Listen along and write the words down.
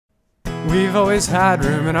We've always had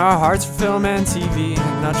room in our hearts for film and TV,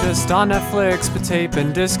 not just on Netflix, but tape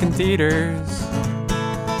and disc and theaters.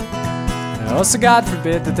 Also, God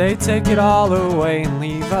forbid that they take it all away and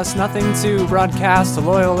leave us nothing to broadcast to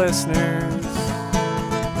loyal listeners.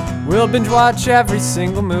 We'll binge watch every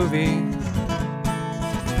single movie,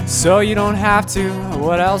 so you don't have to.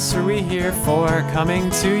 What else are we here for?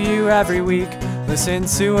 Coming to you every week. Listen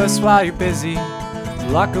to us while you're busy.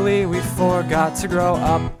 Luckily, we forgot to grow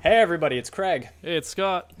up. Hey everybody, it's Craig. Hey, it's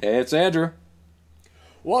Scott. Hey, it's Andrew.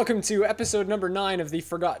 Welcome to episode number 9 of the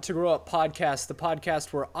Forgot to Grow Up podcast, the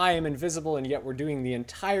podcast where I am invisible and yet we're doing the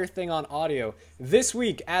entire thing on audio. This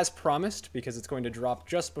week, as promised, because it's going to drop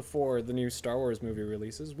just before the new Star Wars movie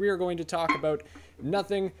releases, we are going to talk about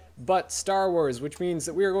nothing but Star Wars, which means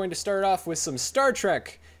that we are going to start off with some Star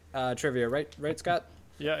Trek trivia, right, Scott?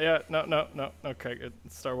 Yeah, no, Craig,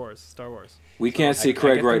 it's Star Wars. We can't see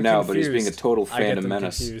Craig right now, but he's being a total Phantom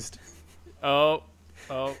Menace. Confused. Oh,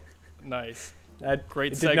 nice. That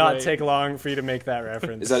Great it segue. did not take long for you to make that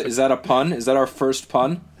reference. Is that a pun? Is that our first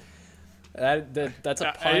pun? That's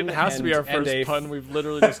a pun. It has to be our first pun. We've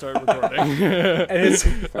literally just started recording. And it's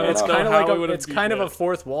kind of like it's kind of a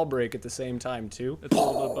fourth wall break at the same time too. It's a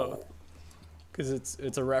little bit of both. Because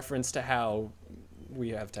it's a reference to how we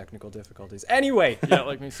have technical difficulties. Anyway, yeah,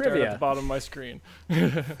 like me staring trivia at the bottom of my screen.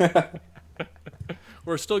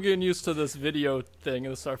 We're still getting used to this video thing,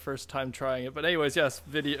 and this is our first time trying it. But anyways, yes,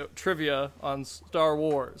 video trivia on Star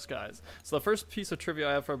Wars, guys. So the first piece of trivia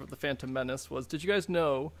I have for the Phantom Menace was, did you guys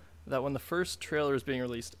know that when the first trailer was being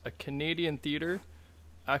released, a Canadian theater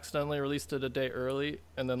accidentally released it a day early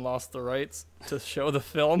and then lost the rights to show the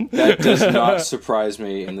film? That does not surprise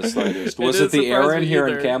me in the slightest. Was it the Aaron here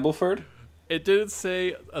in Campbellford? It didn't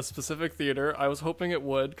say a specific theater. I was hoping it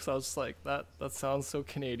would, because I was just like, that sounds so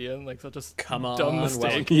Canadian, like such a dumb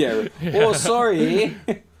mistake. Yeah. Oh, sorry.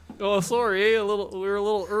 Oh, sorry. We were a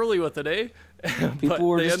little early with it, eh? People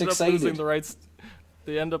were just excited.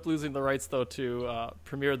 They end up losing the rights though to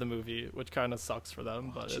premiere the movie, which kind of sucks for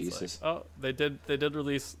them. But Jesus. It's like, they did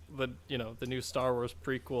release the new Star Wars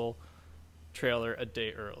prequel trailer a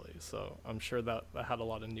day early, so I'm sure that had a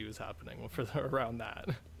lot of news happening around that.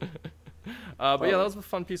 But yeah, that was a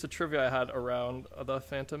fun piece of trivia I had around the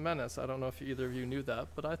Phantom Menace. I don't know if either of you knew that,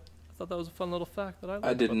 but I thought that was a fun little fact that I learned.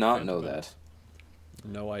 I did not know that.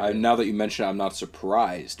 No idea. Now that you mention it, I'm not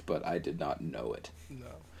surprised, but I did not know it.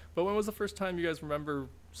 No. But when was the first time you guys remember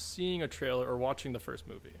seeing a trailer or watching the first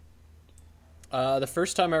movie? The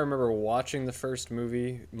first time I remember watching the first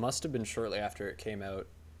movie must have been shortly after it came out.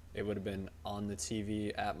 It would have been on the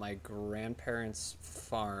TV at my grandparents'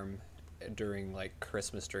 farm during like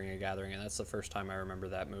Christmas during a gathering, and that's the first time I remember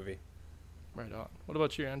that movie. Right on. What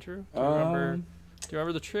about you, Andrew? Do you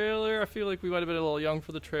remember the trailer? I feel like we might have been a little young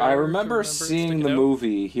for the trailer. I remember seeing the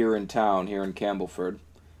movie here in town, here in Campbellford,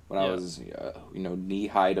 when I was knee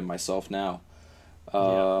high to myself now.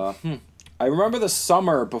 I remember the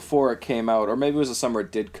summer before it came out, or maybe it was the summer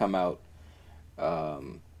it did come out.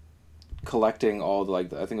 Collecting all the,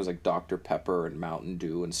 like, I think it was like Dr. Pepper and Mountain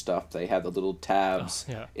Dew and stuff. They had the little tabs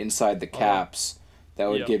inside the caps that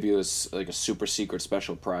would give you a super secret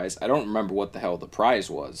special prize. I don't remember what the hell the prize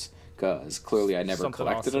was, because clearly I never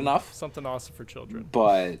collected enough. Something awesome for children.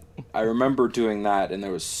 But I remember doing that, and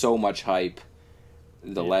there was so much hype.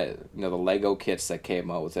 The Lego kits that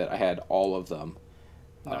came out with it, I had all of them.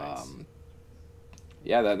 Nice.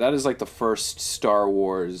 That is like the first Star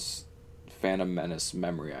Wars Phantom Menace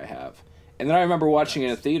memory I have. And then I remember watching it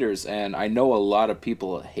in theaters, and I know a lot of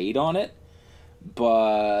people hate on it,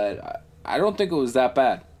 but I don't think it was that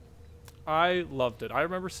bad. I loved it. I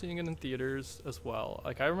remember seeing it in theaters as well.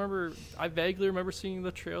 Like, I vaguely remember seeing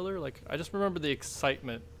the trailer. Like, I just remember the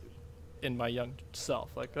excitement in my young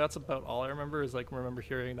self. Like, that's about all I remember, is like remember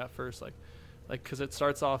hearing that first, like because it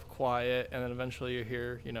starts off quiet, and then eventually you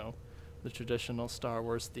hear, the traditional Star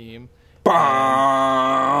Wars theme.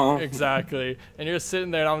 Exactly. And you're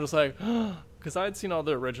sitting there, and I'm just like, because I had seen all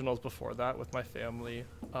the originals before that with my family,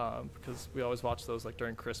 because we always watched those like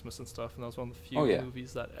during Christmas and stuff, and that was one of the few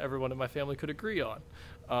movies that everyone in my family could agree on.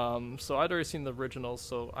 So I'd already seen the originals,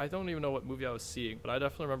 so I don't even know what movie I was seeing, but I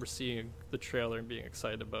definitely remember seeing the trailer and being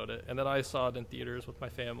excited about it. And then I saw it in theaters with my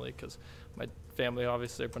family, because my family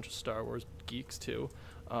obviously are a bunch of Star Wars geeks too.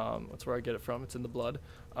 That's where I get it from. It's in the blood.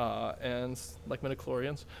 And like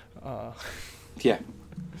midichlorians. Yeah.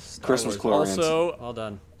 Christmas chlorians. Also, well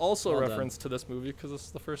done. Also a reference to this movie, because this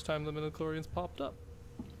is the first time the midichlorians popped up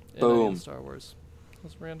in Star Wars.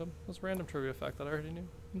 That's random. That's a random trivia fact that I already knew.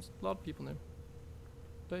 A lot of people knew.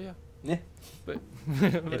 But yeah. Yeah. But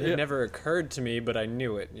it never occurred to me, but I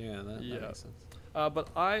knew it. Yeah, that makes sense. But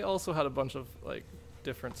I also had a bunch of like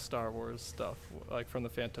different Star Wars stuff, like from the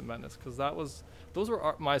Phantom Menace, because those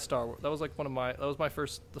were my Star Wars. That was like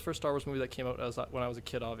the first Star Wars movie that came out when I was a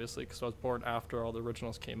kid, obviously, because I was born after all the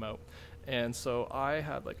originals came out. And so I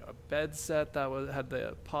had like a bed set that had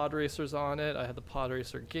the pod racers on it. I had the pod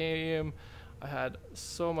racer game. I had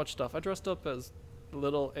so much stuff. I dressed up as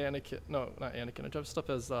little Anakin. No, not Anakin. I dressed up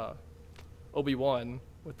as Obi-Wan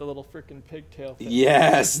with the little freaking pigtail thing.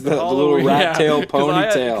 Yes, the little rat tail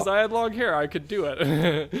ponytail. Because I had long hair, I could do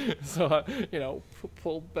it. So I,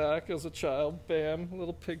 pulled back as a child, bam,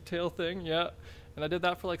 little pigtail thing, yeah. And I did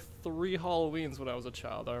that for like 3 Halloweens when I was a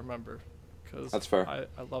child, I remember. Cause that's fair. I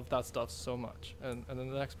loved that stuff so much. And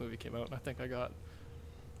then the next movie came out, and I think I got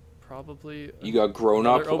probably... You got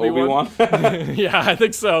grown-up Obi-Wan? Yeah, I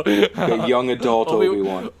think so. A young adult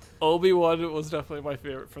Obi-Wan. Obi-Wan was definitely my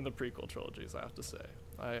favorite from the prequel trilogies, I have to say.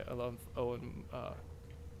 I love Ewan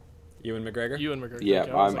McGregor? Ewan McGregor.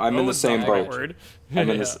 Yeah, I'm in the same boat.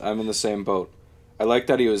 I'm in the same boat. I like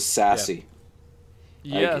that he was sassy.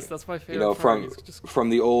 Yeah. Yes, that's my favorite part. From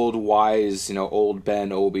the old wise, old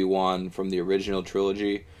Ben Obi-Wan from the original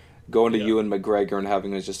trilogy, going to Ewan McGregor and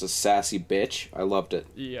having him as just a sassy bitch. I loved it.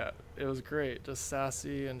 Yeah, it was great. Just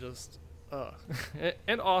sassy and just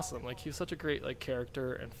and awesome. Like, he was such a great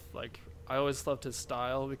character, and I always loved his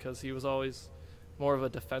style because he was always more of a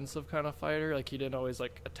defensive kind of fighter. Like, he didn't always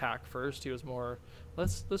attack first. He was more,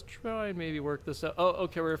 let's try and maybe work this out. Oh,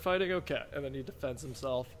 okay, we're fighting, okay, and then he defends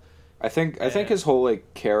himself. I think his whole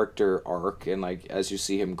character arc, and as you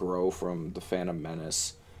see him grow from the Phantom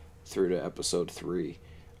Menace through to Episode 3,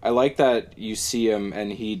 I like that you see him,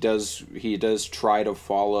 and he does try to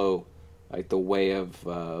follow the way of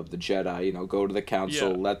the Jedi. Go to the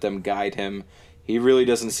Council, let them guide him. He really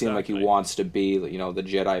doesn't seem like he wants to be, the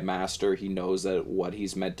Jedi Master. He knows that what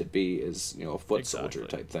he's meant to be is, a foot soldier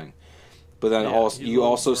type thing. But then you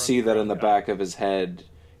also see that in the back of his head,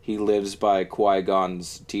 he lives by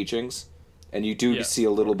Qui-Gon's teachings, and you do see a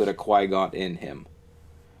little bit of Qui-Gon in him.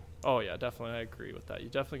 Oh yeah, definitely, I agree with that. You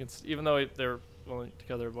definitely can, even though they're only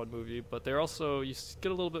together in one movie, but they're also, you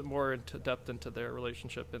get a little bit more into depth into their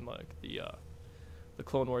relationship in the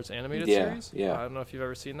Clone Wars animated series. Yeah. I don't know if you've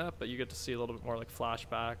ever seen that, but you get to see a little bit more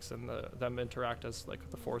flashbacks and them interact as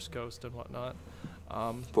the Force Ghost and whatnot.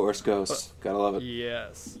 Force Ghost, gotta love it.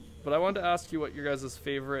 Yes, but I wanted to ask you what your guys'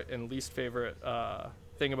 favorite and least favorite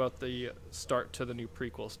thing about the start to the new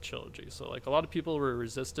prequels trilogy. So a lot of people were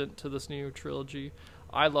resistant to this new trilogy.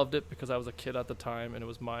 I loved it because I was a kid at the time, and it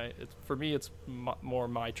was for me it's more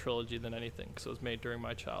my trilogy than anything because it was made during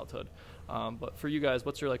my childhood. But for you guys,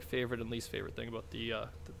 what's your favorite and least favorite thing about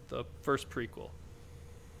the first prequel?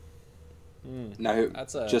 Now,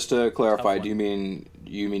 just to clarify, do you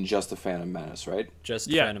mean just the Phantom Menace, right?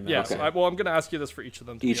 Just Phantom Menace. Yeah. Okay. I'm going to ask you this for each of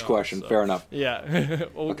them. Each question, fair enough. Yeah.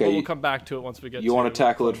 We'll come back to it once we get. You want to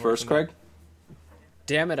tackle it first, Craig?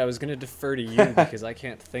 Damn it! I was going to defer to you because I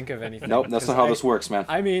can't think of anything. Nope, that's not how this works, man.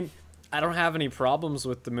 I mean, I don't have any problems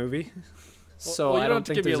with the movie, so I don't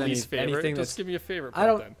think there's anything that's. Just give me a favorite. I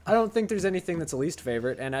don't think there's anything that's a least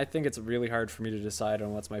favorite, and I think it's really hard for me to decide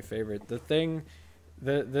on what's my favorite. The thing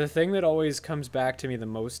that always comes back to me the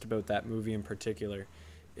most about that movie in particular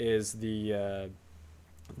is the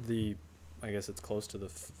I guess it's close to the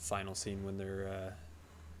final scene when they're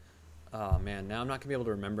oh man, now I'm not gonna be able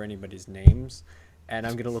to remember anybody's names, and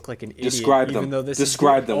I'm gonna look like an idiot. Describe them. Even though this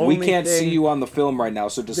describe is the them. We can't see you on the film right now,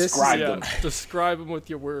 so describe them. Describe them with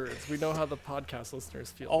your words. We know how the podcast listeners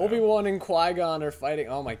feel. Obi-Wan and Qui-Gon are fighting.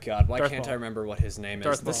 Oh my God! Why can't I remember what his name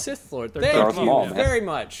is? The Sith Lord. Thank you very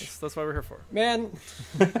much. That's what we're here for, man.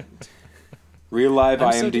 Real live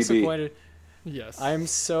I'm IMDb. So disappointed. Yes. I'm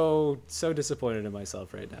so disappointed in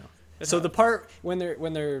myself right now. So the part when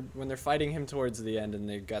they're fighting him towards the end and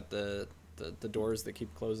they've got the doors that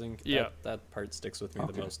keep closing, that part sticks with me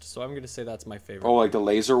the most. So I'm gonna say that's my favorite. Oh, like the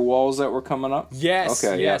laser walls that were coming up? Yes.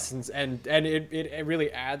 Okay, yes, and it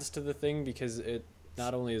really adds to the thing because it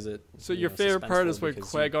not only is it. So your favorite part is when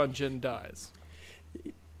Qui-Gon Jinn dies.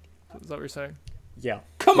 Is that what you're saying? Yeah.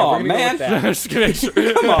 Come on, man. Just to make sure.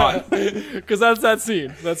 Come on. Because that's that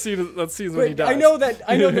scene. That scene when he dies. I know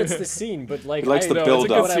that's the scene, but he likes the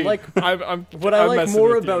build up. What I like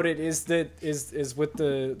more about it is with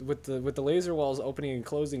the laser walls opening and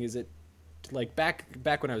closing. Is it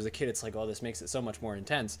back when I was a kid? It's oh, this makes it so much more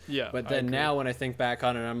intense. Yeah. But then now when I think back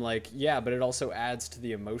on it, I'm but it also adds to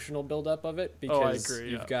the emotional buildup of it because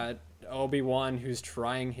you've got Obi-Wan who's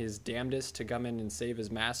trying his damnedest to come in and save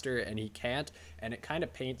his master, and he can't, and it kind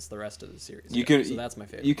of paints the rest of the series. So that's my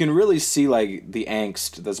favorite. You can really see like the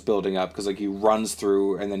angst that's building up because like he runs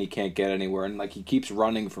through and then he can't get anywhere, and like he keeps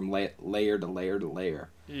running from layer to layer to layer.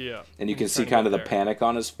 Yeah. And you can see kind of the panic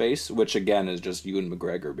on his face, which again is just Ewan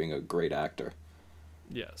McGregor being a great actor.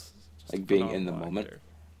 Yes. Like being in the moment.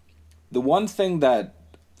 The one thing that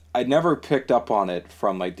I never picked up on it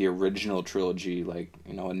from like the original trilogy, like,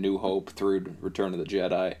 you know, A New Hope through Return of the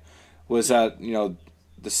Jedi, was that, you know,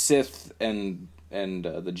 the Sith and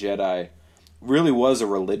the Jedi really was a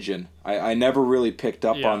religion. I never really picked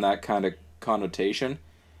up on that kind of connotation.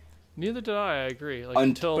 Neither did I agree. Like,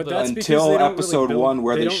 until episode 1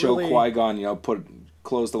 where they show Qui-Gon, you know,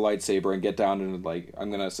 close the lightsaber and get down into, like, I'm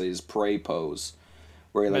going to say his pray pose,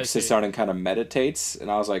 where he like sits down and kind of meditates,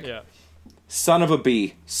 and I was like, son of a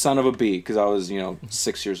bee, because I was, you know,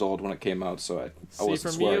 6 years old when it came out, so I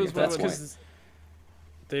wasn't swearing at that point. Because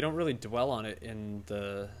they don't really dwell on it in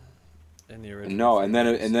the original. No, and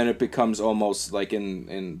then it becomes almost like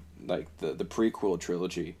in like the prequel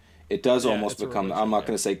trilogy. It does almost become religion, I'm not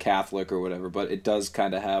going to say Catholic or whatever, but it does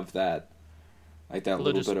kind of have that like that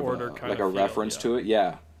little bit of a reference to it,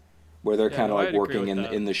 where they're kind of like working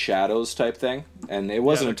in the shadows type thing. And it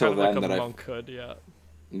wasn't until then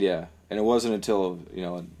that and it wasn't until, you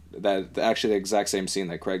know, that actually the exact same scene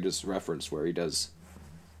that Craig just referenced where he does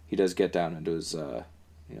get down into his you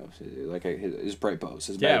know, like his pray pose,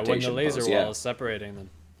 his meditation when the laser pose, wall is separating them.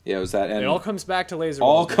 Yeah, it was that. And it all comes back to laser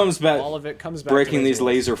walls. All of it comes back breaking to these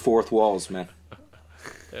laser fourth walls, man.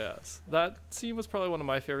 Yes, that scene was probably one of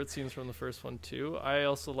my favorite scenes from the first one too. I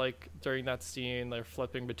also like during that scene they're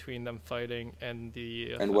flipping between them fighting and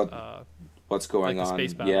what's going on.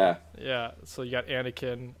 Space battle. Yeah. So you got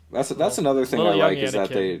Anakin. That's another thing I like is that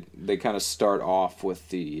they kind of start off with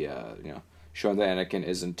the you know, showing that Anakin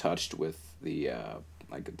isn't touched with the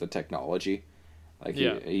like the technology. Like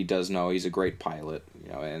he does know he's a great pilot,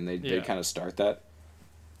 you know, and they kind of start that.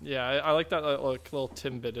 Yeah, I like that like little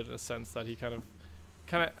Timbit in a sense that he kind of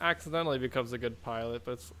accidentally becomes a good pilot,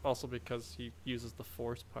 but it's also because he uses the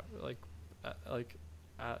Force, like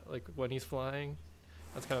when he's flying.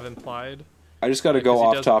 That's kind of implied. I just got to go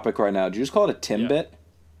off topic right now. Did you just call it a Timbit? Yeah.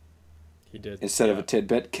 He did. Instead of a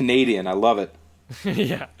tidbit? Canadian, I love it.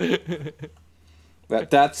 Yeah.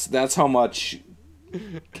 That's how much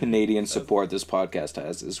Canadian support this podcast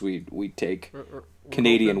has, is we take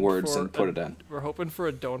Canadian words and put it in. We're hoping for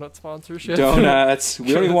a donut sponsorship. Donuts.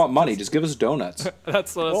 We don't even want money. Just give us donuts.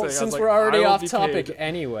 That's what I was saying. Since we're already off topic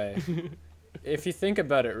anyway, if you think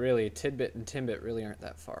about it, really, tidbit and Timbit really aren't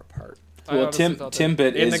that far apart. Well,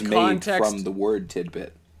 Timbit is made from the word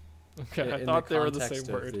tidbit. Okay, I thought they were the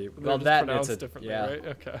same word. Well, that pronounced differently, right?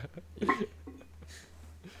 Okay.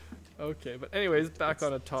 Okay, but anyways, back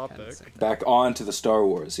on a topic. Back on to the Star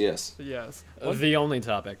Wars, yes. Yes. The only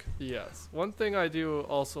topic. Yes. One thing I do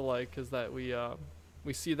also like is that we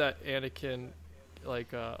see that Anakin,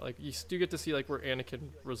 like you do get to see like where Anakin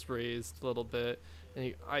was raised a little bit,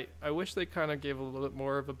 and I wish they kind of gave a little bit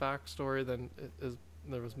more of a backstory than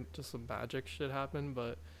there was just some magic shit happen,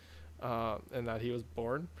 but and that he was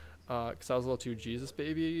born, because I was a little too Jesus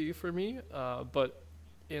baby for me, but.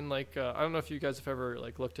 In like I don't know if you guys have ever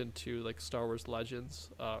like looked into like Star Wars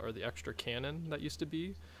Legends or the extra canon that used to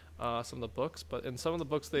be some of the books, but in some of the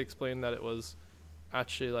books they explain that it was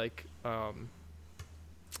actually like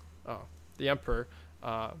the Emperor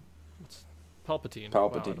Palpatine.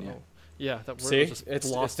 Yeah, that word See, was just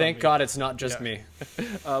lost thank God it's not just me.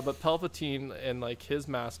 But Palpatine and like his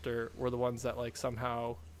master were the ones that like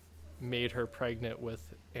somehow made her pregnant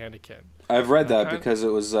with Anakin. I've read that because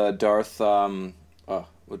it was Darth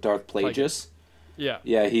Plagueis. Yeah,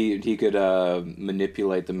 he could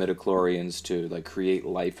manipulate the midichlorians to like create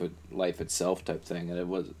life itself type thing, and it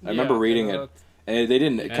was. I remember reading it, and they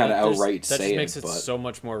didn't kind of outright say it. That just makes it so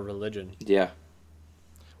much more religion. Yeah.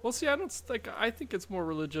 Well, see, I think it's more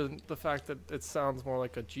religion. The fact that it sounds more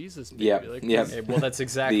like a Jesus baby. Yeah. Well, that's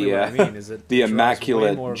exactly what I mean. Is it the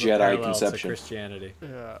immaculate Jedi conception? To Christianity.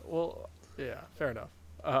 Yeah. Well. Yeah. Fair enough.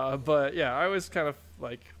 But yeah, I was kind of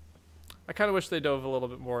like. I kind of wish they dove a little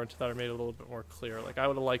bit more into that or made it a little bit more clear. Like, I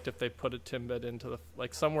would have liked if they put a Timbit into the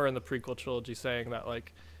like somewhere in the prequel trilogy saying that,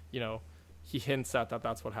 like, you know, he hints at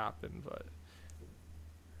that's what happened. But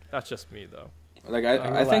that's just me, though. Like,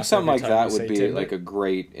 I think something like that would be Timbit. Like a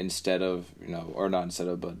great instead of, you know, or not instead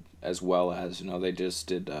of, but as well as, you know, they just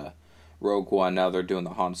did Rogue One. Now they're doing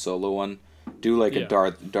the Han Solo one. Do like a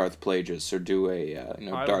Darth Plagueis or do a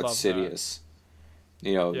Darth Sidious.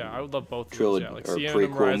 You know, I would love both trilogy of those. or seeing prequel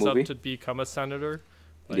him rise movie up to become a senator,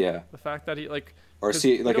 Like, yeah. The fact that he like. Or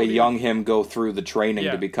see like a young him go through the training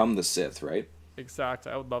to become the Sith, right?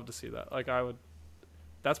 Exactly. I would love to see that. Like I would.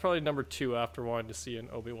 That's probably number 2 after wanting to see an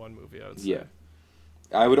Obi-Wan movie. I would say. Yeah.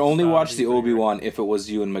 I would only watch the Obi-Wan if it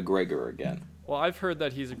was Ewan McGregor again. Well, I've heard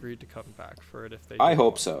that he's agreed to come back for it if they. I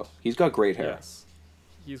hope so. He's got great hair. Yes.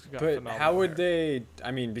 He's got but how would hair. they?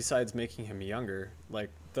 I mean, besides making him younger,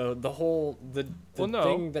 like the whole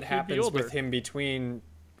thing that he'd be happens older. with him between.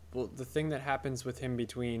 Well, the thing that happens with him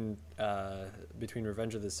between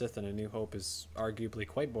Revenge of the Sith and A New Hope is arguably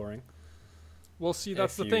quite boring. Well, see,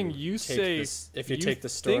 that's the thing. You say if you take the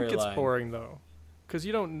think it's storyline, boring though, because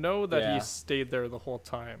you don't know that he stayed there the whole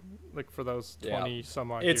time, like for those 20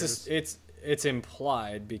 some odd years. It's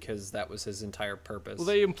implied because that was his entire purpose. Well,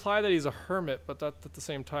 they imply that he's a hermit, but that at the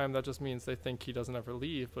same time that just means they think he doesn't ever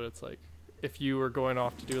leave. But it's like if you were going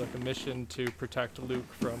off to do like a mission to protect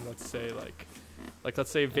Luke from, let's say let's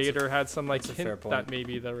say Vader had some like hint that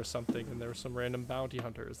maybe there was something and there were some random bounty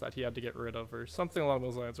hunters that he had to get rid of or something along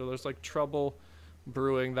those lines, or there's like trouble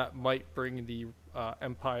brewing that might bring the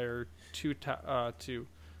Empire to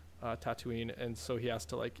Tatooine, and so he has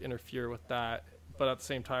to like interfere with that. But at the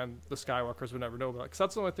same time, the Skywalkers would never know about it, because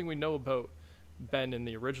that's the only thing we know about Ben in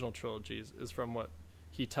the original trilogies is from what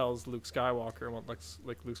he tells Luke Skywalker and what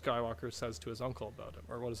like Luke Skywalker says to his uncle about him,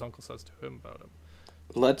 or what his uncle says to him about him.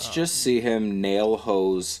 Let's just see him nail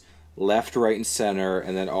hose left, right, and center,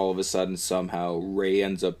 and then all of a sudden somehow Rey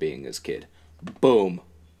ends up being his kid. Boom.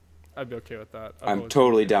 I'd be okay with that. I'm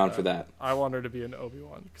totally down for that. I want her to be an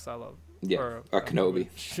Obi-Wan because I love. Yeah, a Kenobi.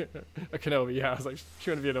 A Kenobi, yeah. I was like,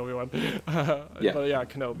 she want to be an Obi-Wan. Yeah. But yeah,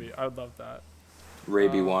 Kenobi. I would love that. Rey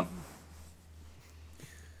be one.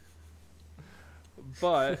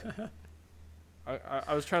 But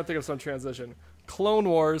I was trying to think of some transition. Clone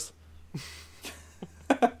Wars.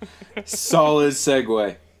 Solid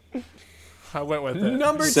segue. I went with it.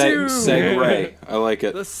 Number 2. Segue. I like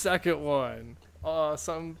it. The second one.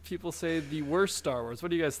 Some people say the worst Star Wars.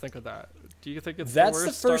 What do you guys think of that? Do you think it's That's the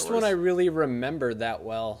worst the first Star Wars? one I really remember that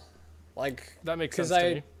well. Like that makes sense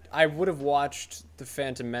to me. I would have watched The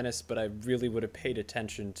Phantom Menace, but I really would have paid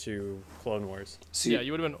attention to Clone Wars. See, yeah,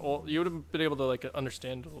 you would have been able to like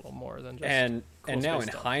understand it a little more than just and now in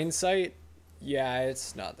hindsight, yeah,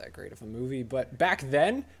 it's not that great of a movie, but back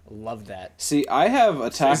then, loved that. See, I have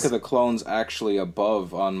Attack of the Clones actually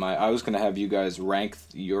above on my. I was gonna have you guys rank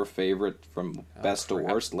your favorite from best to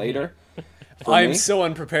worst later. I'm so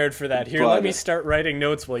unprepared for that. Here, let me start writing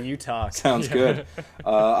notes while you talk. Sounds good.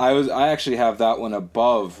 I actually have that one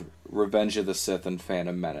above Revenge of the Sith and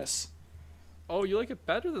Phantom Menace. Oh, you like it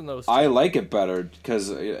better than those two? I like it better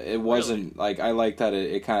because it wasn't like I like that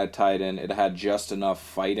it kind of tied in. It had just enough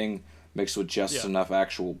fighting mixed with just enough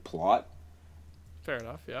actual plot. Fair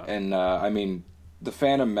enough, yeah. And I mean, the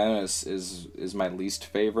Phantom Menace is my least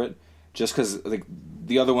favorite, just because like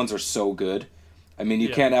the other ones are so good. I mean, you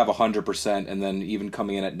can't have 100%, and then even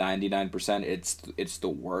coming in at 99%, it's the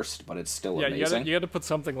worst, but it's still amazing. You got to put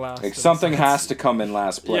something last. Like something has to come in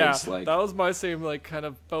last place. Yeah, like that was my same like kind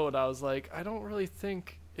of boat. I was like, I don't really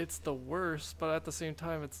think it's the worst, but at the same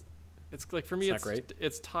time, it's like for me,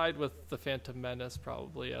 it's tied with the Phantom Menace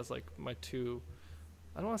probably as like my two.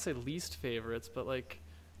 I don't want to say least favorites, but like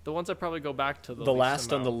the ones I probably go back to the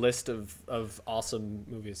last on the list of awesome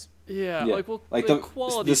movies. Yeah, like the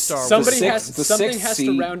quality Star Wars. Something has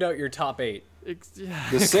to round out your top 8.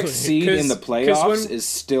 The sixth seed in the playoffs is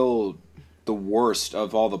still the worst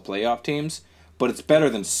of all the playoff teams, but it's better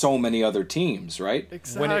than so many other teams, right?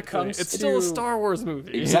 Exactly. When it comes it's still a Star Wars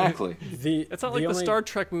movie. Exactly. It's not like the Star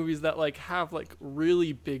Trek movies that like have like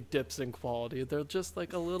really big dips in quality. They're just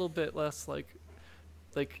like a little bit less like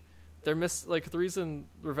they're the reason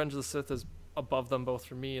Revenge of the Sith is above them both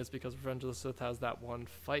for me is because Revenge of the Sith has that one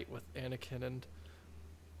fight with Anakin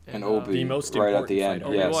and Obi, the most right important at the end.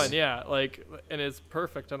 Fight. Yes. Obi-Wan, yeah, like, and it's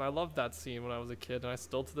perfect, and I loved that scene when I was a kid, and I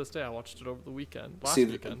still to this day I watched it over the weekend. Last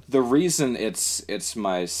weekend. The reason it's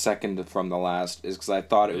my second from the last is because I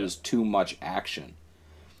thought it was too much action,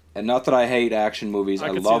 and not that I hate action movies, I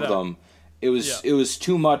love them. It was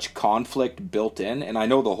too much conflict built in, and I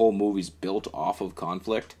know the whole movie's built off of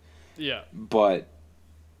conflict. Yeah, but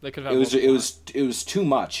they could have it was too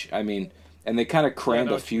much. I mean, and they kind of crammed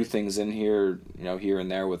a few things in here, here and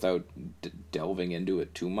there without delving into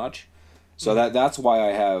it too much. So that's why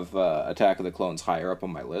I have Attack of the Clones higher up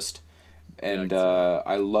on my list. And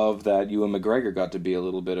I love that Ewan McGregor got to be a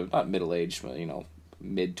little bit of not middle aged, but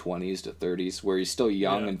mid-20s to 30s, where he's still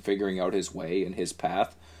young and figuring out his way and his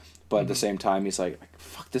path. But at the same time, he's like,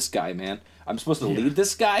 fuck this guy, man. I'm supposed to lead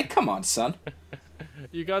this guy? Come on, son.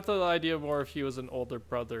 You got the idea more if he was an older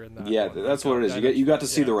brother in that. Yeah, that's what it is. You got to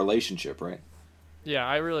see the relationship, right? Yeah,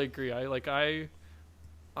 I really agree. I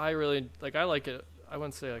really like. I like it. I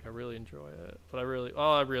wouldn't say like I really enjoy it, but I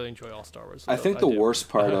really enjoy all Star Wars. I think the worst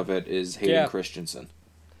part of it is Hayden Christensen.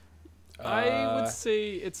 I would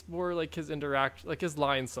say it's more like his like his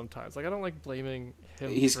lines sometimes. Like I don't like blaming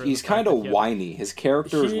him. He's kind of whiny. His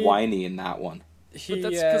character is whiny in that one. But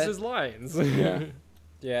that's because his lines. Yeah.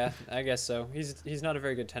 Yeah, I guess so. He's not a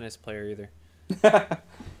very good tennis player either.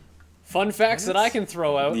 Fun facts that I can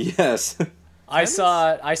throw out. Yes. I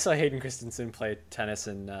saw Hayden Christensen play tennis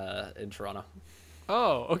in Toronto.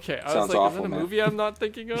 Oh, okay. I Sounds was like, awful, is that a man. movie I'm not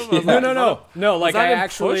thinking of? Yeah. No. Like I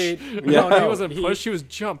actually, no, he wasn't push. He was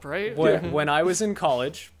jump, right? When I was in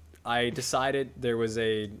college, I decided there was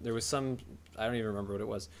some. I don't even remember what it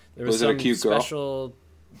was. There was some it a cute special.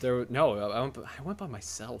 Girl? I went by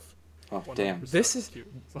myself. Oh damn! This is cute.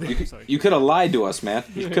 You could have lied to us, man.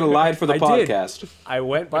 You could have lied for the podcast. I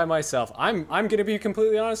went by myself. I'm gonna be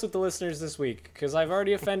completely honest with the listeners this week because I've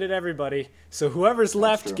already offended everybody. So whoever's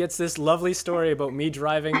left gets this lovely story about me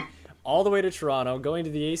driving all the way to Toronto, going to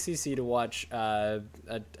the ACC to watch a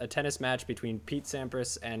tennis match between Pete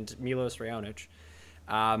Sampras and Milos Raonic.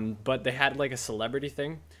 But they had like a celebrity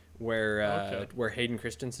thing where Hayden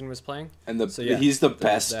Christensen was playing, and he's the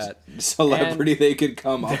best celebrity they could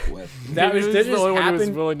come up with. That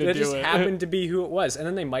just happened to be who it was, and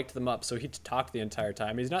then they mic'd them up, so he talked the entire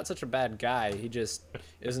time. He's not such a bad guy. He just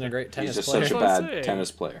isn't a great tennis player. He's just such a bad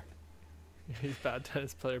tennis player. He's a bad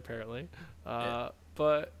tennis player apparently,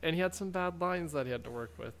 but he had some bad lines that he had to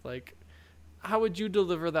work with. Like, how would you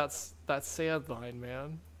deliver that sad line,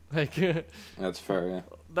 man? Like that's fair, yeah.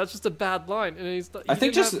 That's just a bad line, and I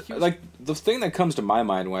think like the thing that comes to my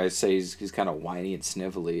mind when I say he's kind of whiny and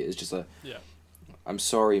snivelly is just I'm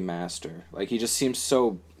sorry, master. Like he just seems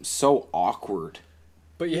so awkward.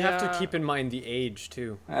 But you have to keep in mind the age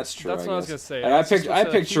too. That's true. That's what I was gonna say. I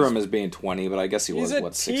picture him as being 20, but I guess he was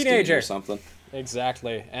 16 or something.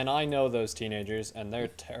 Exactly, and I know those teenagers, and they're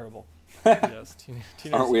terrible. Yes,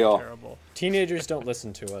 teenagers aren't we all? Terrible. Teenagers don't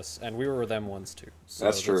listen to us, and we were them once too. So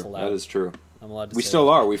that's true. That is true. I'm allowed to we say still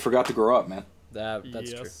that. are. We forgot to grow up, man.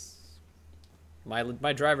 That's true.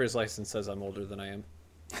 My driver's license says I'm older than I am.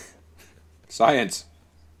 Science.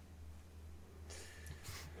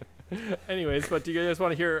 Anyways, but do you guys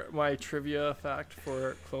want to hear my trivia fact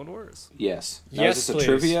for Clone Wars? Yes. Now, is this a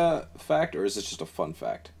trivia fact, or is this just a fun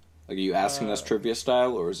fact? Like, are you asking us trivia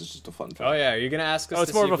style, or is this just a fun fact? Oh, yeah. Are you going to ask us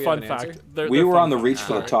it's more of a fun fact. We were on the reach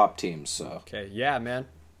for the top teams, so. Okay, yeah, man.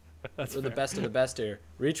 We're the best of the best here.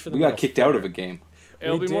 Reach for the We got kicked out of a game.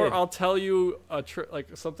 It'll be more, I'll tell you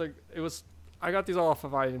like something, I got these all off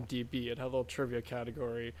of IMDb. It had a little trivia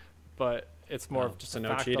category, but it's more of just a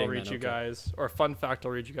fact I'll read you guys, or a fun fact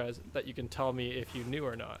I'll read you guys that you can tell me if you knew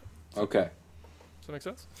or not. Okay. Does that make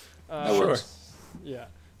sense? That works. Yeah.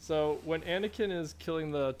 So when Anakin is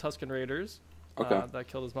killing the Tusken Raiders that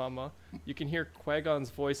killed his mama, you can hear Qui-Gon's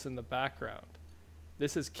voice in the background.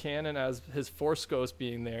 This is canon as his Force Ghost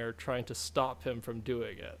being there trying to stop him from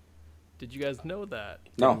doing it. Did you guys know that?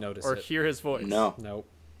 No. Didn't notice or it. hear his voice? No. Nope.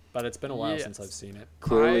 But it's been a while since I've seen it.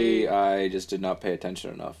 Clearly, I just did not pay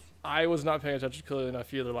attention enough. I was not paying attention clearly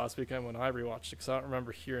enough either last weekend when I rewatched it because I don't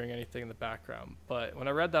remember hearing anything in the background. But when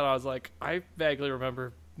I read that, I was like, I vaguely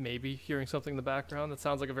remember maybe hearing something in the background. That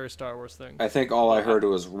sounds like a very Star Wars thing. I think all I heard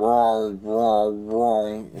was wrong, wrong,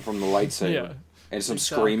 wrong from the lightsaber. Yeah. And some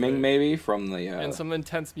screaming maybe from the... And some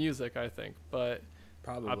intense music, I think. But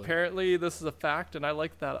probably. Apparently this is a fact, and I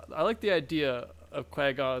like that. I like the idea of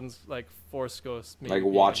Qui-Gon's like Force Ghost maybe like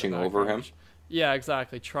watching over him. Yeah,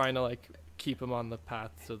 exactly. Trying to like keep him on the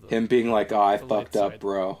path to the him being like, oh, I fucked up,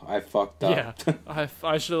 bro. I fucked up. Yeah,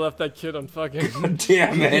 I should have left that kid on fucking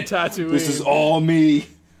damn it. Tatooine. This is all me.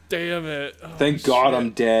 Damn it. Oh, Thank God I'm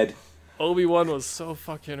dead. Obi-Wan was so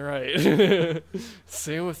fucking right.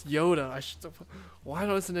 Same with Yoda. Why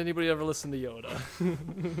doesn't anybody ever listen to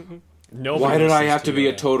Yoda? Why did I have to be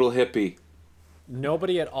a total hippie?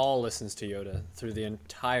 Nobody at all listens to Yoda through the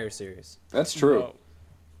entire series. That's true. No.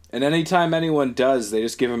 And anytime anyone does, they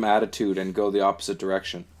just give him attitude and go the opposite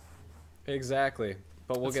direction. Exactly.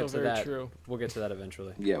 But we'll get to that. True. We'll get to that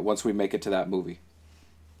eventually. Yeah, once we make it to that movie.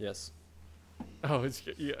 Yes. Oh, is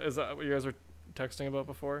that what you guys were texting about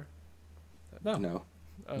before? No. No.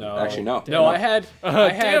 Actually, no. No, I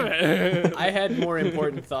had more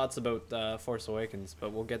important thoughts about Force Awakens,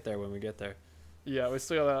 but we'll get there when we get there. Yeah, we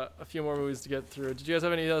still got a few more movies to get through. Did you guys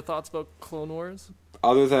have any other thoughts about Clone Wars?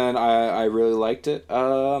 Other than I really liked it.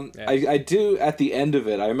 I do, at the end of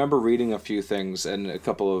it, I remember reading a few things and a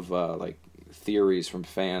couple of like theories from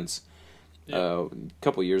fans a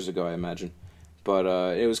couple years ago, I imagine. But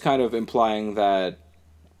it was kind of implying that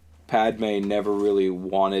Padme never really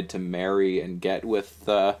wanted to marry and get with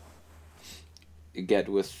man,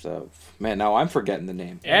 now I'm forgetting the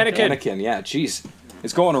name. Anakin, yeah, jeez.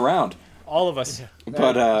 It's going around. All of us.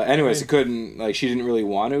 But anyways, it couldn't, like, she didn't really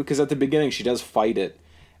want to, because at the beginning she does fight it.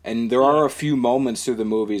 And there are a few moments through the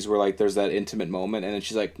movies where, like, there's that intimate moment, and then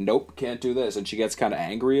she's like, nope, can't do this, and she gets kind of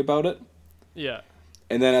angry about it. Yeah.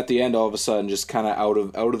 And then at the end, all of a sudden, just kind of out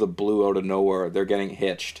of the blue, out of nowhere, they're getting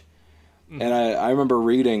hitched. Mm-hmm. And I remember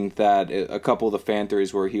reading that a couple of the fan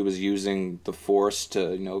theories where he was using the Force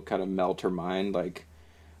to, you know, kind of melt her mind, like,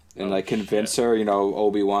 and convince her, you know,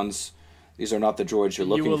 Obi-Wan's, these are not the droids you're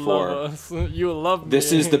looking for. Love us. You will love me.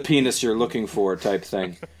 This is the penis you're looking for, type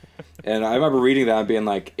thing. And I remember reading that and being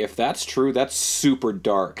like, if that's true, that's super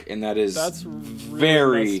dark, and that's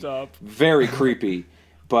really messed up. Very creepy.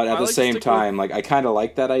 But at the same time, like, I kind of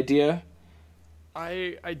like that idea.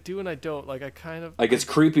 I do and I don't. Like, I kind of... Like, it's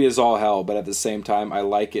creepy as all hell, but at the same time, I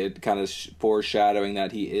like it kind of foreshadowing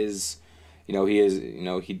that he does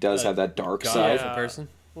have that dark side. Yeah. Person.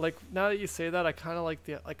 Like, now that you say that, I kind of like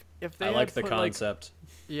the... Like, if they I like the concept.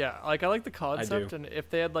 Yeah, like, I like the concept, and if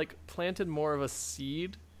they had, like, planted more of a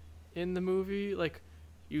seed in the movie, like...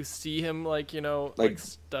 You see him, like, you know, like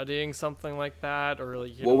studying something like that, or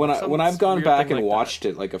like. When I've gone back and watched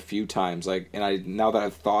it like a few times, like, and now that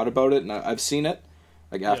I've thought about it and I've seen it,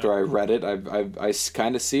 like after I read it, I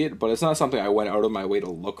kind of see it, but it's not something I went out of my way to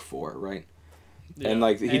look for, right? Yeah. And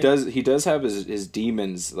like he does have his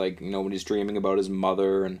demons, like, you know, when he's dreaming about his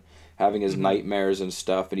mother and having his nightmares and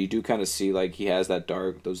stuff, and you do kind of see like he has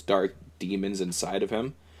those dark demons inside of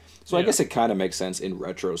him. So I guess it kind of makes sense in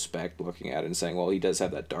retrospect, looking at it and saying, well, he does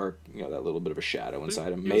have that dark, you know, that little bit of a shadow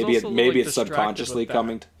inside him. Maybe it's subconsciously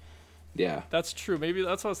coming. Yeah, that's true. Maybe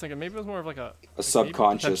that's what I was thinking. Maybe it was more of like a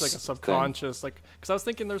subconscious, like a subconscious, like, because I was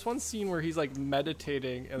thinking there's one scene where he's like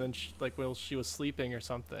meditating, and then she was sleeping or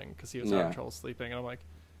something, because he was having trouble sleeping, and I'm like,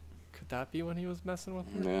 could that be when he was messing with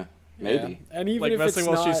her? Yeah, maybe. Yeah. And even like if messing it's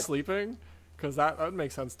while not... she's sleeping. Because that would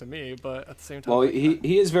make sense to me, but at the same time... Well,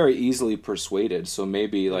 he is very easily persuaded, so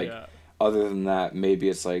maybe, like, other than that, maybe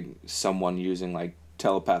it's, like, someone using, like,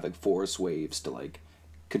 telepathic force waves to, like,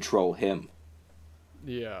 control him.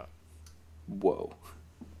 Yeah. Whoa.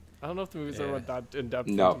 I don't know if the movies ever went that in-depth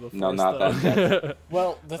into the Force, no, not that in-depth.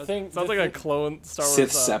 Well, the thing... Sounds like a clone Star Wars...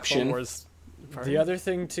 Sithception. Clone Wars. The other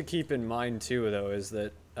thing to keep in mind, too, though, is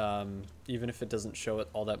that even if it doesn't show it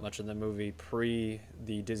all that much in the movie, pre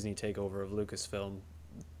the Disney takeover of Lucasfilm,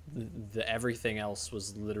 everything else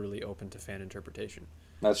was literally open to fan interpretation.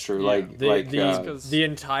 That's true. Yeah. The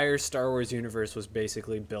entire Star Wars universe was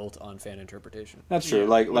basically built on fan interpretation. That's true.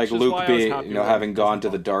 Like Luke having gone to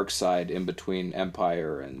the dark side in between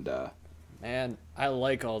Empire and... Man, I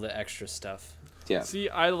like all the extra stuff. Yeah. See,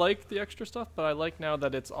 I like the extra stuff, but I like now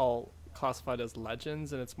that it's all classified as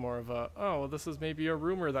legends, and it's more of this is maybe a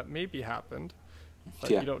rumor that maybe happened,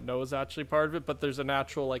 but you don't know is actually part of it, but there's an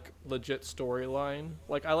actual, like, legit storyline.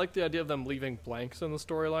 Like, I like the idea of them leaving blanks in the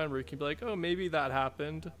storyline where you can be like, oh, maybe that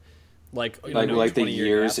happened, like the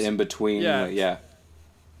years in between.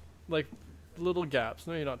 Like little gaps.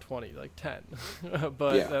 No, you're not 20, like 10.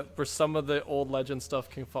 But where some of the old legend stuff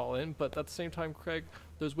can fall in, but at the same time, Craig,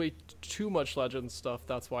 there's way too much legend stuff.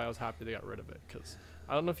 That's why I was happy they got rid of it, because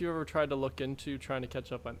I don't know if you ever tried to look into trying to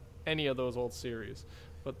catch up on any of those old series,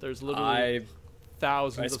 but there's literally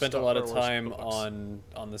thousands. I spent a lot of time on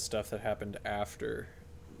the stuff that happened after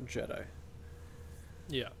Jedi.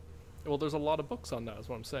 Yeah, well, there's a lot of books on that. Is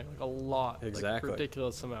what I'm saying. Like a lot, exactly, like,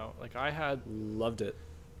 ridiculous amount. Like loved it.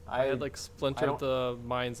 I had like Splinter of the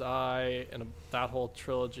Mind's Eye and that whole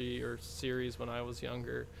trilogy or series when I was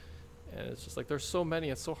younger. And it's just like there's so many.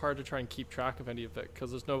 It's so hard to try and keep track of any of it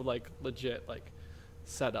because there's no like legit like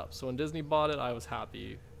setup. So when Disney bought it, I was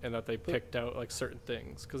happy and that they picked out like certain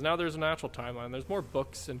things because now there's an actual timeline. There's more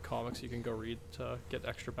books and comics you can go read to get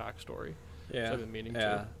extra backstory. Yeah, I've been meaning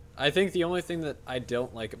to. I think the only thing that I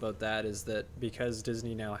don't like about that is that because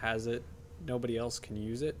Disney now has it, nobody else can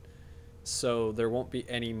use it. So there won't be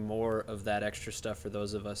any more of that extra stuff for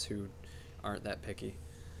those of us who aren't that picky.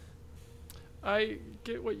 I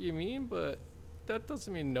get what you mean, but that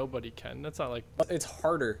doesn't mean nobody can. That's not like... It's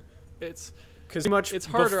harder. It's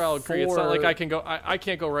harder, I'll agree. It's not like I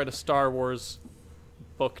can't go write a Star Wars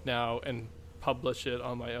book now and publish it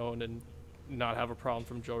on my own and not have a problem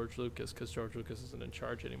from George Lucas because George Lucas isn't in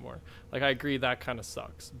charge anymore. Like, I agree that kind of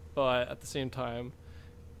sucks. But at the same time,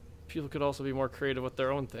 people could also be more creative with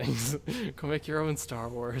their own things. Go make your own Star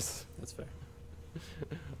Wars. That's fair.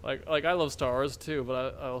 like I love Star Wars too,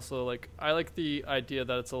 but I also like the idea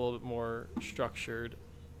that it's a little bit more structured,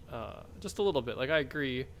 just a little bit. Like I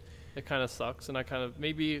agree, it kind of sucks, and I kind of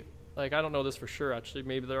maybe like I don't know this for sure. Actually,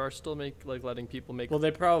 maybe there are still letting people make. Well,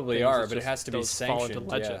 they probably are, but it has to be fall into sanctioned.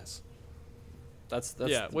 legends. Yeah. That's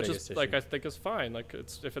which is issue. like I think is fine. Like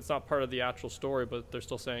if it's not part of the actual story, but they're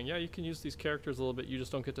still saying, yeah, you can use these characters a little bit. You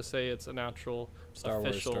just don't get to say it's an actual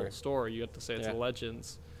official story. You get to say it's a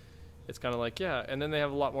Legends. It's kind of like and then they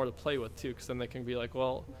have a lot more to play with too, because then they can be like,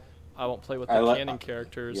 well, I won't play with the canon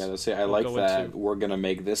characters. Yeah, they'll say I like that we're gonna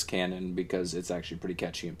make this canon because it's actually pretty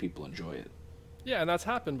catchy and people enjoy it. Yeah, and that's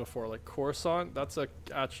happened before. Like Coruscant, that's a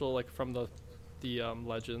actual like from the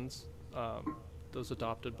Legends. That was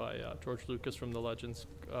adopted by George Lucas from the Legends.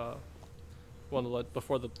 One of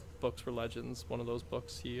before the books were Legends, one of those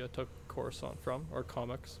books he took Coruscant from, or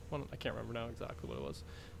comics. I can't remember now exactly what it was,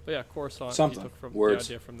 but yeah, Coruscant. Something. He took from Words.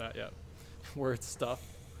 the idea from that. Yeah, words, stuff,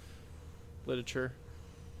 literature,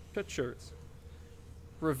 pictures.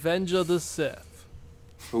 Revenge of the Sith.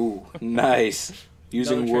 Ooh, nice.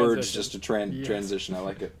 Using words transition. just to transition. I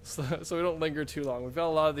like it. So we don't linger too long. We've got a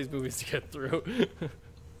lot of these movies to get through.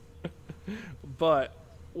 But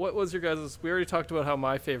what was your guys'? We already talked about how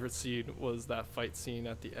my favorite scene was that fight scene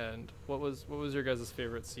at the end. What was your guys'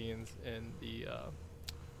 favorite scenes in the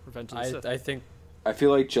Revenge of the Sith? I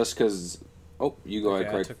feel like just because. Oh, you go ahead,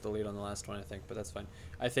 Craig. I took the lead on the last one, I think, but that's fine.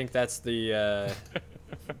 I think that's the.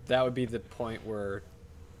 That would be the point where.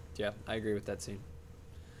 Yeah, I agree with that scene.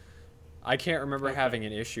 I can't remember having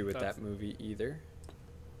an issue with that movie either.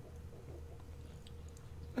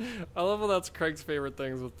 I love how that's Craig's favorite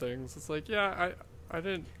things with things. It's like, I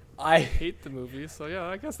hate the movie, so yeah,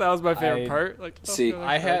 I guess that was my favorite part. Like, see,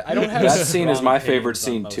 I don't have that scene is my favorite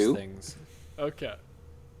scene too. Things. Okay.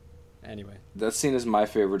 Anyway, that scene is my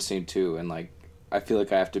favorite scene too, and like I feel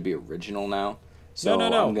like I have to be original now. So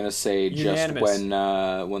no. I'm gonna say unanimous.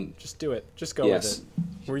 Just when just do it. Just go with it.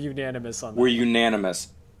 We're unanimous on that. We're unanimous,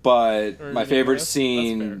 but my favorite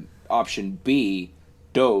scene, option B,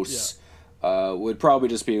 Dose. Would probably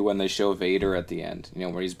just be when they show Vader at the end,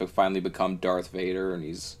 where he's finally become Darth Vader, and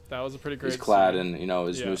that was a pretty great. He's clad scene. in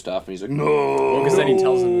his new stuff, and he's like, no, because then he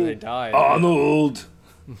tells them that they died. Arnold.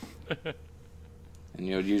 And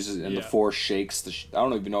uses the Force shakes the. I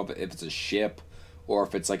don't even know if it's a ship, or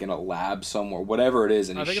if it's like in a lab somewhere, whatever it is,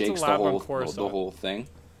 and he shakes the whole thing.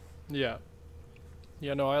 Yeah.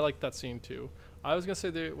 Yeah, no, I like that scene too. I was gonna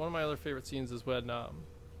say one of my other favorite scenes is when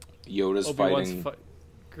Yoda's fighting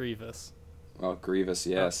Grievous. Oh, Grievous,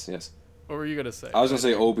 yes. What were you gonna say? I was gonna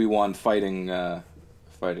say Obi-Wan fighting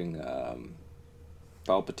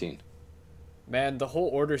Palpatine. Man, the whole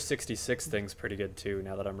Order 66 thing's pretty good too.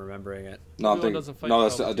 Now that I'm remembering it. No,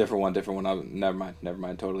 that's a different one. Never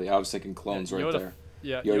mind. Totally. I was thinking clones right there.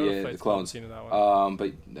 Yeah, Yoda fights the clones. In that one.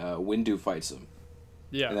 But Windu fights him.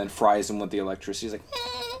 Yeah. And then fries him with the electricity. He's like.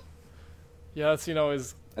 Yeah, that scene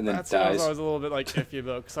always. And then dies. That was always a little bit like iffy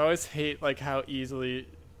about, because I always hate like how easily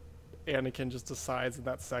Anakin just decides in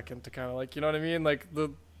that second to kind of like, you know what I mean? Like the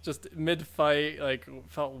just mid fight like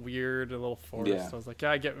felt weird, a little forced. Yeah. So I was like,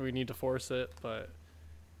 I get we need to force it, but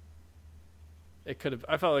it could have.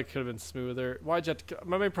 I felt like it could have been smoother. Why'd you have to?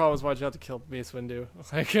 My main problem was why'd you have to kill Mace Windu?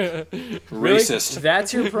 Like racist. Really?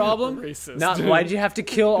 That's your problem. Racist. Not why'd you have to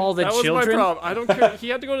kill all the children? That was my problem. I don't care. He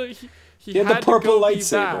had to go to. He had the purple to go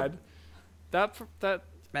lightsaber. Be bad. That.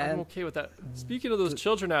 Man. I'm okay with that. Speaking of those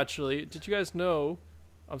children, actually, did you guys know?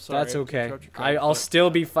 I'm sorry. That's okay. I'll still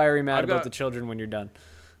be fiery mad about the children when you're done.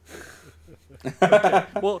 Okay.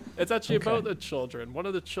 Well, it's actually about the children. One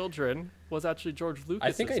of the children was actually George Lucas.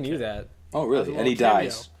 I think I knew that. Oh, really? And he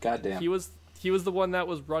dies. Goddamn. He was the one that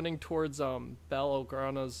was running towards Bail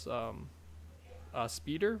Organa's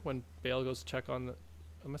speeder when Bail goes to check on the.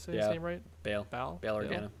 Am I saying his name right? Bail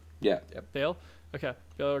Organa. Yeah. Yep. Bail. Okay.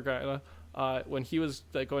 Bail Organa. When he was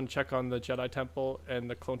going to check on the Jedi Temple and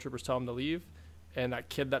the clone troopers tell him to leave, and that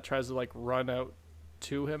kid that tries to like run out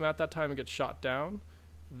to him at that time and gets shot down,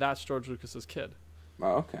 that's George Lucas's kid.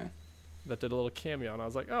 Oh, okay. That did a little cameo, and I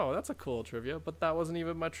was like, oh, that's a cool trivia, but that wasn't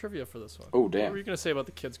even my trivia for this one. Oh, damn. What were you going to say about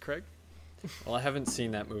the kids, Craig? Well, I haven't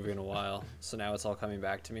seen that movie in a while, so now it's all coming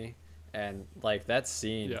back to me. And like that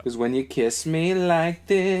scene. Because when you kiss me like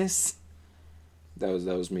this. That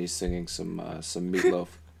was me singing some Meatloaf.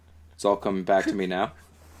 It's all coming back to me now.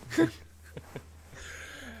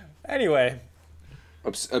 Anyway,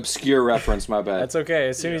 obscure reference. My bad. That's okay.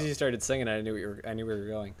 As soon as you started singing, I knew where we were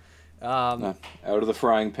going. Out of the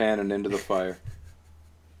frying pan and into the fire.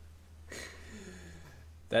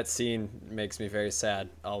 That scene makes me very sad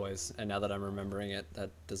always, and now that I'm remembering it, that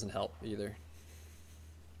doesn't help either.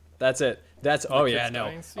 That's it. That's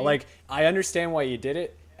like I understand why you did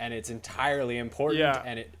it. And it's entirely important,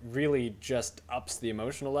 and it really just ups the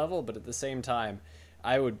emotional level. But at the same time,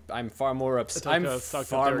 I'm far more upset. I'm suck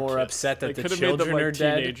far more upset that the children are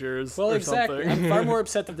dead. Well, exactly. I'm far more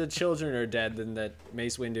upset that the children are dead than that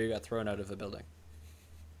Mace Windu got thrown out of a building.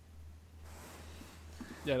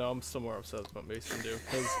 Yeah, no, I'm still more upset about Mace Windu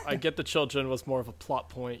because I get the children was more of a plot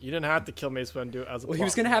point. You didn't have to kill Mace Windu as a. Well, he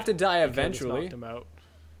was gonna have to die eventually. Knocked him out.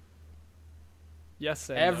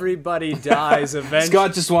 Yes, everybody dies eventually.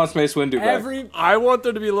 Scott just wants Mace Windu back. I want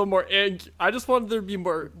there to be a little more. I just wanted there to be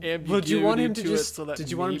more ambiguity. Well, did you want him to just? So that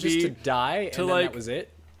did you want him just to die and then that was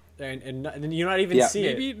it? And you not even see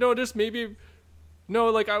maybe, it. No, just maybe.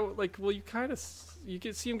 No, well, you kind of. You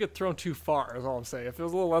can see him get thrown too far, is all I'm saying. If it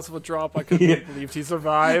was a little less of a drop, I could have believed he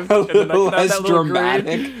survived. A little less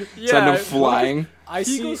dramatic. Send him flying. I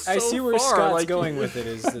see where Scott's going with it,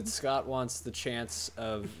 is that Scott wants the chance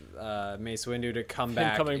of Mace Windu to come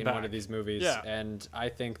back in one of these movies. Yeah. And I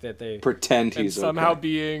think that they... Pretend he's somehow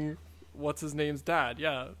being... What's his name's dad?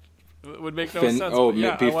 Yeah. It would make no sense. Oh,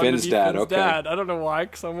 yeah, be Finn's dad. Okay. Dad. I don't know why,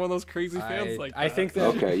 because I'm one of those crazy fans like that. I think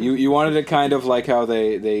that... Okay, you wanted it kind of like how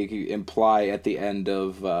they imply at the end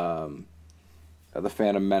of The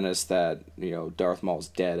Phantom Menace that, Darth Maul's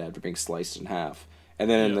dead after being sliced in half. And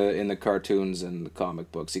then in the cartoons and the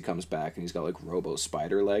comic books, he comes back and he's got like robo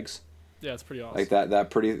spider legs. Yeah, it's pretty awesome. Like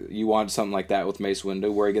that you want something like that with Mace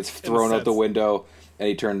Windu, where he gets thrown out the window and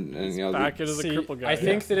he turned back into the cripple guy. I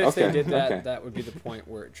think that if they did that, that would be the point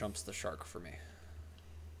where it jumps the shark for me.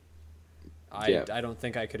 I don't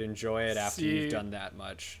think I could enjoy it after you've done that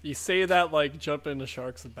much. You say that like jumping the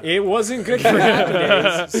sharks back. It wasn't good for Happy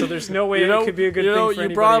Days, so there's no way it could be a good thing for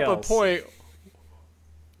anybody else.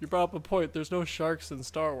 You brought up a point. There's no sharks in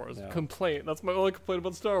Star Wars. No. Complaint. That's my only complaint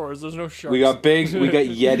about Star Wars. There's no sharks. We got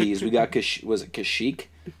Yetis. We got was it Kashyyyk?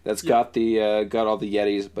 That's got all the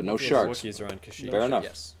Yetis, but no sharks. Wookiees are on Kashyyyk. Fair enough.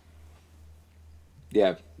 Yes.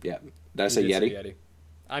 Yeah. Did I say Yeti?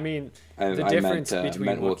 I mean, the difference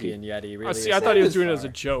between Wookiee and Yeti really is... I thought he was doing it as a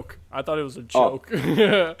joke. I thought it was a joke.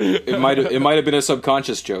 Oh. It might have been a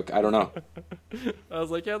subconscious joke. I don't know. I was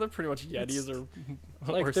like, yeah, they're pretty much Yetis or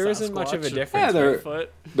there isn't much of a difference. Yeah,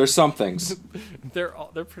 there's some things. They're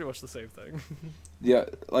pretty much the same thing. Yeah,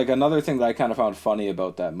 like another thing that I kind of found funny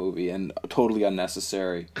about that movie and totally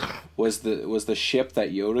unnecessary was the ship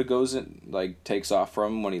that Yoda goes in, like takes off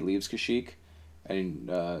from when he leaves Kashyyyk. And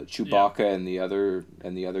Chewbacca and the other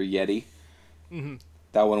Yeti. Mm-hmm.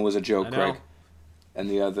 That one was a joke, Craig. And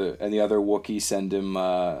the other Wookiee send him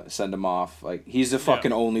off. Like he's the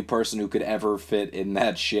fucking only person who could ever fit in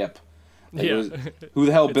that ship. Like, who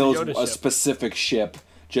the hell builds a specific ship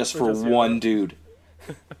just for one dude?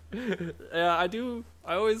 Yeah, I do.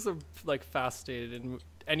 I always am like fascinated in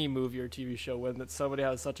any movie or TV show when somebody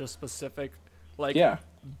has such a specific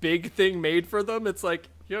big thing made for them. It's like,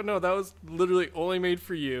 no, that was literally only made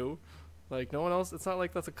for you. Like no one else. It's not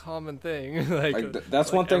like that's a common thing.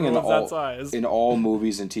 That's one thing in all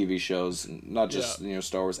movies and TV shows, not just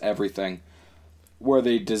Star Wars. Everything where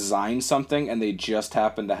they design something and they just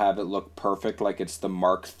happen to have it look perfect, like it's the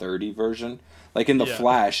Mark 30 version. Like in the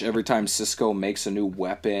Flash, every time Cisco makes a new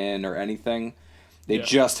weapon or anything, they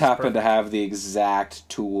just happen to have the exact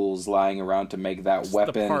tools lying around to make that just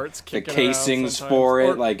weapon. The casings for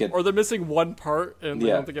it, or they're missing one part and they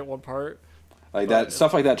have to get one part. That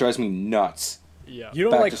stuff like that drives me nuts. Yeah, you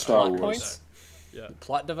don't like plot points? Yeah,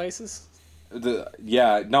 plot devices.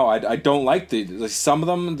 I don't like some of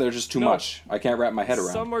them. They're just too much. I can't wrap my head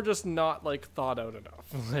around. Some are just not thought out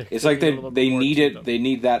enough. It's like they need it. They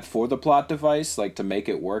need that for the plot device, to make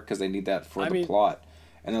it work, because they need that for the plot.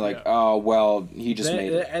 And they're like, oh well, he just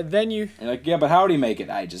made it. And then you're like, yeah, but how did he make it?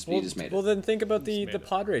 He just made it. Well, then think about the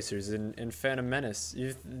pod racers in Phantom Menace.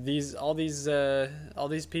 All these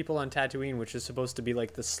people on Tatooine, which is supposed to be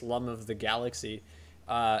like the slum of the galaxy,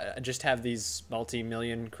 just have these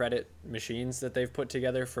multi-million credit machines that they've put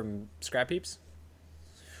together from scrap heaps.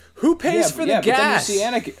 Who pays for the gas?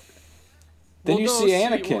 Then you see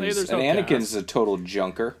Anakin's, and Anakin's a total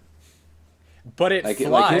junker. But it flies.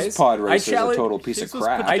 Like his pod racer is a total piece of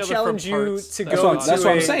crap. I challenge you to go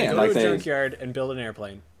to a junkyard and build an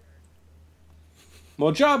airplane.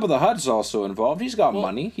 Well, Jabba the Hutt's also involved. He's got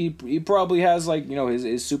money. He probably has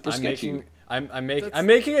his super sketchy. I'm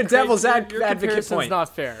making a devil's advocate point. It's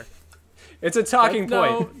not fair. It's a talking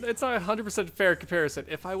point. No, it's not 100% fair comparison.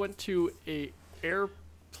 If I went to a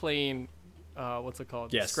airplane, what's it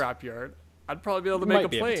called? Yes. Scrapyard, I'd probably be able to make a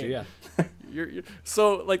plane.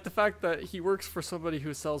 So the fact that he works for somebody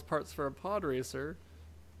who sells parts for a pod racer,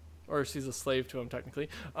 or she's a slave to him technically,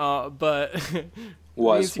 but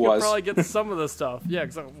means he could probably get some of the stuff. Yeah,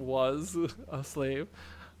 because I was a slave,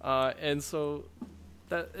 and so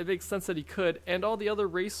that it makes sense that he could. And all the other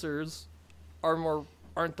racers are more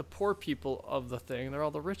aren't the poor people of the thing. They're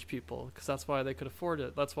all the rich people, because that's why they could afford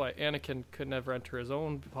it. That's why Anakin could never enter his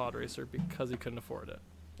own pod racer, because he couldn't afford it.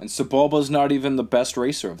 And Sebulba's not even the best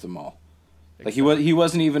racer of them all. Exactly. Like he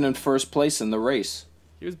wasn't even in first place in the race.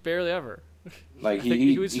 He was barely ever. Like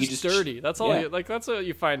he was just dirty. That's all. Yeah. That's what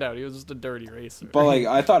you find out. He was just a dirty racer. But like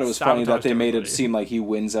I thought it was funny that they made it seem like he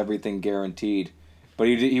wins everything guaranteed, but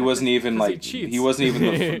he wasn't even like he wasn't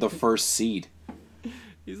even the first seed.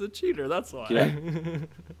 He's a cheater. That's why. Yeah.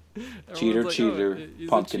 cheater,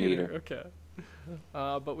 pumpkin eater. Okay.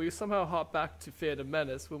 But we somehow hopped back to Phantom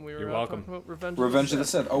Menace when we were talking about Revenge of the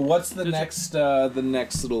Sith. Oh, what's the next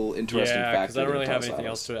little interesting fact? Yeah, because I don't really have anything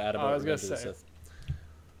else to add about Revenge of the Sith.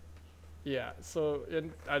 Yeah, so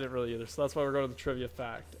I didn't really either. So that's why we're going to the trivia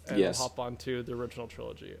fact, and we'll hop on to the original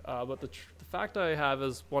trilogy. But the fact I have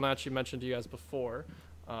is one I actually mentioned to you guys before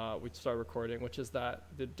we started recording, which is that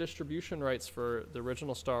the distribution rights for the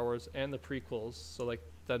original Star Wars and the prequels, so like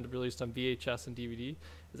then released on VHS and DVD,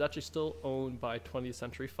 is actually still owned by 20th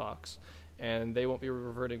Century Fox, and they won't be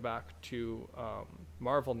reverting back to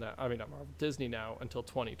Marvel now. I mean, not Marvel, Disney now until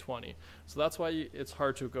 2020. So that's why it's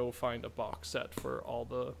hard to go find a box set for all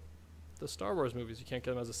the Star Wars movies. You can't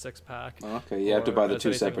get them as a 6-pack. Okay, you have to buy the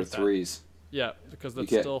 2 separate 3s. Yeah, because that's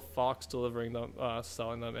still Fox delivering them,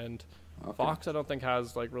 selling them, and Fox I don't think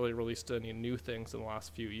has like really released any new things in the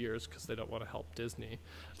last few years because they don't want to help Disney.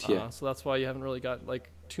 So that's why you haven't really got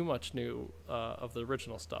like too much new of the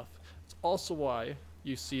original stuff. It's also why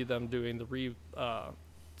you see them doing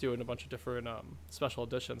doing a bunch of different special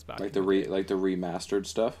editions back. Like the remastered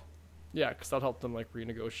stuff. Yeah, because that'll help them like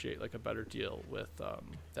renegotiate like a better deal with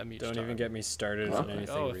them each Don't time. even get me started on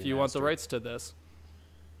anything. If you want the rights to this.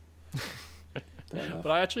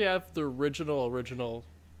 But I actually have the original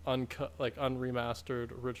uncut, like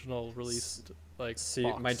unremastered, original released like.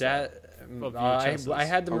 See, my dad, I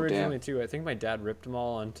had them originally too. I think my dad ripped them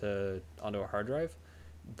all onto a hard drive,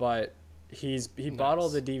 but he bought all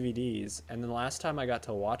the DVDs, and then the last time I got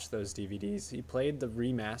to watch those DVDs, he played the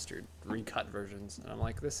remastered, recut versions, and I'm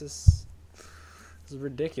like, this is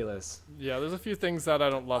ridiculous. Yeah, there's a few things that I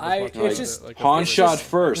don't love as much. It's just like Han shot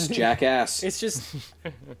first, jackass. It's just.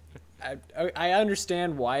 I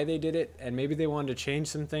understand why they did it, and maybe they wanted to change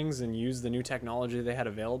some things and use the new technology they had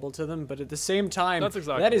available to them, but at the same time,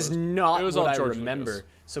 that is not what I remember.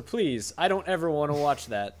 So please, I don't ever want to watch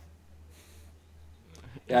that.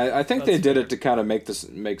 Yeah, I think they did it to kind of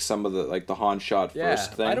make some of the Han shot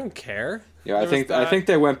first thing. I don't care. Yeah, I think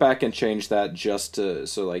they went back and changed that just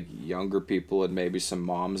so like younger people and maybe some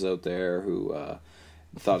moms out there who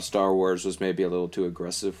thought Star Wars was maybe a little too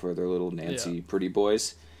aggressive for their little Nancy pretty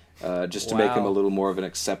boys. Just to make him a little more of an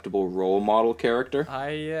acceptable role model character.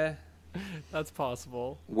 That's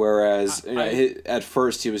possible. Whereas at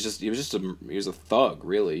first he was a thug,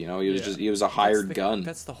 really. You know, he was a hired gun.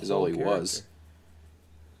 That's the whole is all he character. was.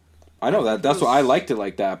 I know that's why I liked it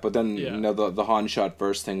like that. But then you know the Han shot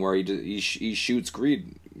first thing where he shoots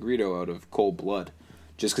Greedo out of cold blood,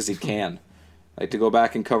 just because he can. Like to go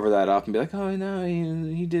back and cover that up and be like, oh no,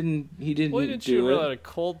 he didn't. Well, he didn't shoot him out of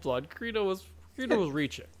cold blood. Greedo was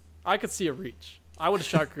reaching. I could see a reach. I would have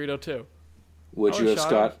shot Greedo too. Would you have,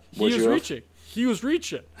 Scott? He was reaching. He was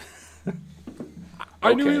reaching.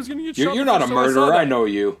 I knew he was going to get shot. You're not a murderer. I know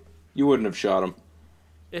you. You wouldn't have shot him.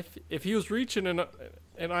 If he was reaching and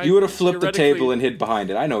I, you would have flipped the table and hid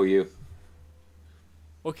behind it. I know you.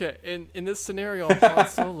 Okay, in this scenario, I'm Han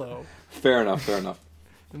Solo. Fair enough.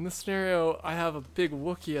 In this scenario, I have a big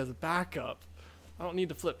Wookiee as a backup. I don't need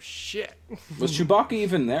to flip shit. Was Chewbacca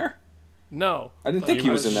even there? No. I didn't think he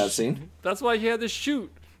was in that scene. That's why he had to shoot.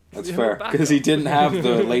 That's fair, because he didn't have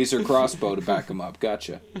the laser crossbow to back him up.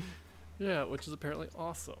 Gotcha. Yeah, which is apparently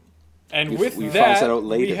awesome. And we found that out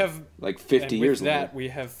later, we have like 50 years later. We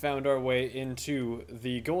have found our way into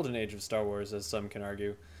the golden age of Star Wars, as some can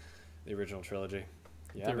argue, the original trilogy.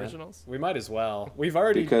 Yeah, the originals. We might as well. We've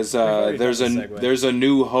already there's a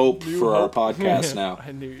new hope for our podcast now.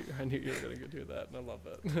 I knew you were gonna go do that, and I love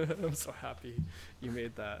it. I'm so happy you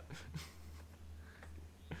made that.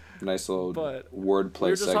 Nice little wordplay segue. We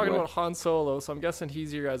were just talking about Han Solo, so I'm guessing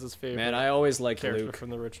he's your guys' favorite. Man, I always liked character Luke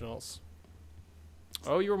from the originals.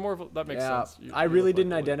 Oh, you were more of that makes sense. I really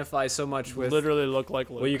didn't identify so much with. Literally look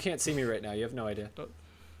like Luke. Well, you can't see me right now. You have no idea.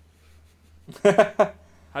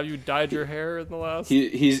 Have you dyed your hair in the last?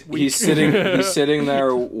 He's sitting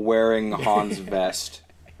there wearing Han's vest,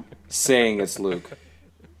 saying it's Luke.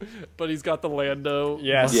 But he's got the Lando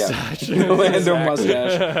mustache. Yeah. The Lando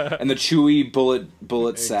mustache and the Chewie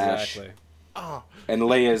bullet sash. Exactly. Oh. And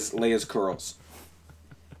Leia's curls,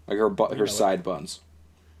 like her side buns.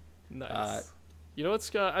 Nice. You know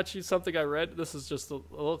what's actually something I read? This is just a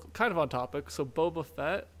little kind of on topic. So Boba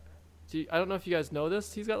Fett, I don't know if you guys know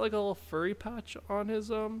this. He's got like a little furry patch on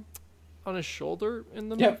his shoulder in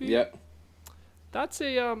the movie. Yeah. That's a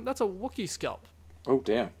Wookiee scalp. Oh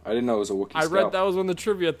damn! I didn't know it was a Wookiee scalp. I read that was one of the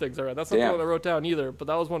trivia things I read. That's not the one I wrote down either, but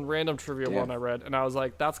that was one random trivia one I read, and I was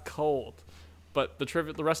like, "That's cold." But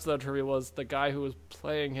the rest of that trivia was the guy who was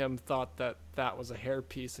playing him thought that was a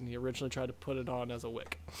hairpiece, and he originally tried to put it on as a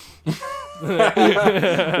wig.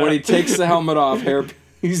 When he takes the helmet off,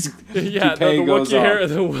 hairpiece. Yeah, the Wookiee hair,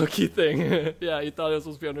 the Wookiee thing. Yeah, he thought it was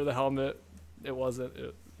supposed to be under the helmet. It wasn't.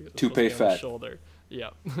 It was toupee fat. On the fat. shoulder.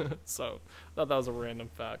 Yeah. So I thought that was a random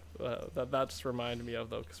fact. That just reminded me of,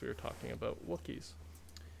 though, because we were talking about Wookiees.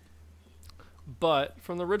 But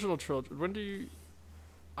from the original trilogy, when do you...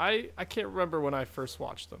 I can't remember when I first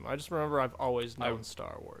watched them. I just remember I've always known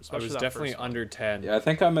Star Wars. I was definitely under 10. Yeah, I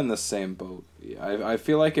think I'm in the same boat. I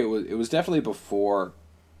feel like it was definitely before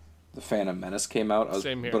The Phantom Menace came out.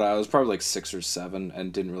 Same here. But I was probably like 6 or 7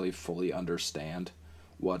 and didn't really fully understand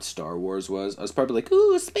what Star Wars was. I was probably like,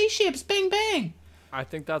 ooh, spaceships, bang, bang. I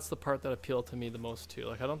think that's the part that appealed to me the most too.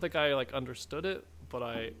 Like, I don't think I understood it, but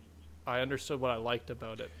I understood what I liked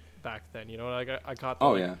about it back then. You know, like I got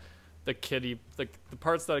the kiddie, the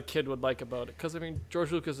parts that a kid would like about it. Because I mean,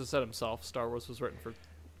 George Lucas has said himself, Star Wars was written for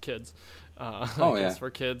kids. For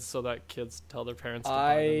kids, so that kids tell their parents to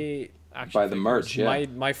buy the merch. Yeah.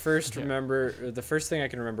 My first the first thing I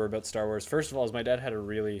can remember about Star Wars, first of all, is my dad had a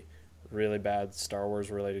really, really bad Star Wars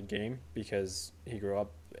related game because he grew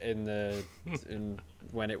up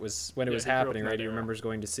when it was happening, right? He remembers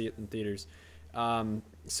going to see it in theaters.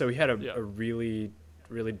 So he had a really,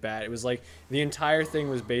 really bad. It was like the entire thing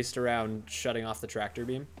was based around shutting off the tractor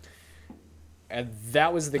beam, and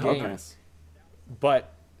that was the game. Okay.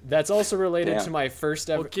 But that's also related to my first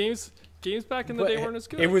ever games back in the day weren't as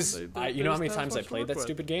good. It was. You know how many times I played that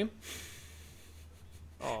stupid game?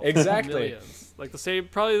 Oh, exactly. Millions. Like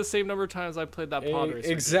probably the same number of times I played that pod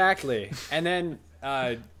racer. Exactly. Game. And then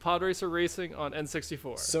pod racer racing on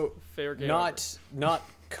N64. So fair game. Not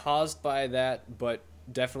caused by that, but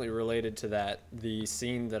definitely related to that. The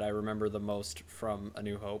scene that I remember the most from A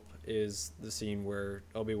New Hope is the scene where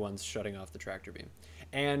Obi-Wan's shutting off the tractor beam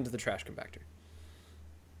and the trash compactor.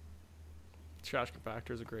 Trash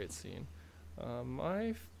compactor is a great scene.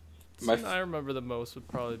 My scene I remember the most would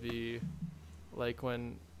probably be like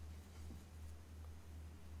when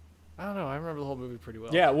I don't know. I remember the whole movie pretty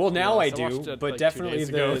well. Yeah, well now I do, it, but like, definitely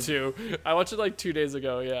too. I watched it like 2 days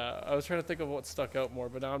ago. Yeah, I was trying to think of what stuck out more,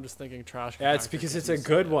 but now I'm just thinking trash. Yeah, it's because it's a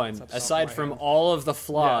good one. Aside from all of the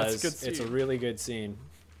flaws, it's a really good scene.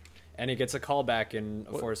 And he gets a callback in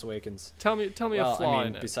Force Awakens. Tell me a flaw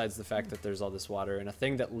in it. Besides the fact that there's all this water and a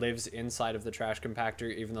thing that lives inside of the trash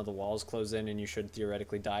compactor, even though the walls close in and you should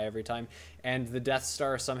theoretically die every time. And the Death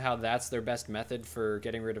Star, somehow that's their best method for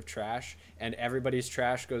getting rid of trash, and everybody's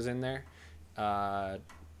trash goes in there. Not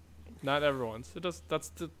everyone's. It does.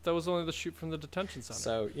 That was only the chute from the detention center.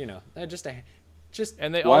 So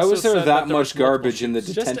and they why also was there said that much garbage in the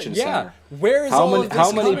detention center? Where is all of this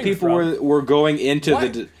how many coming people from? were going into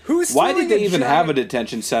the? Why did they even have a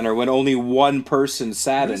detention center when only one person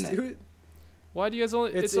sat in it? Why do you guys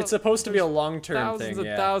only? It's supposed to be a long-term thing. Thousands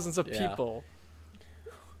and thousands of people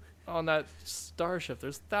on that starship.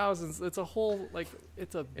 There's thousands. It's a whole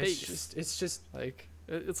it's a base. It's just like.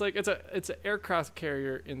 It's like it's an aircraft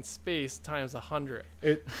carrier in space times 100.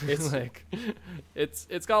 It's like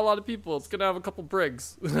it's got a lot of people. It's gonna have a couple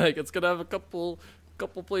brigs. Like it's gonna have a couple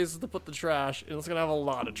places to put the trash, and it's gonna have a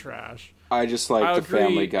lot of trash. I just like the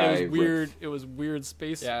Family Guy. It was weird. It was weird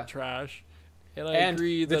space trash, and I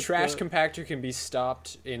agree that the trash compactor can be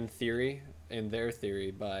stopped in their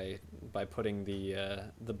theory, by putting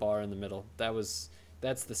the bar in the middle. That's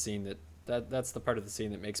the scene that's the part of the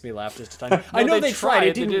scene that makes me laugh just a tiny. I know they tried.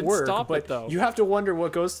 It didn't work. But you have to wonder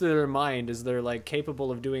what goes through their mind. Is they're like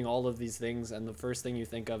capable of doing all of these things, and the first thing you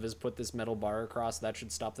think of is put this metal bar across. That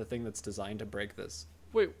should stop the thing that's designed to break this.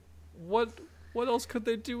 Wait, what else could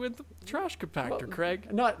they do in the trash compactor,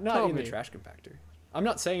 Craig? Not in the trash compactor. I'm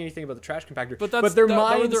not saying anything about the trash compactor. But their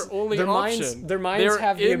minds, their only option. Their minds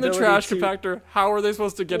have the ability in the trash compactor. How are they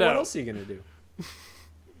supposed to get out? What else are you gonna do?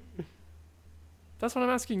 That's what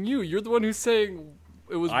I'm asking you. You're the one who's saying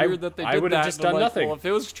it was weird that they did that. I would have just done nothing. Well, if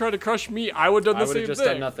it was trying to crush me, I would have done the same thing. I would have just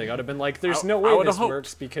done nothing. I would have been like, there's no way this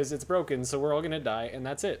works because it's broken, so we're all going to die, and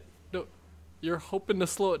that's it. No, you're hoping to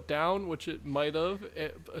slow it down, which it might have,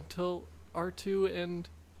 until R2 and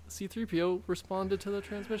C-3PO responded to the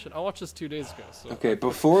transmission. I watched this 2 days ago. So okay,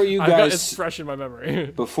 before you guys... it's fresh in my memory.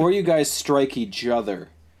 Before you guys strike each other,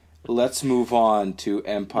 let's move on to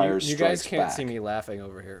Empire Strikes Back. You guys can't see me laughing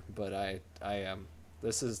over here, but I am.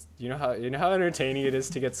 This is you know how entertaining it is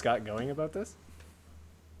to get Scott going about this.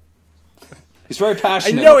 He's very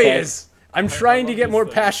passionate. I know he is. I'm trying to get more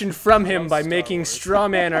passion from him by making straw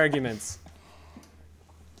man arguments.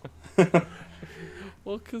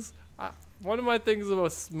 Well, because one of my things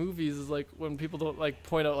about movies is like when people don't like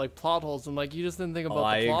point out like plot holes. I'm like, you just didn't think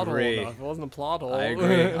about the plot hole enough. It wasn't a plot hole. I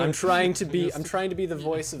agree. I'm trying to be the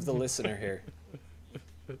voice of the listener here.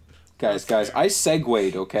 Guys, I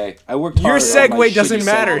segued, okay? I worked hard. Your on my segue doesn't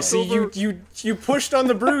matter. segue. See, you pushed on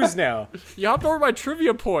the bruise now. You hopped over my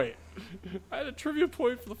trivia point. I had a trivia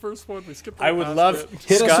point for the first one. We skipped. I would love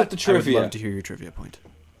hit Scott, us with the trivia. I would love to hear your trivia point.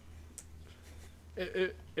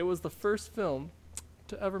 It was the first film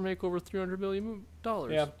to ever make over $300 million.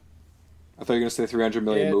 Yeah. I thought you were gonna say 300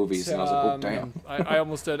 million movies, and I was like, oh damn. I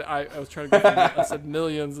almost did. I was trying to get. I said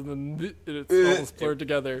millions, and then it's almost blurred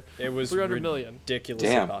together. It was 300 million.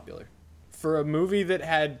 Ridiculously popular for a movie that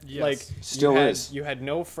had you had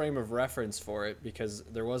no frame of reference for it because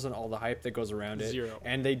there wasn't all the hype that goes around it. Zero.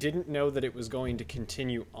 And they didn't know that it was going to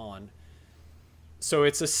continue on. So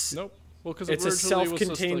it's a nope. Well, because it's a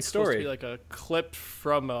self-contained story. Supposed to be like a clip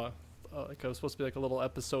from a like it was supposed to be like a little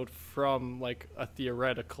episode from like a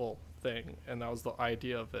theoretical thing, and that was the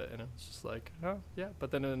idea of it. And it was just like, oh yeah, but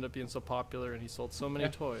then it ended up being so popular, and he sold so many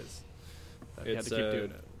toys that he had to keep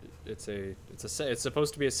doing it. It's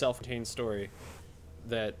supposed to be a self-contained story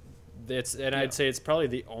I'd say it's probably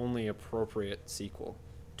the only appropriate sequel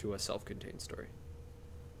to a self-contained story.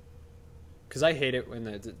 Because I hate it when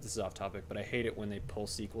this is off topic, but I hate it when they pull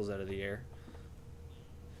sequels out of the air.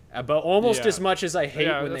 But almost as much as I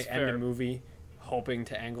hate when they end a movie hoping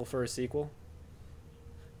to angle for a sequel.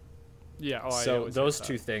 Yeah. So those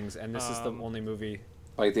two things, and this is the only movie.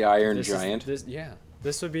 Like the Iron Giant.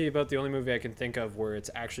 This would be about the only movie I can think of where it's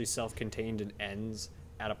actually self-contained and ends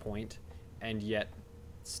at a point, and yet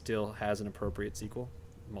still has an appropriate sequel,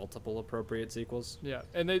 multiple appropriate sequels. Yeah,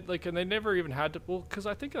 and they never even had to. Well, because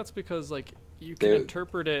I think that's because like you can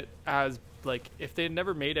interpret it as like if they had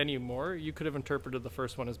never made any more, you could have interpreted the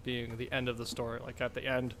first one as being the end of the story. Like at the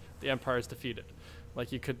end, the Empire is defeated.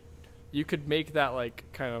 Like you could make that like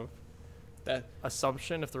kind of that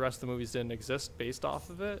assumption if the rest of the movies didn't exist based off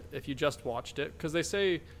of it if you just watched it, because they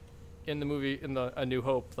say in the movie in the A New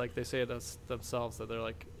Hope, like they say it as themselves that they're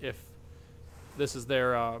like, if this is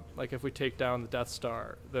their like if we take down the Death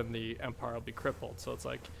Star, then the Empire will be crippled. So it's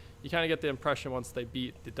like you kind of get the impression once they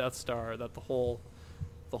beat the Death Star that the whole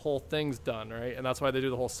thing's done, right? And that's why they do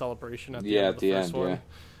the whole celebration at the end of the first one.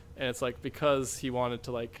 And it's like because he wanted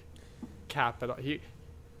to like cap it.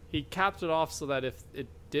 He capped it off so that if it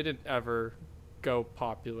didn't ever go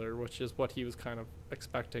popular, which is what he was kind of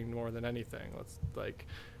expecting more than anything. It's like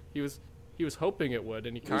he was hoping it would,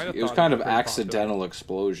 and he kind of it was kind of accidental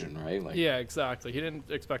explosion, right? Like yeah, exactly. He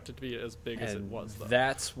didn't expect it to be as big as it was, though.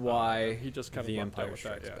 That's why he just kind of the Empire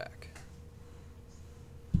Strikes Back.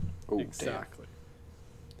 Oh, exactly.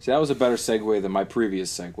 Damn. See, that was a better segue than my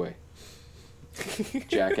previous segue.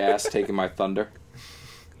 Jackass taking my thunder.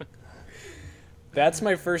 That's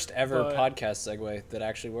my first ever podcast segue that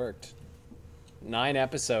actually worked. 9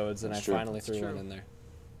 episodes, and I finally threw one in there.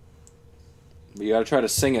 You gotta try to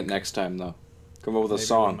sing it next time, though. Come up with a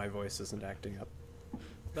song. My voice isn't acting up.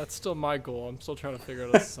 That's still my goal. I'm still trying to figure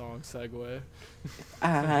out a song segue.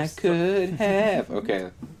 I could have. Okay.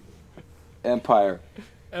 Empire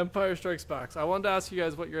Strikes Back. I wanted to ask you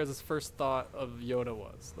guys what your guys' first thought of Yoda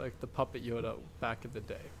was, like the puppet Yoda back in the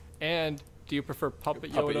day. And do you prefer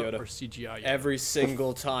puppet Yoda or CGI Yoda? Every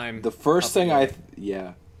single time. The first thing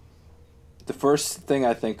the first thing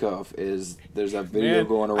I think of is there's that video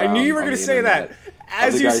going around. I knew you were going to say that.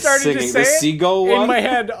 As you started to say the seagull one. In my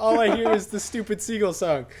head, all I hear is the stupid seagull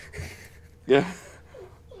song. Yeah.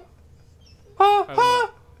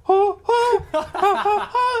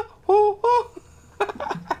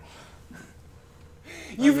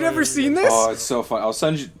 You've never seen this? Oh, it's so fun. I'll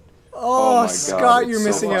send you. Oh, Scott, you're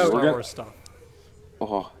missing out. Star Wars stuff.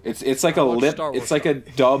 Oh, it's like a lip. It's like a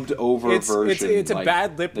dubbed over version. It's a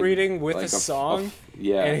bad lip reading with a song.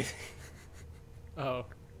 Yeah. Oh.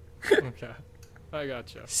 Okay. I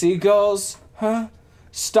gotcha. Seagulls, huh?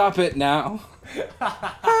 Stop it now.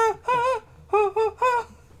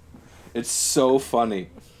 It's so funny.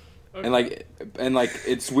 Okay. And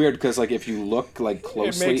it's weird because like if you look like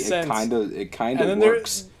closely, it kind of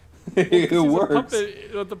works. It works.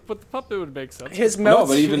 But the puppet would make sense. His mouth. No,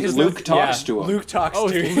 but even Luke talks to him. Luke talks to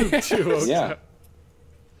him. Luke too. Okay. Yeah.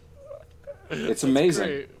 It's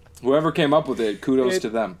amazing. Whoever came up with it, kudos to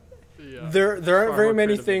them. Yeah. There aren't Far very more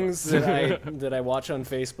many creative things than that I watch on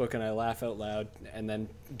Facebook and I laugh out loud and then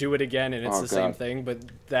do it again and it's the same thing. But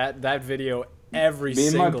that video every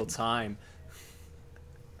single time.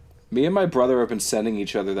 Me and my brother have been sending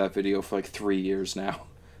each other that video for like 3 years now.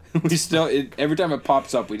 We still every time it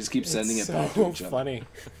pops up, we just keep sending it back to each other. Funny.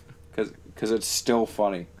 Because it's still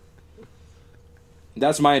funny.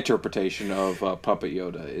 That's my interpretation of Puppet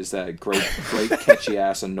Yoda, is that great catchy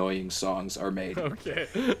ass annoying songs are made. Okay.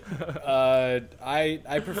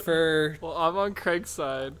 I prefer. Well, I'm on Craig's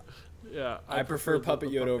side. Yeah. I prefer Puppet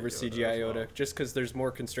Yoda over CGI Yoda, well. Just because there's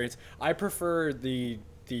more constraints. I prefer the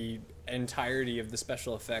entirety of the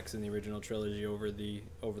special effects in the original trilogy over the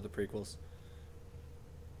prequels.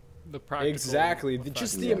 The practical exactly,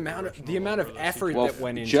 just the amount of effort that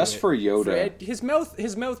went into just it. For Yoda, his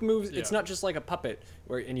mouth moves. Yeah. It's not just like a puppet,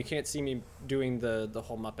 and you can't see me doing the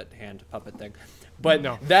whole Muppet hand puppet thing, but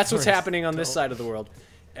no, that's what's happening on this side of the world,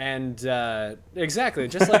 and exactly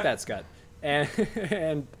just like that, Scott, and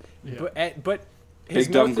yeah. but his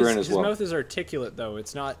mouth is articulate though.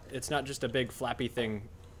 It's not just a big flappy thing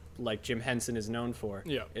like Jim Henson is known for.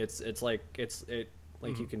 Yeah, it's like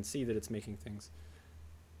you can see that it's making things.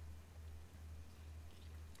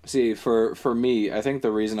 See, for me, I think the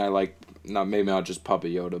reason I like, maybe not just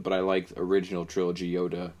Puppet Yoda, but I liked original trilogy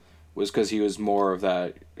Yoda, was because he was more of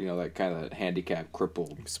that, that kind of handicapped,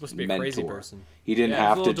 crippled He's supposed to be mentor. A crazy person. He didn't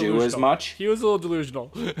have to do as much. He was a little delusional.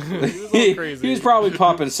 He was a little crazy. He was probably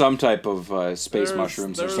popping some type of space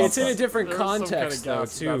mushrooms or something. It's in a different context, though,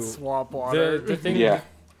 too. Swamp water. The thing, yeah.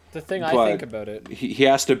 The thing I think about it, he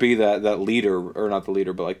has to be that leader, or not the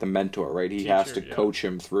leader, but like the mentor, right? He has to coach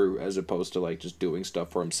him through, as opposed to like just doing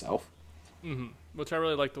stuff for himself. Mm-hmm. Which I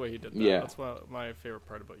really liked the way he did that. Yeah. That's what my favorite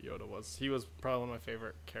part about Yoda was. He was probably one of my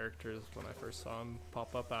favorite characters when I first saw him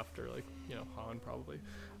pop up after, Han probably.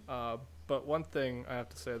 But one thing I have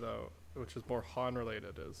to say though, which is more Han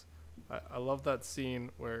related, is I love that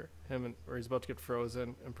scene where where he's about to get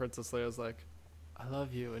frozen and Princess Leia's like, I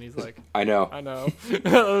love you, and he's like, I know. I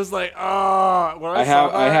was like, I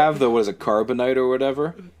have the carbonite or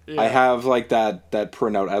whatever. Yeah. I have like that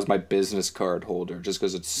printout as my business card holder, just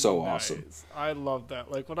because it's so awesome. I love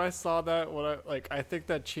that. Like when I saw that, I think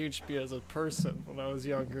that changed me as a person when I was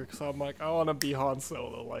younger, because I'm like, I want to be Han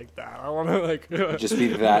Solo like that. I want to just be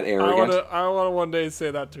that arrogant. I want to one day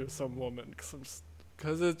say that to some woman,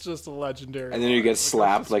 because it's just a legendary. And then you get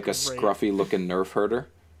slapped like a scruffy looking Nerf herder.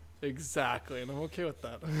 Exactly, and I'm okay with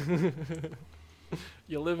that.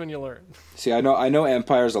 You live and you learn. See, I know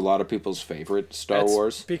Empire's a lot of people's favorite Star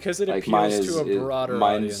Wars because it appeals to a broader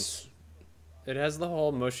audience. It has the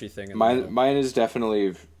whole mushy thing. Mine is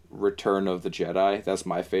definitely Return of the Jedi. That's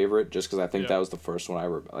my favorite, just because I think that was the first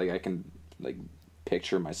one I can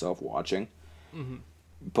picture myself watching. Mm-hmm.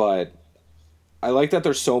 But I like that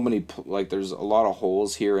there's so many there's a lot of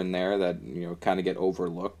holes here and there that kind of get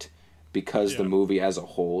overlooked. Because the movie as a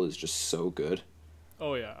whole is just so good.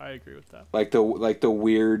 Oh yeah, I agree with that. Like the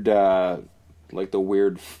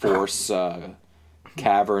weird Force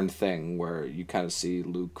cavern thing where you kind of see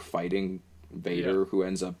Luke fighting Vader, who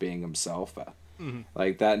ends up being himself.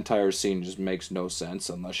 Like that entire scene just makes no sense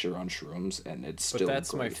unless you're on shrooms, and it's still.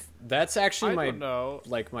 But that's actually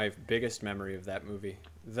my biggest memory of that movie.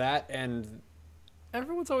 That and.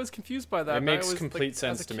 Everyone's always confused by that. It makes complete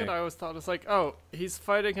sense to me. As a kid, I always thought it's like, oh, he's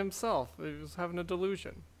fighting himself. He was having a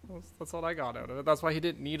delusion. That's what I got out of it. That's why he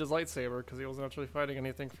didn't need his lightsaber, because he wasn't actually fighting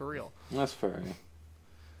anything for real. That's fair.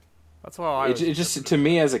 That's why it just to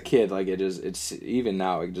me as a kid, it's even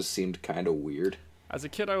now it just seemed kind of weird. As a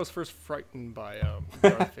kid, I was first frightened by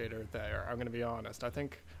Darth Vader. There, I'm gonna be honest. I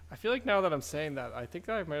feel like now that I'm saying that, I think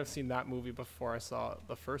I might have seen that movie before I saw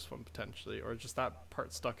the first one potentially, or just that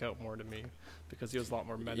part stuck out more to me because he was a lot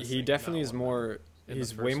more menacing. He definitely is more.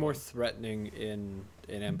 He's way more threatening in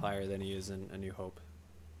Empire than he is in A New Hope.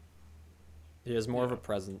 He has more of a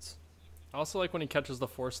presence. I also like when he catches the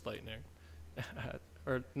Force lightning,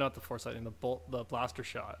 or not the Force lightning, the blaster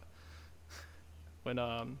shot. When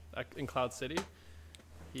in Cloud City.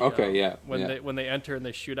 When they enter and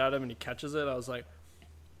they shoot at him and he catches it, I was like.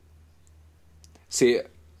 See,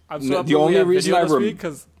 the only reason I remember,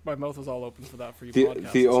 because my mouth was all open for that for you.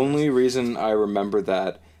 The only reason I remember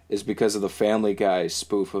that is because of the Family Guy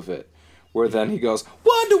spoof of it, where then he goes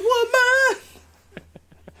Wonder Woman.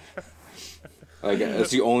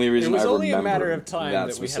 That's the only reason I remember. It was only a matter of time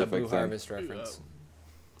that we had a Blue Harvest reference.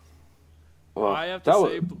 Well, I have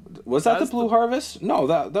to was that the Blue Harvest? No,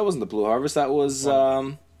 that wasn't the Blue Harvest. That was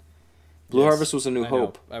Blue Harvest was A New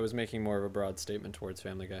Hope. I was making more of a broad statement towards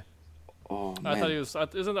Family Guy. Oh man!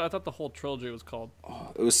 I thought the whole trilogy was called.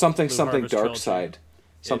 It was something Dark Trilogy. Side.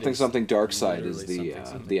 Something dark side is literally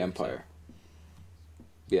the Empire.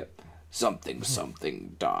 Yep.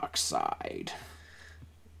 Something dark side.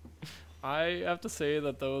 I have to say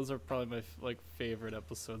that those are probably my favorite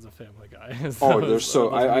episodes of Family Guy. They're so.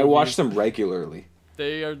 I watch them regularly.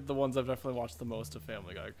 They are the ones I've definitely watched the most of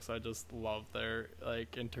Family Guy because I just love their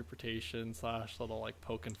interpretation / little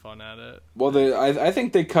poking fun at it. Well, I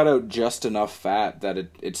think they cut out just enough fat that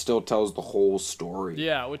it still tells the whole story.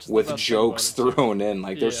 Yeah, which is with jokes thrown in,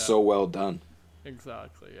 they're so well done.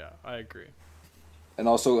 Exactly. Yeah, I agree. And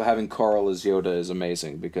also having Carl as Yoda is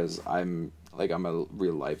amazing because I'm a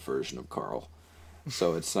real life version of Carl,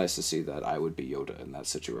 so it's nice to see that I would be Yoda in that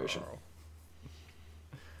situation. Carl.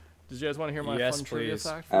 Did you guys want to hear my fun trivia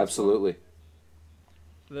fact? Absolutely.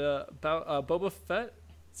 Boba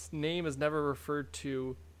Fett's name is never referred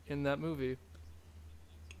to in that movie.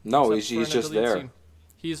 No, he's just there. Scene.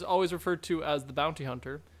 He's always referred to as the bounty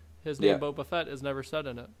hunter. His name Boba Fett is never said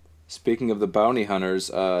in it. Speaking of the bounty hunters,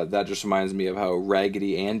 that just reminds me of how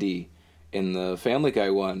Raggedy Andy in the Family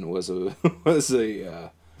Guy one was a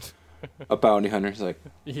bounty hunter. He's like,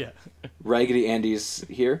 yeah, Raggedy Andy's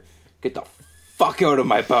here. Get the fuck out of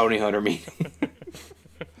my bounty hunter meeting.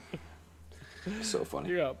 So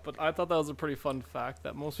funny. Yeah, but I thought that was a pretty fun fact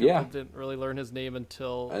that most people didn't really learn his name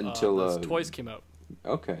until those toys came out.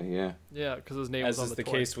 Okay, yeah. Yeah, because his name was on the toy. As is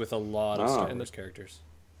the case with a lot of Star Wars characters.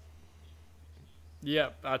 Yeah,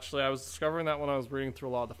 actually, I was discovering that when I was reading through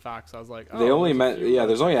a lot of the facts. I was like, they only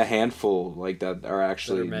there's only a handful that are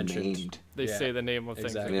actually named. They say the name of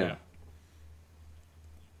things. Exactly.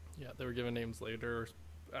 Yeah, they were given names later,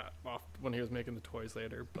 when he was making the toys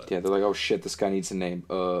later. But they're like, oh shit, this guy needs a name.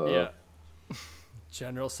 Yeah,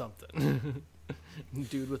 General something,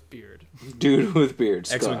 dude with beard. Dude with beard.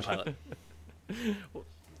 X-wing pilot.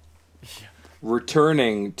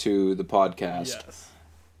 Returning to the podcast. Yes.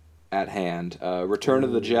 At hand, Return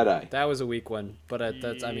of the Jedi. That was a weak one, but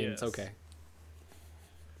it's okay.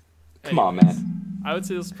 Come on, man. I would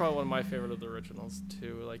say this is probably one of my favorite of the originals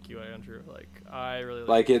too. Like you, Andrew. I really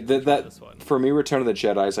like it. This one. For me, Return of the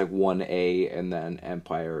Jedi is 1A, and then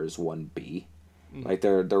Empire is 1B. Mm-hmm.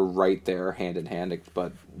 They're right there, hand in hand.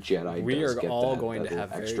 But Jedi. We does are get all that, going that to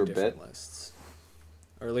have extra very different bit. lists,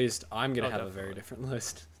 or at least I'm going to have a very different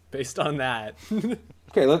list based on that.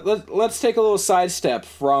 Okay, let's take a little sidestep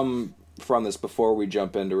from this before we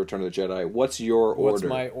jump into Return of the Jedi. What's your order? What's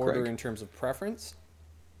my order, Craig? in terms of preference?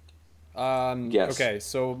 Yes. Okay,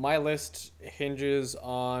 so my list hinges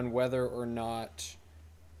on whether or not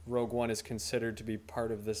Rogue One is considered to be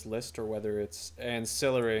part of this list or whether it's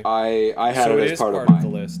ancillary. I had so it as part of the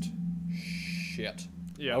list. Shit.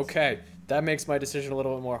 Yeah. Okay, that makes my decision a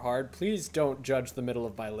little bit more hard. Please don't judge the middle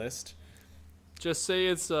of my list. Just say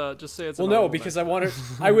it's. Well, no, because I want to.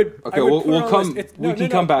 I would. Okay, I would we'll come. We can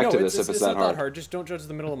come back to this if it's that not hard. that hard. Just don't judge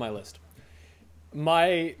the middle of my list.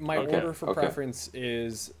 My order for preference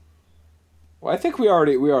is. Well, I think we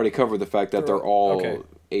already covered the fact that they're all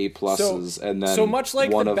A pluses, and then so much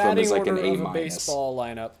like one the of them batting is like order an A of a minus. baseball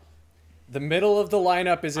lineup. The middle of the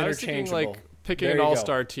lineup is interchangeable. I was thinking picking an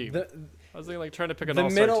all-star team. I was thinking trying to pick an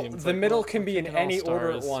all-star team. The middle can be in any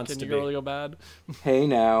order it wants to be. Can you really go bad? Hey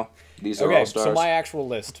now, these are all-stars. So my actual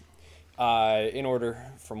list, in order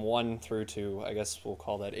from 1 through 2, I guess we'll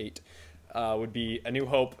call that 8, would be A New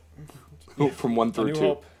Hope. From 1 through 2. A New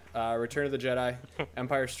Hope, Return of the Jedi,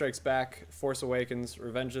 Empire Strikes Back, Force Awakens,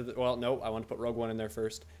 Revenge of the... Well, no, I want to put Rogue One in there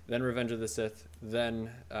first, then Revenge of the Sith, then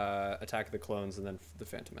Attack of the Clones, and then The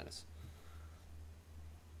Phantom Menace.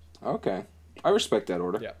 Okay. I respect that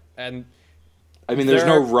order. Yeah, and... I mean, there's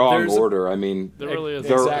no wrong order. I mean, there really is.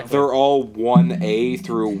 They're all 1A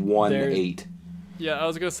through 1-8. Yeah, I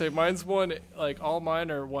was gonna say mine's all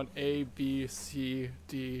mine are 1A, B, C,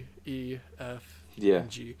 D, E, F,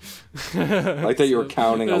 G. Like that you were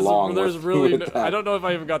counting along. There's really with I don't know if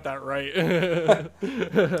I even got that right.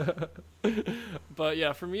 But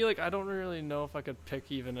yeah, for me, I don't really know if I could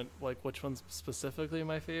pick even which one's specifically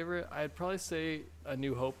my favorite. I'd probably say A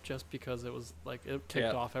New Hope just because it was it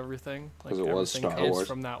kicked off everything. Because it was Star Wars.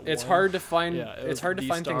 From that it's one. hard to find. It's hard to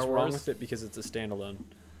find Star things Wars. wrong with it because it's a standalone.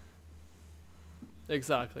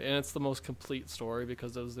 Exactly, and it's the most complete story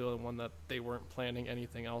because it was the only one that they weren't planning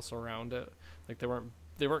anything else around it.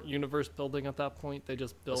 They weren't universe building at that point. They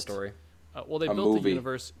just built a story. They built the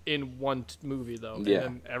universe in one movie though, yeah.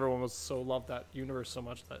 And everyone loved that universe so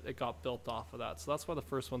much that it got built off of that. So that's why the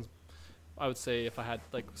first one's, I would say, if I had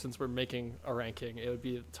since we're making a ranking, it would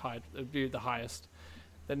be tied. It would be the highest.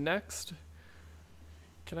 The next,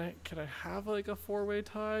 can I have a 4-way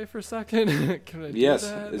tie for second? Can I? Yes, do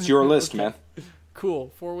that? it's your list, man.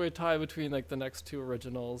 Cool, 4-way tie between the next two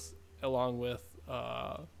originals, along with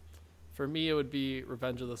for me, it would be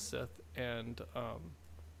Revenge of the Sith and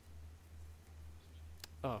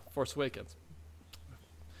Force Awakens.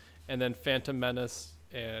 And then Phantom Menace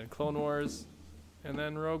and Clone Wars. And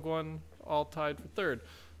then Rogue One all tied for third.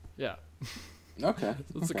 Yeah. Okay.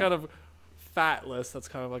 So it's a kind of fat list that's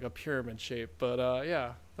kind of like a pyramid shape. But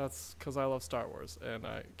yeah, that's because I love Star Wars. And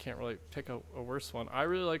I can't really pick a worse one. I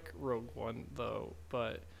really like Rogue One, though.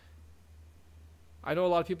 But I know a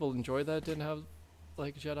lot of people enjoy that it didn't have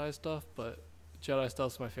like Jedi stuff. But Jedi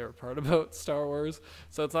stuff's my favorite part about Star Wars.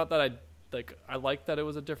 So it's not that I like that it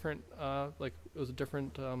was a different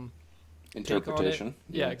interpretation.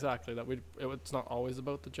 Yeah, exactly. It's not always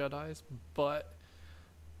about the Jedis, but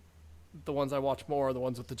the ones I watch more are the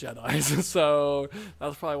ones with the Jedis. So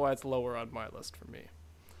that's probably why it's lower on my list for me.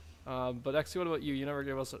 But XC, what about you? You never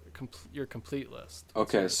gave us your complete list.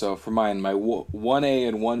 Okay, so for mine, my 1A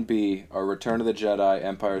and 1B are Return of the Jedi,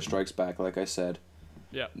 Empire Strikes Back, like I said.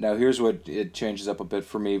 Yeah. Now here's what it changes up a bit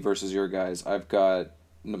for me versus your guys. I've got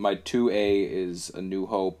my 2A is A New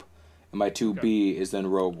Hope. And my 2B is then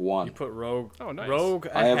Rogue One. You put Rogue. Oh, nice. Rogue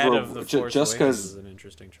ahead of the Force just Awakens because is an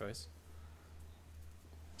interesting choice.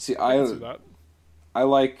 See, I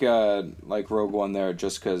like Rogue One there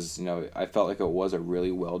just because I felt like it was a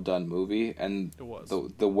really well done movie, and it was.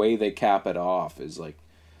 the way they cap it off is like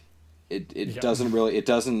it doesn't really it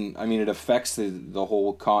affects the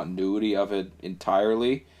whole continuity of it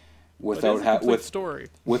entirely without story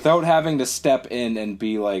without having to step in and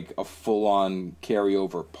be like a full on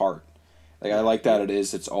carryover part. Like I like that it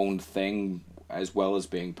is its own thing as well as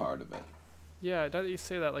being part of it. Yeah, now that you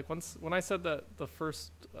say that, like when I said that the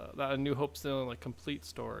first that A New Hope's the only like complete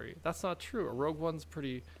story, that's not true. Rogue One's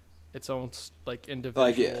pretty its own like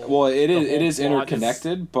individual. It is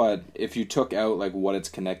interconnected, but if you took out like what it's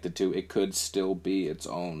connected to, it could still be its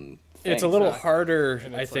own thing. It's a little harder,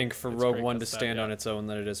 I think, for Rogue One to stand on its own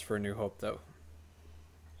than it is for A New Hope, though.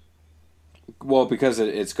 Well, because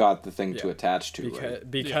it's got the thing to attach to,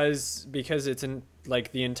 because it's in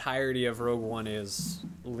like the entirety of Rogue One is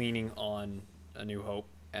leaning on A New Hope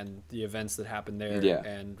and the events that happened there,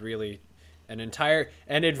 and really an adventure,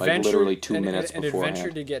 like literally 2 minutes an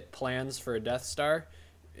adventure to get plans for a Death Star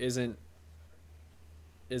isn't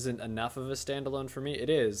enough of a standalone for me. It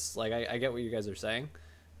is like I get what you guys are saying,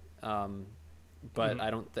 but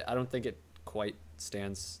I don't think it quite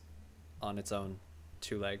stands on its own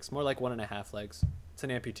 2 legs. More like 1.5 legs. It's an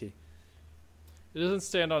amputee. It doesn't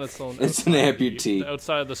stand on its own. It's an amputee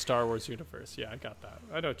outside of the Star Wars universe. Yeah, I got that.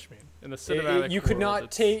 I know what you mean. In the cinematic, you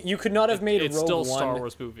could not have made it's Rogue still One Star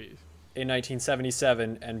Wars movie in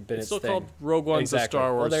 1977 and been it's its still thing. Called Rogue One's a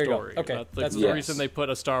Star Wars story. Okay, that's the reason they put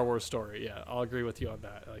a Star Wars story. Yeah, I'll agree with you on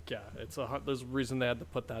that. Like, yeah, there's a reason they had to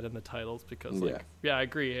put that in the titles because, I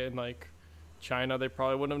agree. And like China, they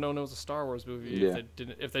probably wouldn't have known it was a Star Wars movie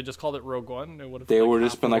if they just called it Rogue One. It would have. They would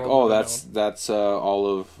have just been like, oh, that's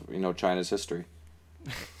all of China's history.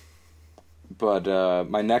 But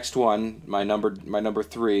my next one, my number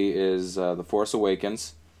 3 is The Force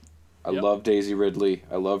Awakens. I love Daisy Ridley.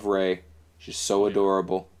 I love Rey. She's so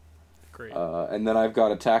adorable. Great. And then I've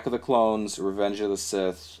got Attack of the Clones, Revenge of the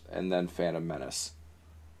Sith, and then Phantom Menace.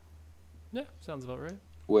 Yeah, sounds about right.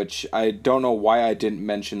 Which I don't know why I didn't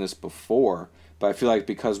mention this before, but I feel like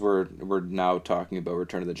because we're now talking about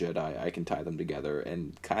Return of the Jedi, I can tie them together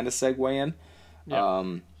and kind of segue in.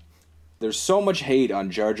 Yeah. There's so much hate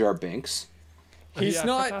on Jar Jar Binks. He's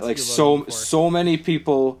not like so many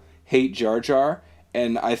people hate Jar Jar,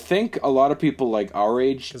 and I think a lot of people like our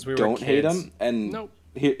age don't hate him. And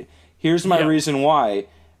here's my reason why,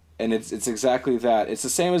 and it's exactly that. It's the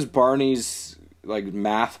same as Barney's like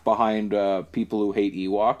math behind people who hate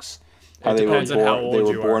Ewoks. How they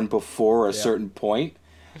were born before a certain point.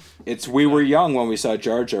 We were young when we saw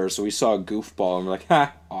Jar Jar, so we saw a goofball and we're like,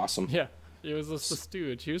 ha, awesome. Yeah. It was just a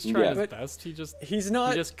stooge. He was trying his best. He's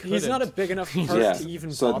not a big enough part to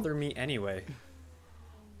even bother me anyway.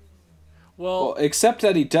 Well, except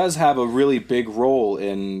that he does have a really big role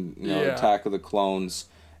in Attack of the Clones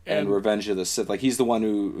and Revenge of the Sith. Like he's the one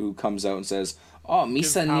who comes out and says, "Oh,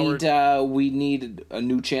 Misa we need a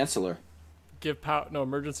new chancellor." Give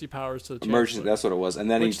emergency powers to the chancellor. That's what it was. And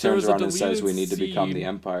then he turns around and says, "We need to become the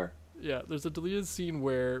Empire." Yeah, there's a deleted scene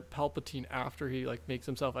where Palpatine, after he like makes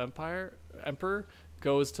himself emperor,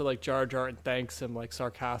 goes to like Jar Jar and thanks him like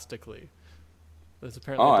sarcastically. There's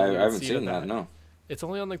apparently I haven't seen that. No, it's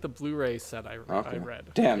only on like the Blu-ray set I read.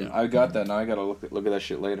 Damn, I got that. Now I gotta look at that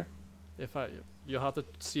shit later. You'll have to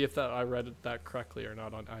see if I read that correctly or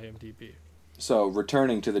not on IMDb. So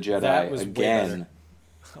returning to the Jedi again.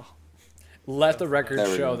 Let the record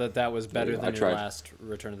show that was better than your last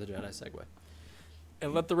Return of the Jedi segue.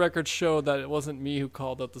 And let the record show that it wasn't me who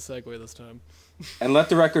called out the segue this time. And let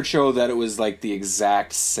the record show that it was like the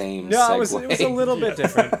exact same segue. No, it was a little bit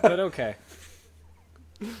different, but okay.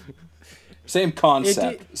 Same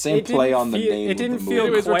concept, same play on the name. It didn't of the feel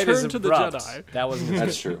movie. quite as Return to the abrupt. Jedi. That wasn't.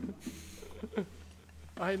 That's true.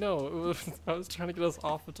 I know. I was trying to get us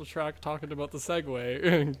off the track talking about the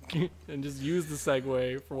segue and just use the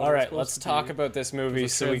segue for what All it's right, supposed let's to talk be. about this movie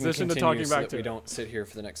Let's so we can transition to continue talking so back that to we it. don't sit here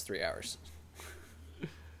for the next 3 hours.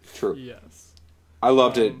 True. Yes. I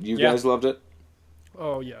loved it. You yeah. guys loved it?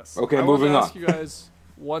 Oh, yes. Okay, I moving want to on. ask you guys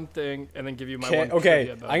one thing and then give you my one Okay,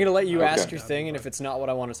 trivia about I'm going to let you Okay. ask your thing, and if it's not what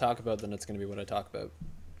I want to talk about, then it's going to be what I talk about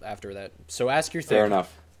after that. So ask your thing. Fair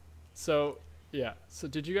enough. So, yeah. So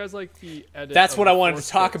did you guys like the edit? That's of what the I wanted to Force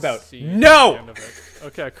talk Ghost about. scene No! at the end of it?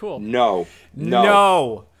 Okay, cool. No.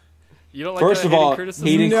 No. You don't like First that of all, criticism?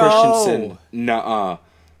 Hayden No. Christensen. Nuh-uh.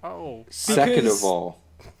 Oh. Second Because- of all,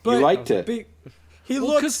 But- you liked it. He Well,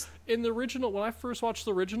 looks... because in the original, when I first watched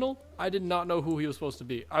the original, I did not know who he was supposed to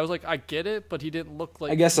be. I was like, I get it, but he didn't look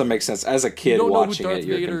like. I guess that makes sense. As a you kid don't know who watching Darth it,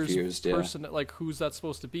 you're Vader's confused. Yeah. person. Like, who's that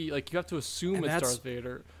supposed to be? Like, you have to assume And it's that's- Darth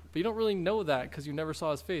Vader, but you don't really know that because you never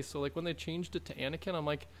saw his face. So, like, when they changed it to Anakin, I'm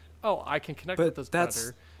like, oh, I can connect But with this that's-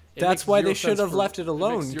 better. It That's makes why zero they should sense have for- left it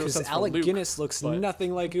alone, makes zero because sense for Alec Luke, Guinness looks but-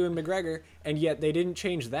 nothing like Ewan McGregor, and yet they didn't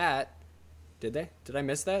change that. Did they? Did I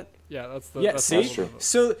miss that? Yeah, that's the. Yeah, that's see? That's true.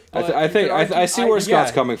 So I see where Scott's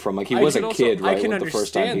yeah. coming from. Like, he I was can a also- kid, I right, can with the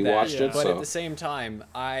first time he understand that, watched it. but So. at the same time,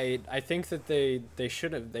 I think that they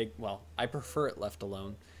should have I prefer it left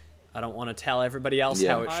alone. I don't want to tell everybody else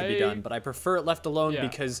Yeah. how it should be done, but I prefer it left alone Yeah.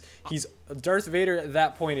 because Darth Vader at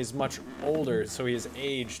that point is much older, so he is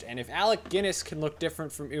aged, and if Alec Guinness can look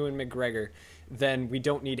different from Ewan McGregor, then we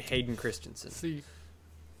don't need Hayden Christensen. See,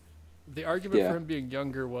 the argument Yeah. for him being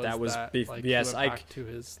younger was That was that bef- like, yes, he I went back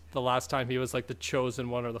to the last time he was like the chosen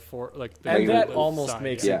one or the four, like the And that good almost side,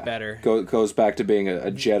 makes yeah. it better. Goes back to being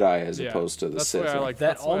a Jedi as Yeah, opposed to the that's Sith. why I like That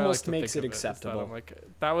that's why I like almost to makes think it of is that acceptable. I'm like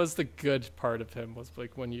that was the good part of him was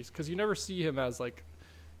like when you because you never see him as like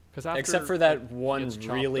because Except for that he one gets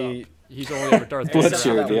chopped really up, he's only ever Darth Blitz Vader. Except for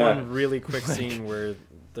Blitzer, that yeah. one really quick scene where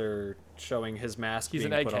they're showing his mask He's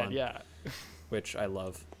an being put egghead, on, yeah, which I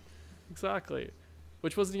love. exactly.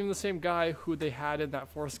 Which wasn't even the same guy who they had in that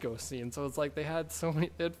Force Ghost scene. So it's like they had 4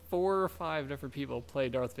 or 5 different people play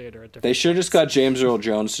Darth Vader at different. They should have just got James Earl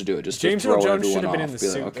Jones to do it. Just James to throw Earl Jones everyone should have been off. in the Be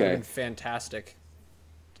like, suit. That would okay. have been fantastic.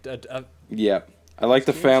 Yeah. I like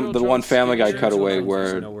the James Earl the one Jones Family Guy James Earl cutaway Jones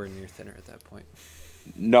was where nowhere near thinner at that point.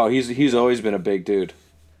 no, he's always been a big dude.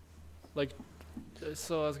 Like,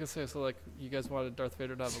 so I was gonna say, so like you guys wanted Darth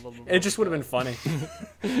Vader to have a little bit. It just would have been funny.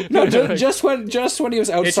 No, just when he was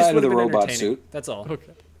It just outside of would the have been robot entertaining. suit. That's all.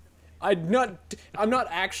 Okay. I'm not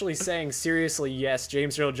actually saying seriously. Yes,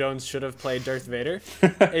 James Earl Jones should have played Darth Vader.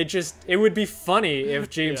 It would be funny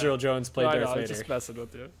if James Yeah. Earl Jones played No, I Darth know, I'm Vader. just messing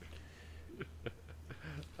with you.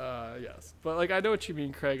 Yes, but like I know what you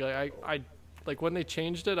mean, Craig. Like I like when they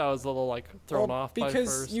changed it, I was a little like thrown Well, off by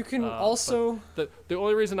because first. you can but also, the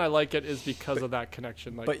only reason I like it is because of that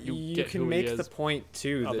connection. Like, but you you get can who make he the is. point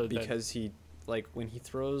too other that than- because he. Like when he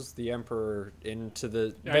throws the Emperor into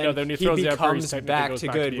the, Yeah, I know, then he throws the Emperor, he becomes technically back goes to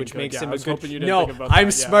back to good, being which good. makes Yeah, him I a was good. hoping you didn't No, think about I'm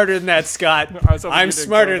that, yeah. smarter than that, Scott. I was hoping you I'm didn't go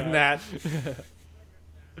smarter than that.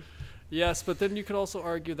 Yes, but then you could also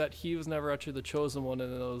argue that he was never actually the chosen one,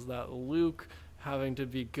 and it was that Luke having to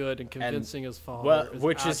be good and convincing his father well, is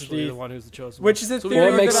which is actually the- the one who's the chosen which one. is the So we theory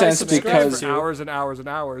can Well, it makes argue sense that because- for hours and hours and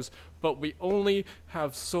hours, but we only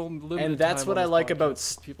have so limited And that's time what on I this like podcast.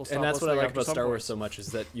 about People and stop that's what I listening like after about some Star Wars point. so much is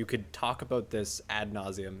that you could talk about this ad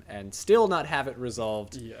nauseum and still not have it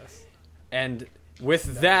resolved. Yes. And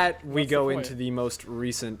with that, we that's the go point. into the most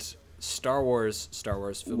recent Star Wars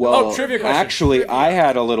film. Well, trivia question. actually, Trivia. I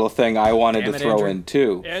had a little thing I wanted Damn to it, throw Andrew. in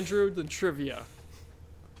too. Andrew, the trivia.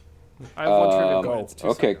 I have one trivia. Go ahead. It's 2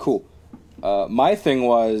 Okay, seconds. cool. My thing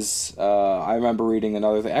was, I remember reading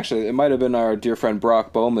another thing. Actually, it might have been our dear friend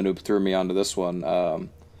Brock Bowman who threw me onto this one.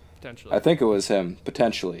 Potentially. I think it was him,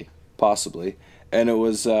 potentially, possibly. And it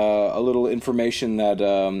was a little information that,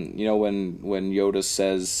 when Yoda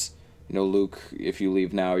says, Luke, if you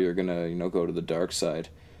leave now, you're going to, go to the dark side.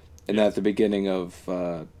 And at the beginning of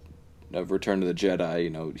Return of the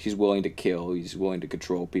Jedi, he's willing to kill, he's willing to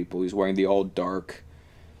control people, he's wearing the all dark.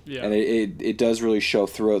 Yeah. And it does really show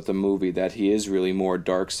throughout the movie that he is really more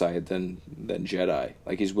dark side than Jedi.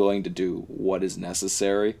 Like, he's willing to do what is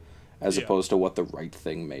necessary as opposed to what the right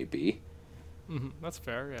thing may be. That's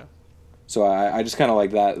fair, yeah. So I just kind of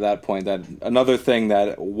like that point. That another thing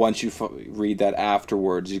that once you read that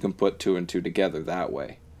afterwards, you can put 2 and 2 together that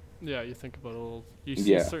way. Yeah, you think about a little. You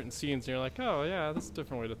see Yeah. certain scenes, and you're like, oh yeah, that's a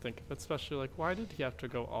different way to think of it. Especially like, why did he have to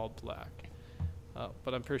go all black?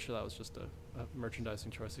 But I'm pretty sure that was just a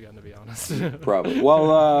merchandising choice again, to be honest. Probably.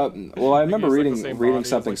 Well, I remember Used, like, reading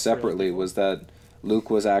something like, separately was that Luke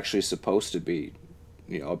was actually supposed to be,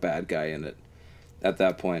 a bad guy in it at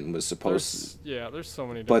that point, and was supposed. There's so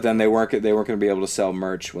many. But then they weren't going to be able to sell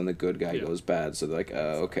merch when the good guy goes bad. So they're like,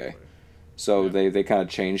 okay. So they kind of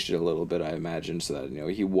changed it a little bit, I imagine, so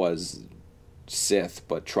that he was Sith,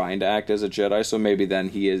 but trying to act as a Jedi. So maybe then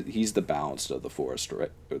he's the balance of the Force,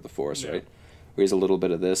 right? Or the Force, right? Where he's a little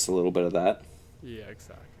bit of this, a little bit of that. Yeah,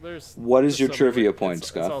 exactly. What is your trivia point,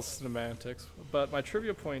 Scott? It's all semantics. But my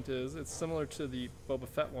trivia point is it's similar to the Boba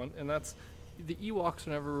Fett one, and that's the Ewoks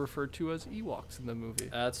are never referred to as Ewoks in the movie.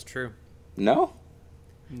 That's true. No?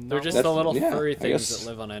 They're just the little furry things that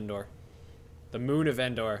live on Endor. The moon of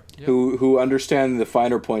Endor. Yep. Who understand the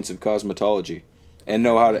finer points of cosmetology and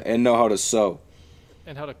know how to sew.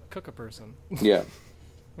 And how to cook a person. Yeah.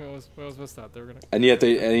 We always missed that. They were gonna. And yet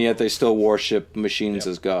they still worship machines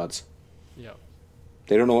as gods. Yeah.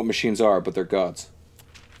 They don't know what machines are, but they're gods.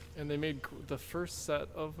 And they made the first set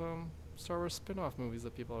of Star Wars spin-off movies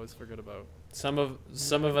that people always forget about. Some of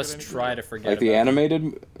us try to forget. Like the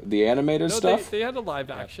animated stuff. They had a live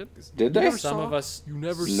action. Did they? Some of us. You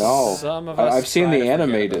never. No. Some of us. I've seen the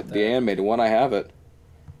animated one. I have it.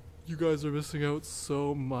 You guys are missing out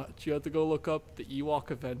so much. You have to go look up the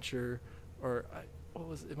Ewok Adventure, or what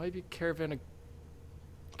was it? It might be Caravan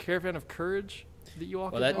of Courage. The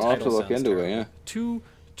Ewok Adventure. I'll have to look into it. Yeah.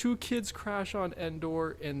 Two kids crash on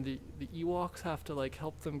Endor, and the Ewoks have to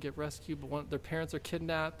help them get rescued, but their parents are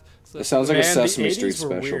kidnapped. So it sounds like a Sesame Street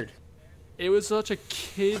special. Weird. It was such a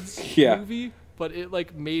kids movie, but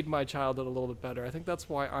it made my childhood a little bit better. I think that's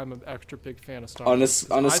why I'm an extra big fan of Star Wars.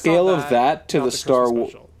 On a scale of that to the Star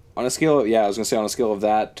Wars. On a scale of I was gonna say on a scale of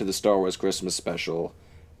that to the Star Wars Christmas special,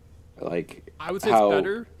 I would say it's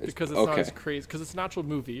better because it's not as crazy because it's an actual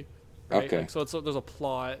movie, right? Okay. So there's a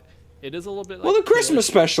plot. It is a little bit. Well, the Christmas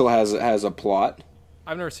special has a plot.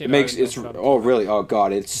 I've never seen it. Really? Oh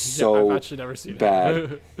God, it's so I've actually never seen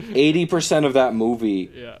bad. 80% of that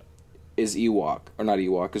movie is Ewok or not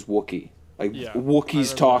Ewok is Wookiee.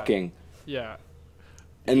 Wookiees talking. That. Yeah.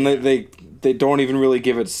 And they don't even really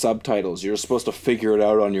give it subtitles. You're supposed to figure it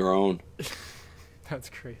out on your own. That's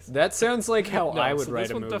crazy. That sounds like how I would write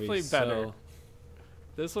a movie. This one's definitely better.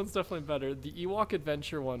 This one's definitely better. The Ewok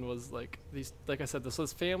Adventure one was like I said,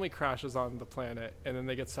 this family crashes on the planet, and then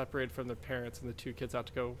they get separated from their parents, and the two kids have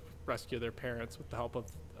to go rescue their parents with the help of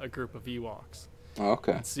a group of Ewoks. Oh,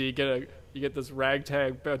 okay. And so you get this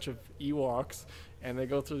ragtag bunch of Ewoks, and they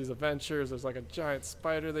go through these adventures. There's a giant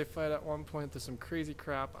spider they fight at one point. There's some crazy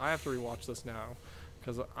crap. I have to rewatch this now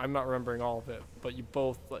because I'm not remembering all of it. But you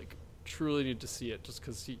both truly need to see it just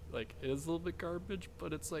because it is a little bit garbage,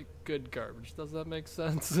 but it's good garbage. Does that make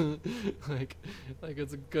sense?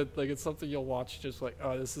 It's a good it's something you'll watch just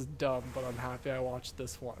oh, this is dumb, but I'm happy I watched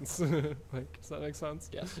this once. Does that make sense?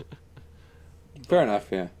 Yes. Fair enough.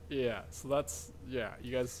 Yeah. Yeah. So that's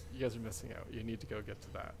you guys are missing out. You need to go get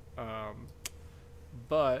to that.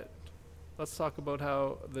 But let's talk about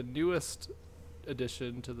how the newest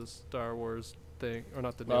addition to the Star Wars thing, or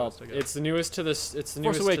not the newest, I guess. It's the newest to this. It's the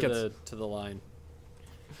newest to the line.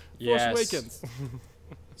 Force Awakens.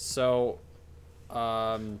 So,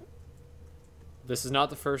 this is not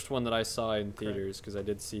the first one that I saw in theaters because I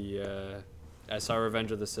did see. I saw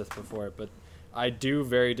Revenge of the Sith before it, but I do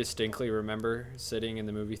very distinctly remember sitting in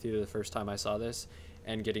the movie theater the first time I saw this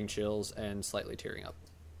and getting chills and slightly tearing up.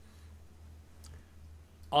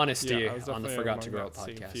 Honesty on the Forgot to Grow Up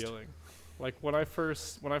podcast. When I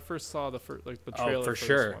first saw the trailer for for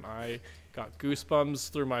sure. this one, I got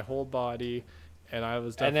goosebumps through my whole body, and I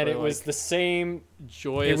was definitely. And then it was the same.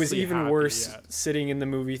 Joyously It was even happy, worse sitting in the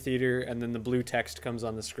movie theater, and then the blue text comes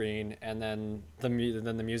on the screen, and then the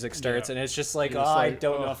music starts, and it's just I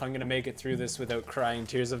don't know if I'm gonna make it through this without crying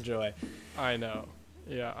tears of joy. I know.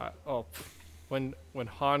 Yeah. When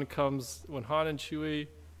Han and Chewie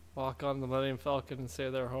walk on the Millennium Falcon and say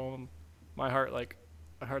they're home, my heart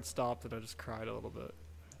stopped and I just cried a little bit.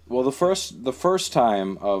 Well, the first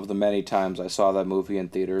time of the many times I saw that movie in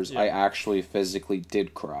theaters, I actually physically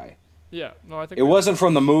did cry. Yeah, no, I think it wasn't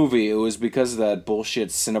from the movie. It was because of that bullshit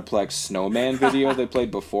Cineplex Snowman video they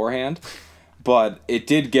played beforehand. But it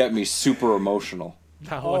did get me super emotional.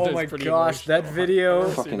 Oh my gosh, that video!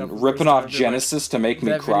 Fucking ripping off Genesis to make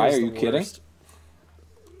me cry. Are you kidding?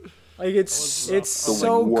 It's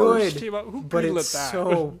so good, but it's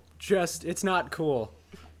so it's not cool.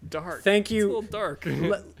 Dark. Thank you. It's a little dark.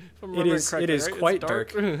 It is quite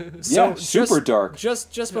dark. Yeah, super dark.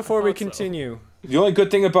 Just before we continue. The only good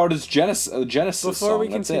thing about it is Genesis Before song. we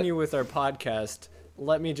continue with our podcast,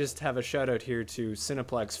 let me just have a shout out here to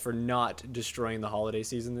Cineplex for not destroying the holiday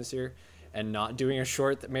season this year and not doing a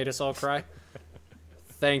short that made us all cry.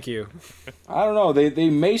 Thank you. I don't know. They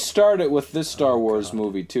may start it with this Star Wars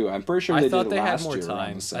movie too. I'm pretty sure they did it last year. I thought they had more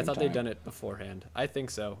time. I thought they'd done it beforehand. I think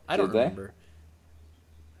so. I don't remember.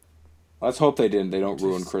 Let's hope they didn't. They don't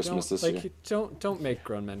ruin Christmas this year. Don't make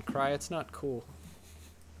grown men cry. It's not cool.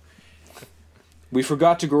 We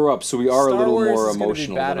forgot to grow up, so we are a little more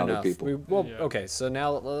emotional than other enough. people. Okay, so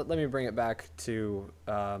now let me bring it back to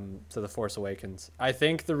The Force Awakens. I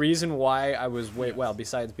think the reason why I was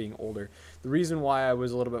besides being older, the reason why I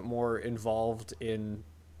was a little bit more involved in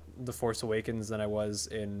The Force Awakens than I was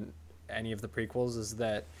in any of the prequels is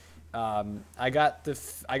that I got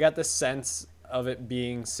the sense of it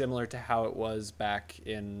being similar to how it was back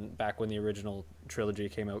when the original trilogy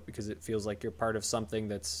came out, because it feels like you're part of something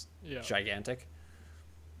that's gigantic.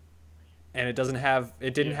 And it didn't have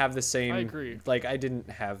the same. I agree. Like, I didn't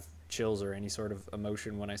have chills or any sort of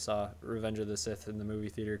emotion when I saw Revenge of the Sith in the movie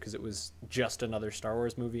theater, because it was just another Star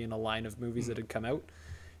Wars movie in a line of movies that had come out.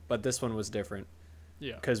 But this one was different.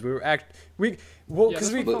 Yeah. Because this was almost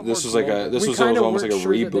like a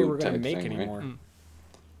reboot type thing, right?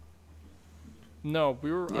 No,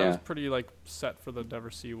 I was pretty like set for the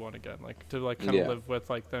Never See one again, like to like kind of live with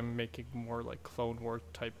like them making more like Clone War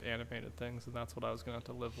type animated things, and that's what I was gonna have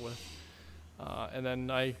to live with. And then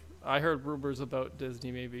I heard rumors about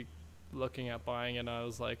Disney maybe looking at buying it, and I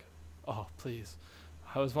was like, oh please.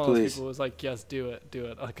 I was one of those people who was like, yes, do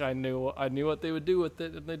it. Like I knew what they would do with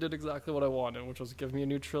it, and they did exactly what I wanted, which was give me a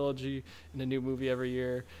new trilogy and a new movie every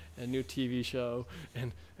year, and a new TV show,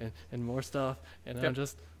 and more stuff. And I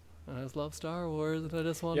just love Star Wars, and I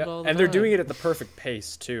just want it all the time. And they're doing it at the perfect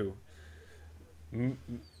pace too.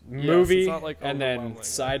 Movie, like and then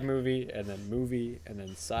side movie, and then movie, and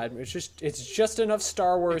then side. It's just enough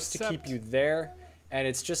Star Wars to keep you there, and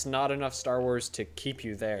it's just not enough Star Wars to keep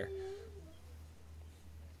you there.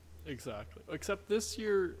 Exactly. Except this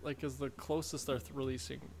year, like, is the closest they're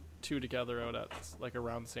releasing two together out at like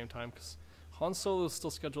around the same time, because Han Solo is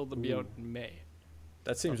still scheduled to be out in May.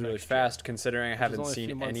 That seems really fast, considering I haven't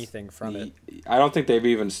seen anything from it. I don't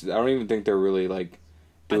even think they're really like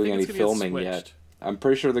doing any filming yet. I'm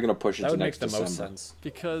pretty sure they're gonna push it to next December. That would make the most sense.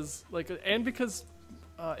 Because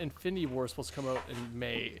Infinity War is supposed to come out in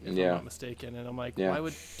May, if I'm not mistaken, and I'm like, why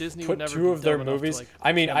would Disney put never two of their movies? To, like,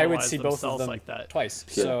 I mean, I would see both of them like that twice.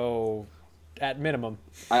 So, at minimum,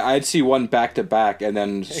 I'd see one back to back and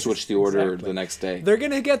then switch the order the next day. They're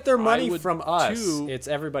gonna get their money from us. It's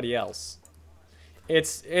everybody else.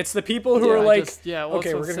 It's the people who are like,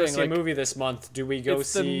 okay, we're gonna go see a movie this month. Do we go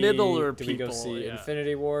see the middler people? Do we go see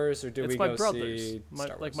Infinity Wars, or do we go see Star Wars?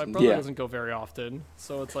 Like my brother doesn't go very often,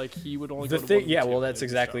 so it's like he would only go to one. Yeah, well, that's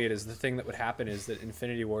exactly it. Is the thing that would happen is that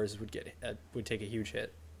Infinity Wars would take a huge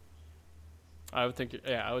hit. I would think.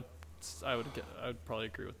 Yeah, I would probably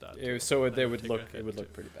agree with that. It would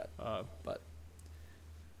look pretty bad. But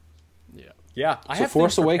yeah. I have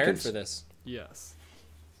Force Awakens for this. Yes.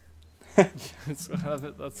 That's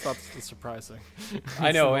not surprising.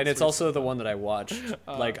 I know, and it's also the one that I watched.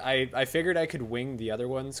 Like I figured I could wing the other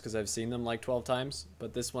ones because I've seen them like 12 times,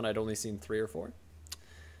 but this one I'd only seen 3 or 4.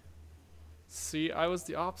 See, I was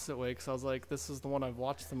the opposite way, because I was like, this is the one I've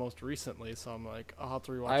watched the most recently, so I'm like, I'll have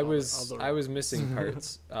to rewatch. I was missing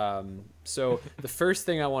parts. So the first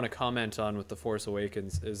thing I want to comment on with The Force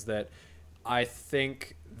Awakens is that I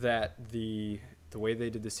think that the way they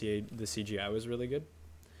did the CGI was really good.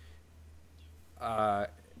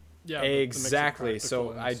 Exactly.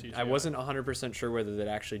 So I wasn't 100% sure whether they'd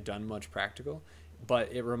actually done much practical,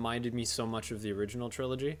 but it reminded me so much of the original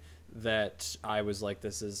trilogy that I was like,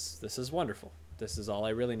 this is wonderful. This is all I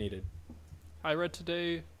really needed. I read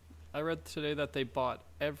today that they bought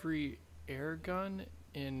every air gun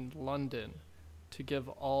in London to give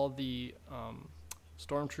all the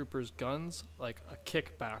stormtroopers' guns like a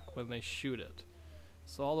kickback when they shoot it.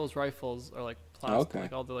 So all those rifles are like plastic,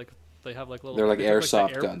 like all the like. They have like little. They're like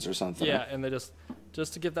airsoft guns or something. Yeah, and they just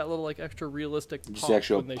to give that little like extra realistic pop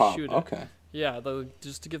when they shoot it. Okay. Yeah,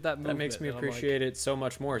 just to give that movement. That makes me appreciate it so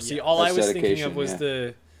much more. See, all I was thinking of was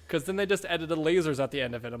because then they just edited lasers at the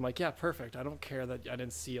end of it. I'm like, yeah, perfect. I don't care that I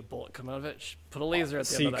didn't see a bullet come out of it. Put a laser at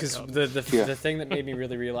the end of that. See, because the thing that made me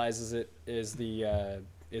really realize is the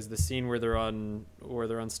scene where they're on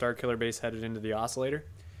Starkiller Base headed into the oscillator,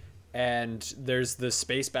 and there's the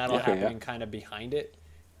space battle happening kind of behind it.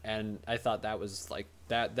 And I thought that was like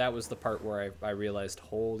that was the part where I realized,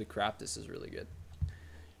 holy crap, this is really good.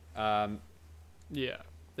 Yeah,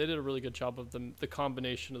 they did a really good job of the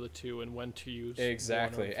combination of the two and when to use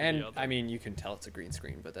exactly. one and the other. I mean, you can tell it's a green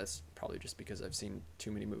screen, but that's probably just because I've seen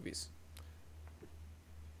too many movies.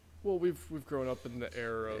 Well, we've grown up in the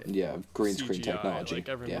era of green CGI. screen technology. Like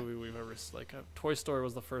every movie we've ever Toy Story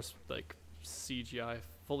was the first like CGI,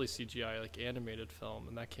 fully CGI like animated film,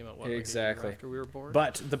 and that came out exactly a year after we were born.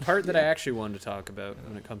 But the part that I actually wanted to talk about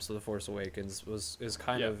when it comes to The Force Awakens is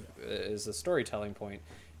kind of is a storytelling point,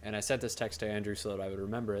 and I sent this text to Andrew so that I would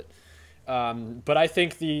remember it. But I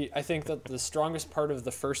think that the strongest part of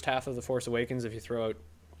the first half of The Force Awakens, if you throw out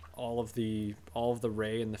all of the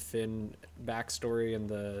Rey and the Finn backstory and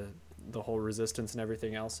the whole resistance and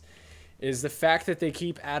everything else, is the fact that they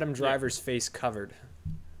keep Adam Driver's face covered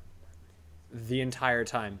the entire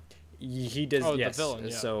time. He does, yes. The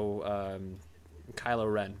villain, So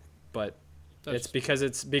Kylo Ren, but it's because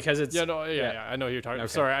it's I know who you're talking. Okay.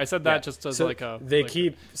 Sorry, I said that just as so like a they like,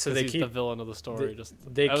 keep the villain of the story.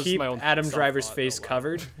 They keep Adam Driver's face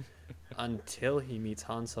covered until he meets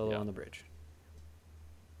Han Solo on the bridge.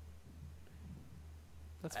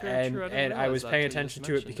 That's very true. And I was paying attention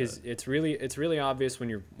to it because it's really obvious when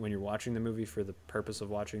you're watching the movie for the purpose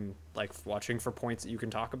of watching for points that you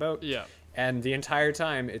can talk about. Yeah. And the entire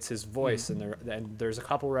time it's his voice, and there's a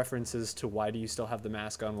couple references to why do you still have the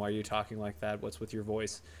mask on? Why are you talking like that? What's with your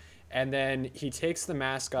voice? And then he takes the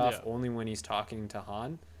mask off only when he's talking to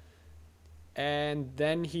Han. And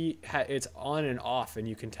then it's on and off, and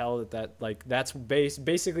you can tell that's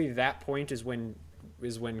basically that point is when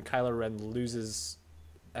Kylo Ren loses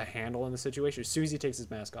a handle in the situation. As soon as he takes his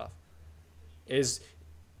mask off,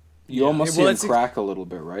 you almost see him crack a little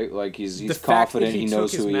bit, right? Like he's confident, he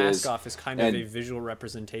knows who he is. The fact that he took his mask off is kind of a visual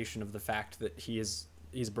representation of the fact that he's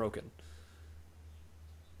broken.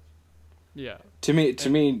 Yeah. To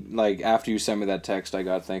me, like after you sent me that text, I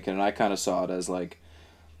got thinking, and I kind of saw it as like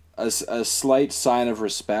a slight sign of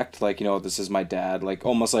respect, like, this is my dad, like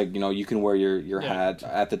almost like, you can wear your hat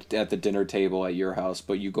at the dinner table at your house,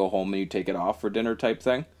 but you go home and you take it off for dinner type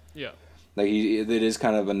thing. Yeah. Like it is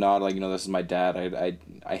kind of a nod, like, this is my dad.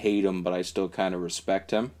 I hate him, but I still kind of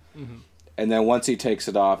respect him. Mm-hmm. And then once he takes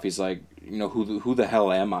it off, he's like, who the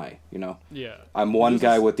hell am I? Yeah. I'm one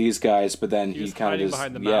guy with these guys, but then he kind of is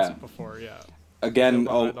behind the mask before, Again,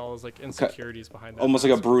 all those like insecurities behind that. Almost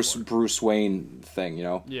like a Bruce Wayne thing,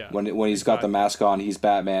 Yeah. When he's got the mask on, he's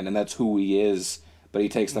Batman, and that's who he is. But he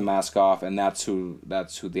takes the mask off, and that's who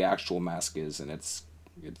the actual mask is, and it's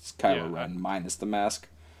Kylo Ren minus the mask.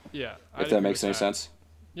 Yeah. If that makes any sense.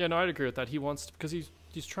 Yeah, no, I'd agree with that. He wants to, because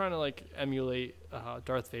he's trying to like emulate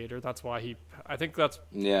Darth Vader. That's why I think that's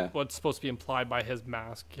what's supposed to be implied by his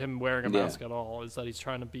mask, him wearing a mask at all, is that he's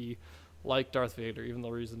trying to be like Darth Vader, even though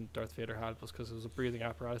the reason Darth Vader had it was because it was a breathing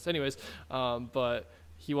apparatus. Anyways, but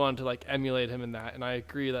he wanted to like emulate him in that, and I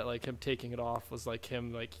agree that like him taking it off was like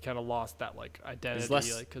him, like he kind of lost that like identity,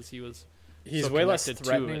 because he's way less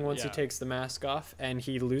threatening once he takes the mask off, and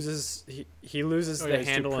he loses the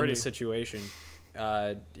handle on the situation.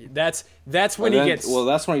 That's when he gets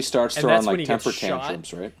that's when he starts throwing like temper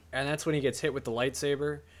tantrums, right? And that's when he gets hit with the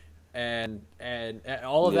lightsaber. And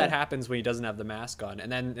all of that happens when he doesn't have the mask on, and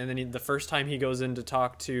then the first time he goes in to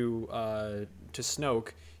talk to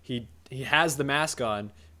Snoke, he has the mask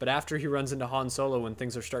on, but after he runs into Han Solo when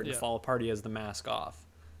things are starting to fall apart, he has the mask off.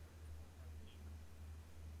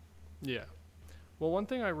 Yeah. Well, one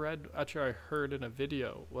thing I heard in a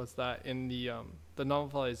video was that in the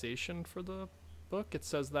novelization for the book, it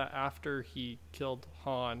says that after he killed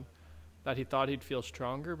Han, that he thought he'd feel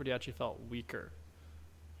stronger, but he actually felt weaker.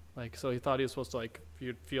 Like, so he thought he was supposed to, like,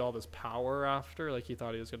 you'd feel all this power after. Like, he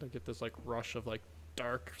thought he was going to get this, like, rush of, like,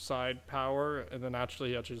 dark side power. And then he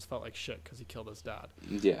actually just felt like shit because he killed his dad.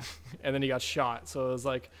 Yeah. And then he got shot. So it was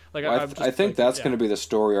like well, I think that's going to be the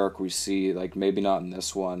story arc we see. Like, maybe not in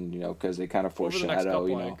this one, because they kind of foreshadow,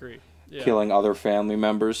 I agree. Yeah. Killing other family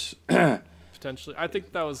members. Potentially. I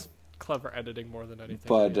think that was clever editing more than anything.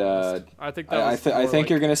 But I think that was I think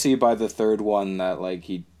you're going to see by the third one that, like,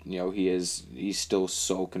 he's still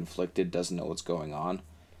so conflicted, doesn't know what's going on.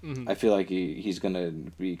 Mm-hmm. I feel like he's gonna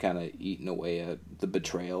be kind of eating away at the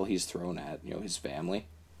betrayal he's thrown at his family.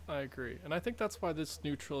 I agree, and I think that's why this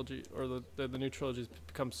new trilogy, or the new trilogy, has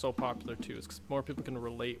become so popular too, is because more people can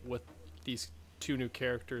relate with these two new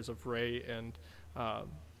characters of Rey and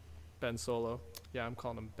Ben Solo. Yeah, I'm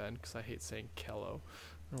calling him Ben because I hate saying Kello.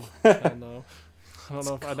 I don't know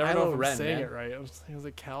if I never know if I'm saying it right. Is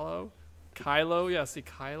it Kello? Kylo, yeah, see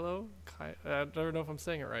Kylo. I don't know if I'm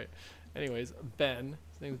saying it right. Anyways, Ben.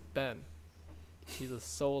 His name's Ben. He's a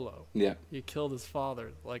Solo. Yeah. He killed his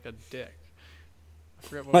father like a dick. I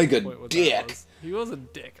forget what like a what dick. Was. He was a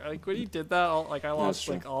dick. Like when he did that, I lost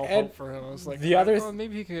like all hope for him. I was like,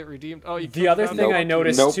 maybe he could get redeemed. Oh, the other thing I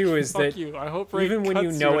noticed too is that I hope even when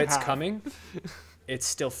you know it's coming, it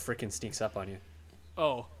still freaking sneaks up on you.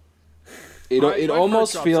 Oh. It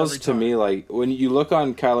almost feels to me like when you look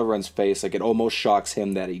on Kylo Ren's face, like it almost shocks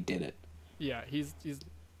him that he did it. Yeah, he's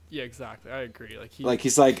yeah, exactly. I agree.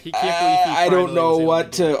 He's like he can't believe he I don't know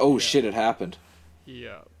what to. Oh shit! It happened.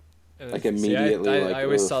 Yeah. Like immediately. I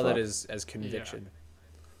always saw that as conviction. Yeah.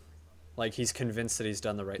 Like he's convinced that he's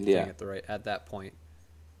done the right thing at that point.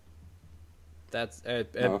 That's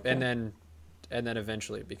okay. and then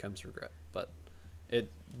eventually it becomes regret. But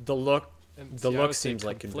the look seems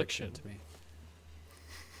like conviction to me.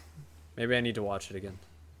 Maybe I need to watch it again.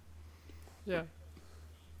 Yeah.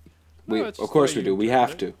 Of course we do. We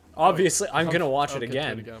have to. Obviously, I'm gonna watch it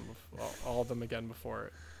again. All of them again before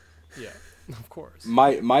it. Yeah, of course.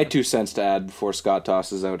 My 2 cents to add before Scott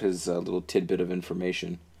tosses out his little tidbit of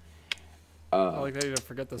information. I like that you don't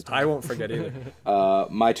forget this time. I won't forget either.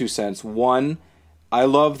 My 2 cents. 1, I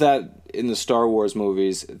love that in the Star Wars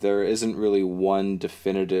movies there isn't really one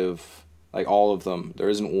definitive, like all of them. There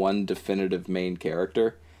isn't one definitive main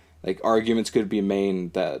character. Like arguments could be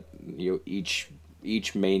made that each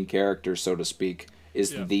main character, so to speak,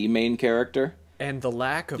 is the main character. And the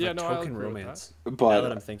lack of a token romance. But now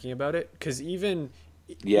that I'm thinking about it, because even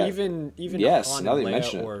Han and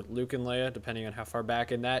Leia, or Luke and Leia, depending on how far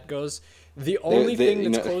back in that goes, the only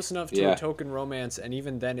thing that's close enough to a token romance, and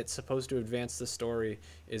even then it's supposed to advance the story,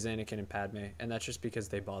 is Anakin and Padme, and that's just because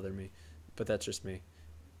they bother me. But that's just me.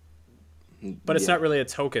 But it's not really a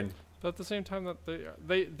token. But at the same time, that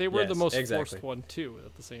they were the most forced one too.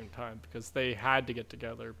 At the same time, because they had to get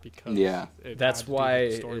together because that's why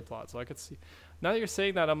the story plot. So I could see. Now that you're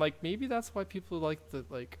saying that, I'm like, maybe that's why people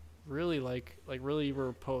really were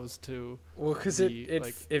opposed to. Well, because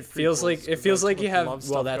it feels like you have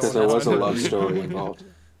because there was a love story involved.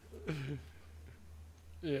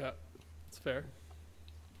 Yeah, it's fair.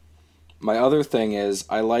 My other thing is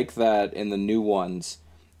I like that in the new ones,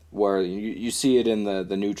 where you see it in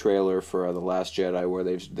the new trailer for The Last Jedi, where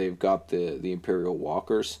they've got the Imperial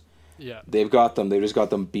walkers. Yeah. They just got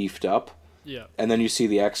them beefed up. Yeah. And then you see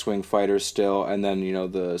the X-Wing fighters still, and then,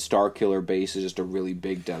 the Star Killer base is just a really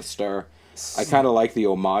big Death Star. I kind of like the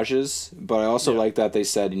homages, but I also like that they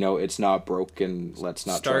said, it's not broken, let's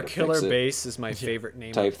not try to fix it. Star Killer base is my favorite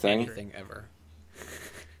name of anything ever.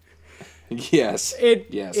 Yes.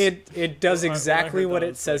 It does exactly what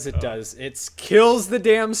it says it does. It kills the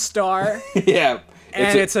damn star. Yeah.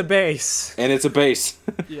 It's a base. And it's a base.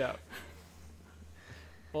 Yeah.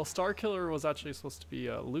 Well, Star Killer was actually supposed to be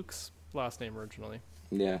Luke's last name originally.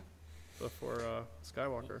 Yeah. Before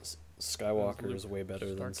Skywalker. Skywalker is way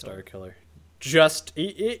better than Star Killer. Just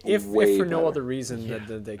if for no other reason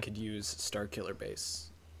than they could use Star Killer base.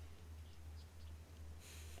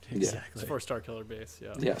 Exactly. For Star Killer base,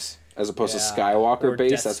 yeah. Yes. As opposed to Skywalker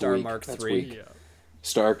base, Death that's Star weak. Mark that's III. weak. Yeah.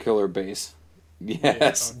 Star Killer base.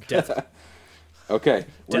 Yes. Yeah, okay.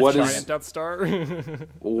 Death Star.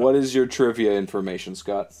 What is your trivia information,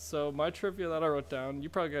 Scott? So my trivia that I wrote down, you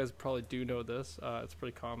guys do know this. It's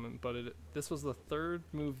pretty common, but this was the third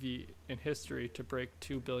movie in history to break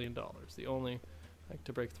 $2 billion. The only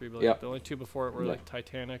to break $3 billion. Yep. The only two before it were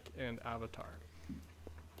Titanic and Avatar.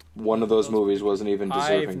 One of those movies wasn't even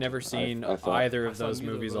deserving. I've never seen either of those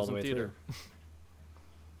movies all the way through.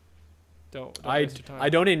 Don't waste your time. I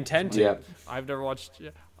don't intend to. Yeah. I've never watched.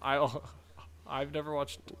 I've never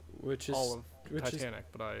watched all of Titanic,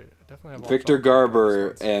 but I definitely have. Victor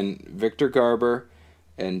Garber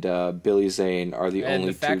and Billy Zane are the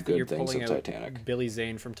only two good things of Titanic. Billy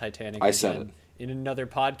Zane from Titanic. I said it in another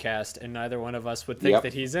podcast, and neither one of us would think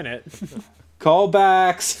that he's in it.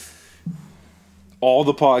 Callbacks. All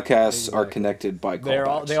the podcasts are connected by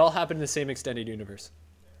callbacks. They all happen in the same extended universe.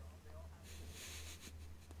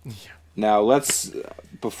 Yeah. Now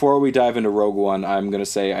before we dive into Rogue One, I'm gonna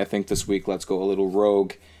say I think this week let's go a little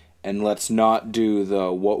rogue, and let's not do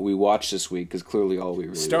the what we watched this week, because clearly all we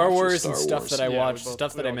really Star Wars is Star and stuff Wars. that I watched,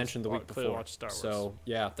 stuff that I mentioned the week before. Star Wars. So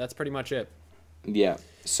yeah, that's pretty much it. Yeah.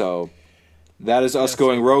 So that is us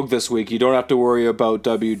going rogue this week. You don't have to worry about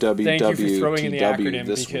WWW. Thank you for throwing in the acronym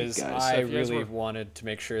this because week, guys. I really wanted to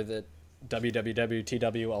make sure that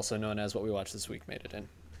WWWTW, also known as what we watched this week, made it in.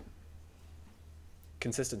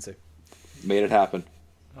 Consistency. Made it happen.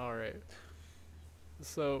 All right.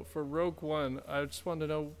 So for Rogue One, I just wanted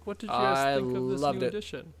to know, what did you guys think of this new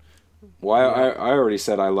edition? Well, I already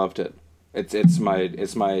said I loved it. It's my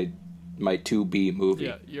 2B movie.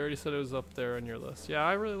 Yeah, you already said it was up there on your list. Yeah,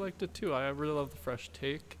 I really liked it too. I really love the fresh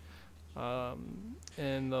take,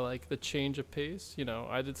 and the change of pace.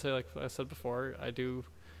 I did say, like I said before, I did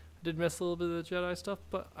miss a little bit of the Jedi stuff,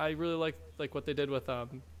 but I really like what they did with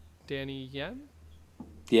Danny Yen.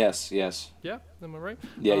 Yes. Yeah, am I right?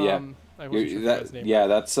 Yeah. I wasn't sure his name. Yeah,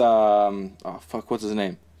 that's oh fuck, what's his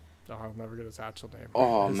name? I'll never get his actual name.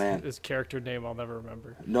 Oh, man. His character name I'll never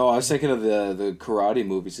remember. No, I was thinking of the karate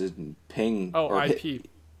movies. Ping. Oh, IP.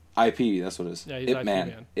 IP, that's what it is. Yeah, he's Ip IP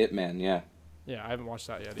Man. Ip Man, yeah. Yeah, I haven't watched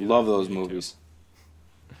that yet either. Love those movies.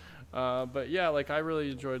 But yeah, like I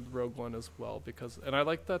really enjoyed Rogue One as well and I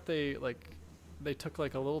like that they took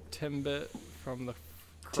like a little Timbit from the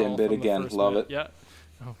Timbit again, love it. Yeah.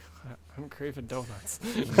 Oh, I'm craving donuts.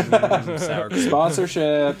 Sour cream.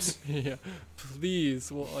 Sponsorships. Yeah,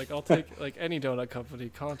 please. Well, like I'll take like any donut company.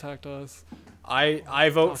 Contact us. I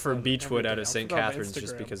vote for Beechwood out of St. Put it on my Catharines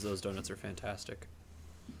just Instagram. because those donuts are fantastic.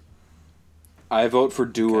 I vote for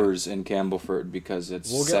Doers in Campbellford because it's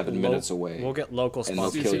 7 minutes away. We'll get local and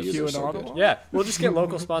they'll kill you. CCQ They're in so Ottawa? good. Yeah, we'll just get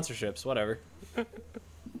local sponsorships, whatever.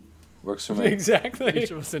 Works for me. Exactly. Each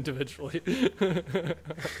of us individually.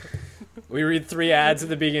 We read 3 ads at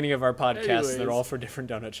the beginning of our podcast. Anyways. They're all for different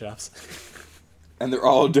donut shops. And they're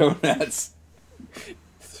all donuts.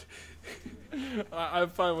 I'm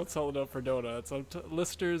fine with selling out for donuts.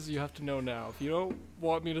 Listeners, you have to know now. If you don't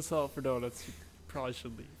want me to sell out for donuts, you probably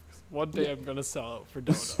should leave. 'Cause one day I'm gonna sell out for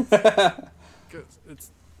donuts.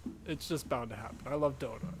 'Cause it's just bound to happen. I love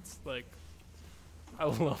donuts. Like, I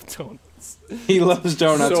love donuts. He loves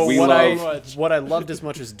donuts. So We love. what I loved as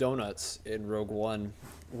much as donuts in Rogue One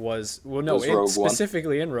was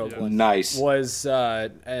specifically in Rogue One. Nice. Was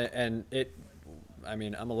and it. I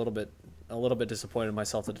mean, I'm a little bit disappointed in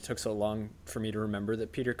myself that it took so long for me to remember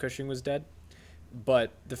that Peter Cushing was dead,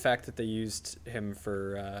 but the fact that they used him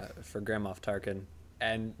for Grand Moff Tarkin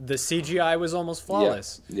and the CGI was almost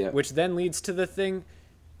flawless, which then leads to the thing.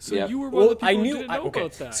 So you were one of the people who didn't know okay.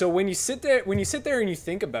 about that. So when you sit there and you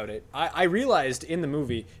think about it, I realized in the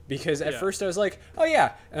movie, because at first I was like, oh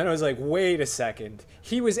yeah, and I was like, wait a second,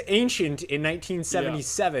 he was ancient in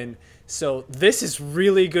 1977, so this is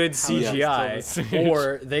really good CGI,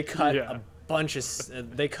 or they cut a bunch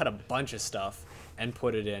of stuff and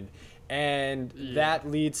put it in, and that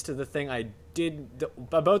leads to the thing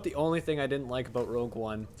about the only thing I didn't like about Rogue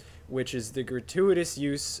One, which is the gratuitous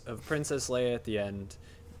use of Princess Leia at the end.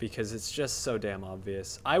 Because it's just so damn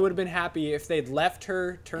obvious. I would have been happy if they'd left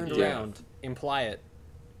her turned around, imply it.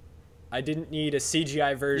 I didn't need a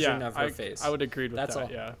CGI version of her face. I would agree with That's that.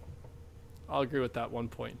 all. Yeah, I'll agree with that one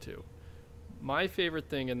point too. My favorite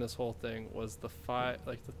thing in this whole thing was the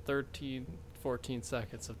 13, 14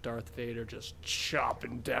 seconds of Darth Vader just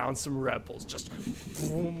chopping down some rebels. Just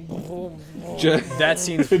boom, boom, boom. That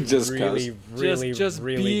scene's just really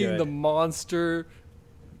being good.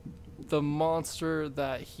 the monster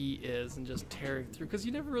that he is, and just tearing through, because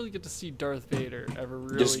you never really get to see Darth Vader ever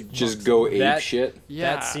really just go ape shit.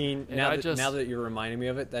 Yeah, that scene, now that you're reminding me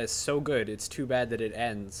of it, that is so good. It's too bad that it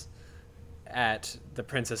ends at the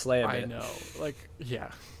Princess Leia bit. I know, like,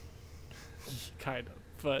 yeah, kind of,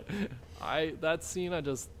 but that scene, I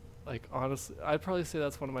just, like, honestly, I'd probably say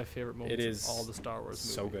that's one of my favorite moments of all the Star Wars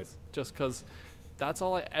movies. So good. Just because that's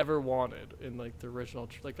all I ever wanted in, like, the original.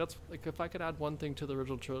 That's, like, if I could add one thing to the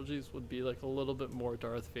original trilogies, would be, like, a little bit more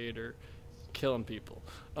Darth Vader killing people.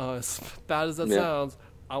 As bad as that sounds,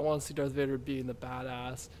 I want to see Darth Vader being the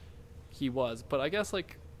badass he was. But I guess,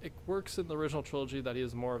 like, it works in the original trilogy that he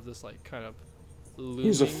is more of this, like, kind of looming.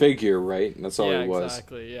 He's a figure, right? That's all he was.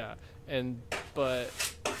 Exactly, yeah. But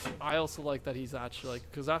I also like that he's actually, like,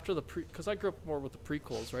 because because I grew up more with the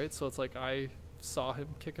prequels, right? So it's like I saw him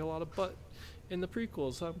kick a lot of butt in the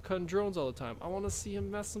prequels. I'm cutting drones all the time. I want to see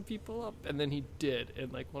him mess some people up, and then he did.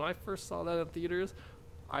 And, like, when I first saw that in theaters,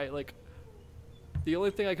 the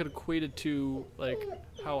only thing I could equate it to, like,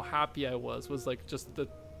 how happy I was like just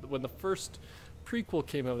when the first prequel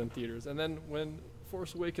came out in theaters, and then when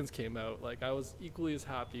Force Awakens came out, like, I was equally as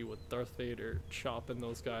happy with Darth Vader chopping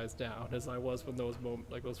those guys down as I was when those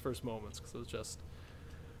first moments, because it was just,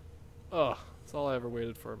 it's all I ever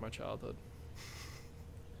waited for in my childhood.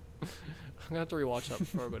 I'm gonna have to rewatch that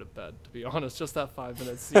before I go to bed, to be honest. Just that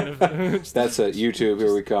 5-minute scene of it. That's it. YouTube,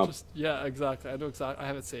 here we come. Yeah, exactly. I know exactly. I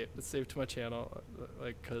have it saved. It's saved to my channel,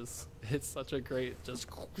 like, because it's such a great, just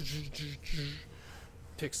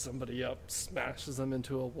picks somebody up, smashes them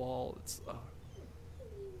into a wall. It's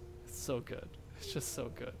so good. It's just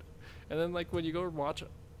so good. And then, like, when you go and watch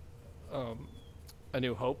A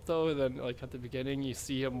New Hope, though, and then, like, at the beginning you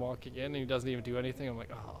see him walking in and he doesn't even do anything. I'm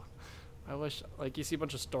like, I wish, like, you see a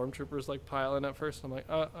bunch of stormtroopers, like, pile in at first. I'm like,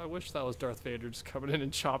 I wish that was Darth Vader just coming in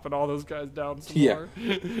and chopping all those guys down some more.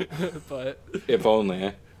 But if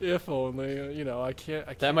only. If only, you know, I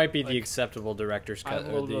can't. That might be, like, the acceptable director's cut,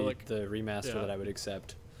 or like, the remaster that I would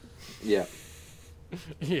accept. Yeah.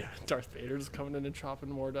 Yeah, Darth Vader just coming in and chopping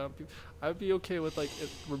more down people. I would be okay with, like,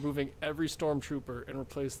 removing every stormtrooper and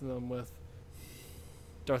replacing them with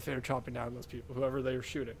Darth Vader chopping down those people, whoever they were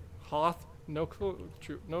shooting. Hoth, no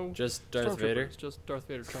just Darth Vader. Just Darth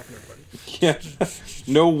Vader chopping everybody. Yeah,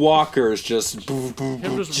 no walkers, just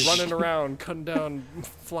him just running around, cutting down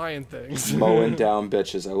flying things, mowing down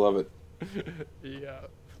bitches. I love it. Yeah.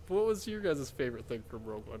 What was your guys' favorite thing from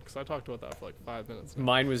Rogue One? Because I talked about that for like 5 minutes now.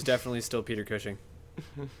 Mine was definitely still Peter Cushing.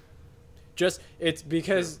 Just it's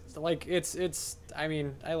because like it's I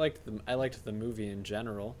mean I liked the movie in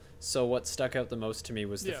general. So what stuck out the most to me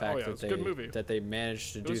was the fact that they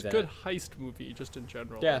managed to do that. It was a good heist movie just in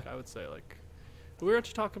general. Yeah. Like, I would say like we were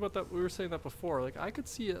actually talking about that. We were saying that before. Like I could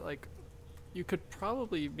see it like you could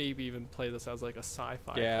probably maybe even play this as like a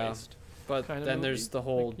sci-fi heist. But then there's the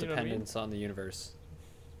whole dependence on the universe.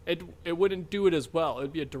 It wouldn't do it as well. It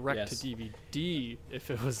would be a direct to DVD if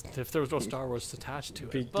there was no Star Wars attached to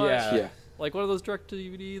it. But like one of those direct to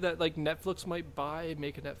DVD that like Netflix might buy and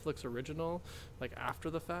make a Netflix original like after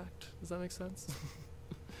the fact. Does that make sense?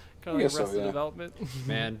 Kind of like Arrested Development.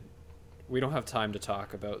 Man, we don't have time to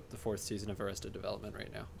talk about the 4th season of Arrested Development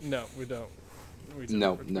right now. No, we don't. We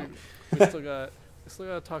still got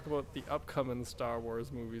to talk about the upcoming Star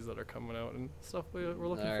Wars movies that are coming out and stuff we're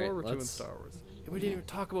looking forward to in Star Wars. We didn't even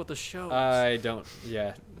talk about the shows. I don't.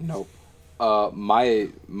 Yeah. Nope.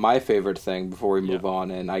 My favorite thing before we move on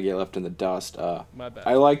and I get left in the dust. My bad.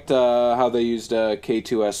 I liked how they used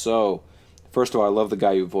K2SO. First of all, I love the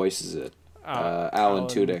guy who voices it, Alan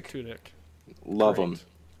Tudyk. Love him.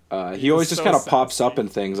 He always just kind of pops up in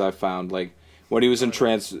things. I found like when he was in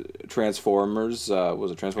Transformers.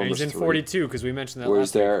 Was it Transformers? He's in 42 because we mentioned that. Where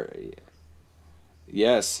he's there.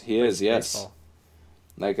 Yes, he is. Yes. Baseball.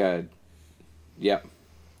 Like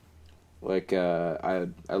Like I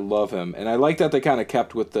love him, and I like that they kind of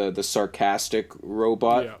kept with the sarcastic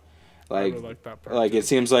robot. Yeah, like, I really like that part like too. It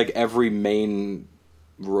seems like every main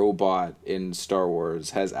robot in Star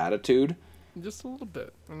Wars has attitude. Just a little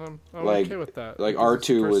bit, and I'm like, okay with that. Like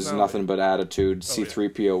R2 was nothing but attitude.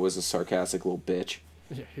 C-3PO was a sarcastic little bitch.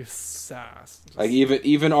 Yeah, he was sass. Like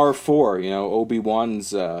even R4,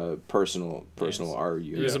 Obi-Wan's personal RU.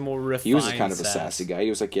 He was a more refined. He was kind of a sassy guy. He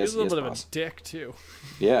was like, yes, he was a little bit boss. of a dick too.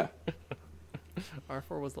 Yeah.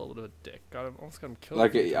 R4 was a little bit of a dick. Almost got him killed.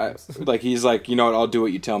 Like he's like, you know what? I'll do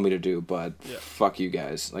what you tell me to do, but fuck you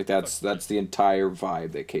guys. Like that's the entire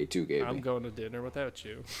vibe that K2 gave me. I'm going to dinner without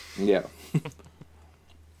you. Yeah.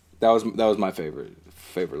 that was my favorite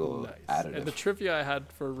little additive. And the trivia I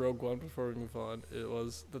had for Rogue One before we move on, it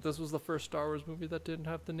was that this was the first Star Wars movie that didn't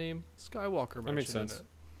have the name Skywalker mentioned in it.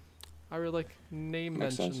 I really like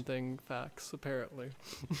thing facts, apparently.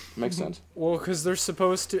 Makes sense. Well, because they're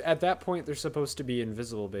supposed to, at that point, they're supposed to be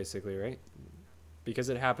invisible, basically, right? Because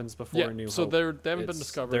it happens before New Hope. So they haven't been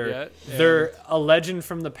discovered yet. They're a legend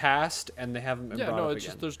from the past, and they haven't been brought up again.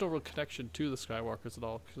 Just there's no real connection to the Skywalkers at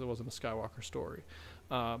all, because it wasn't a Skywalker story.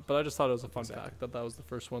 But I just thought it was a fun fact that was the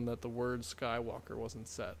first one that the word Skywalker wasn't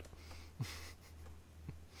said.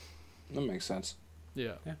 That makes sense.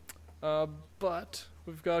 Yeah. But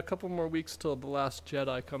we've got a couple more weeks till The Last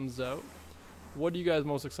Jedi comes out. What are you guys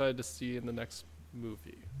most excited to see in the next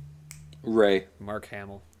movie? Rey. Mark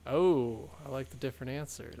Hamill. Oh, I like the different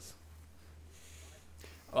answers.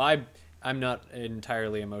 Well, I'm not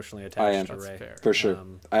entirely emotionally attached to Rey. For sure.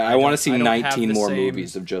 I want to see 19 more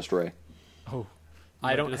movies of just Rey. Oh.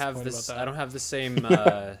 I don't have the same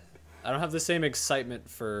excitement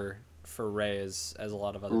for Rey as a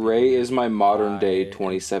lot of other people. Rey is my modern day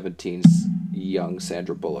 2017's young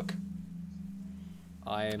Sandra Bullock.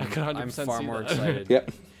 I'm far more excited. Yep.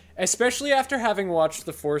 Especially after having watched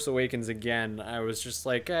The Force Awakens again, I was just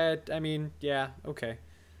like, I mean, yeah, okay.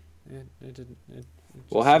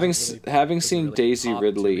 Well, having seen really Daisy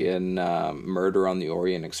Ridley in Murder on the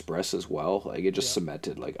Orient Express as well, like it just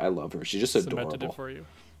cemented. Like I love her. She's just adorable. Cemented it for you.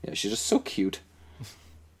 Yeah, she's just so cute.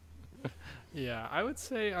 Yeah, I would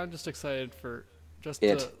say I'm just excited for just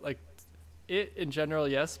it in general,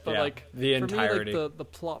 yes, but like the entirety, for me, like the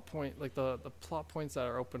plot point, like the plot points that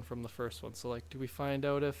are open from the first one. So like, do we find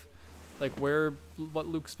out if like what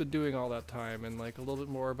Luke's been doing all that time, and like a little bit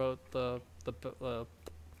more about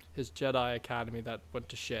his Jedi Academy that went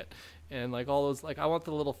to shit, and like all those, like I want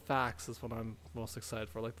the little facts is what I'm most excited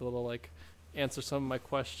for, like the little like answer some of my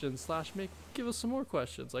questions / give us some more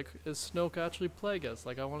questions, like is Snoke actually Plagueis?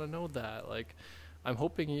 Like I want to know that. Like I'm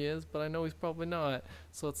hoping he is, but I know he's probably not.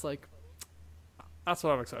 So it's like that's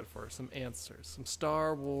what I'm excited for, some answers, some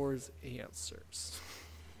Star Wars answers.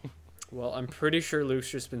 Well, I'm pretty sure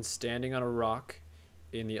Luke's just been standing on a rock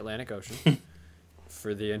in the Atlantic Ocean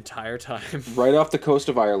for the entire time. Right off the coast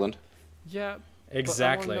of Ireland. Yeah,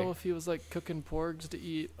 exactly. But I want to know if he was like cooking porgs to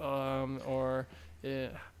eat, or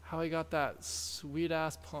how he got that sweet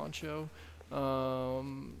ass poncho.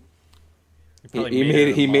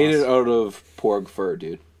 He made it out of porg fur,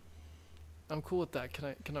 dude. I'm cool with that.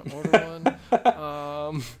 Can I order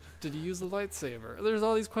one? Did he use the lightsaber? There's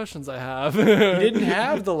all these questions I have. He didn't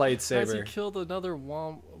have the lightsaber. Has he killed another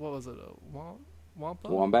what was it? Wampa?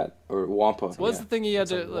 Wombat or Wampa? What's the thing he had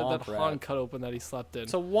that Han cut open that he slept in?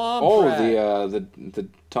 It's a womp rat. The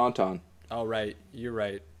tauntaun. Oh right, you're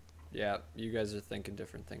right. Yeah, you guys are thinking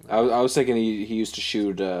different things. I was thinking he used to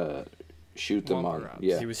shoot them on. Rats.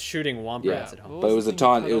 Yeah, he was shooting womp rats at home. But it was the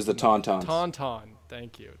tauntauns. Tauntaun.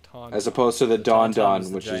 Thank you. Tauntaun. As opposed to the Don,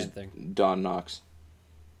 which is thing. Don Knox.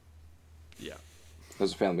 Yeah.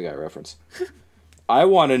 That's a Family Guy reference. I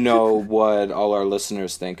want to know what all our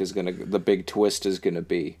listeners think the big twist is gonna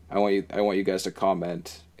be. I want you guys to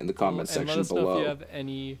comment in the comment section let us below. know if you have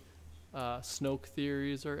any Snoke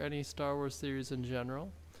theories or any Star Wars theories in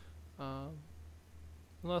general.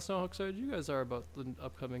 Let us know how excited you guys are about the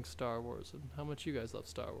upcoming Star Wars and how much you guys love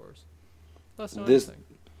Star Wars. Let us know anything.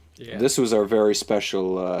 Yeah. This was our very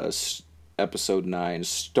special episode 9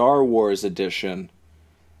 Star Wars edition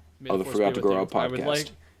of the Forgot to Grow Up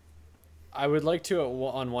podcast. I would like to,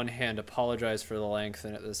 on one hand, apologize for the length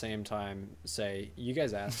and at the same time say, you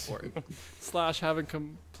guys asked for it. / haven't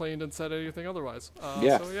complained and said anything otherwise.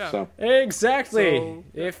 So. Exactly.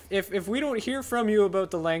 So, if we don't hear from you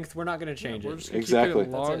about the length, we're not going to change we're it. just gonna keep it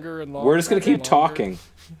longer and longer. We're just going to keep talking.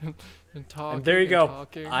 and talking. And there you go.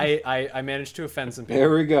 Talking. I managed to offend some people.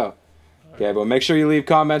 There we go. Okay, but make sure you leave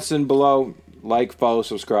comments in below. Like, follow,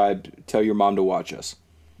 subscribe. Tell your mom to watch us.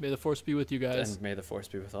 May the Force be with you guys. And may the Force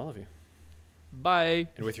be with all of you. Bye.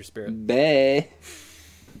 And with your spirit. Bye.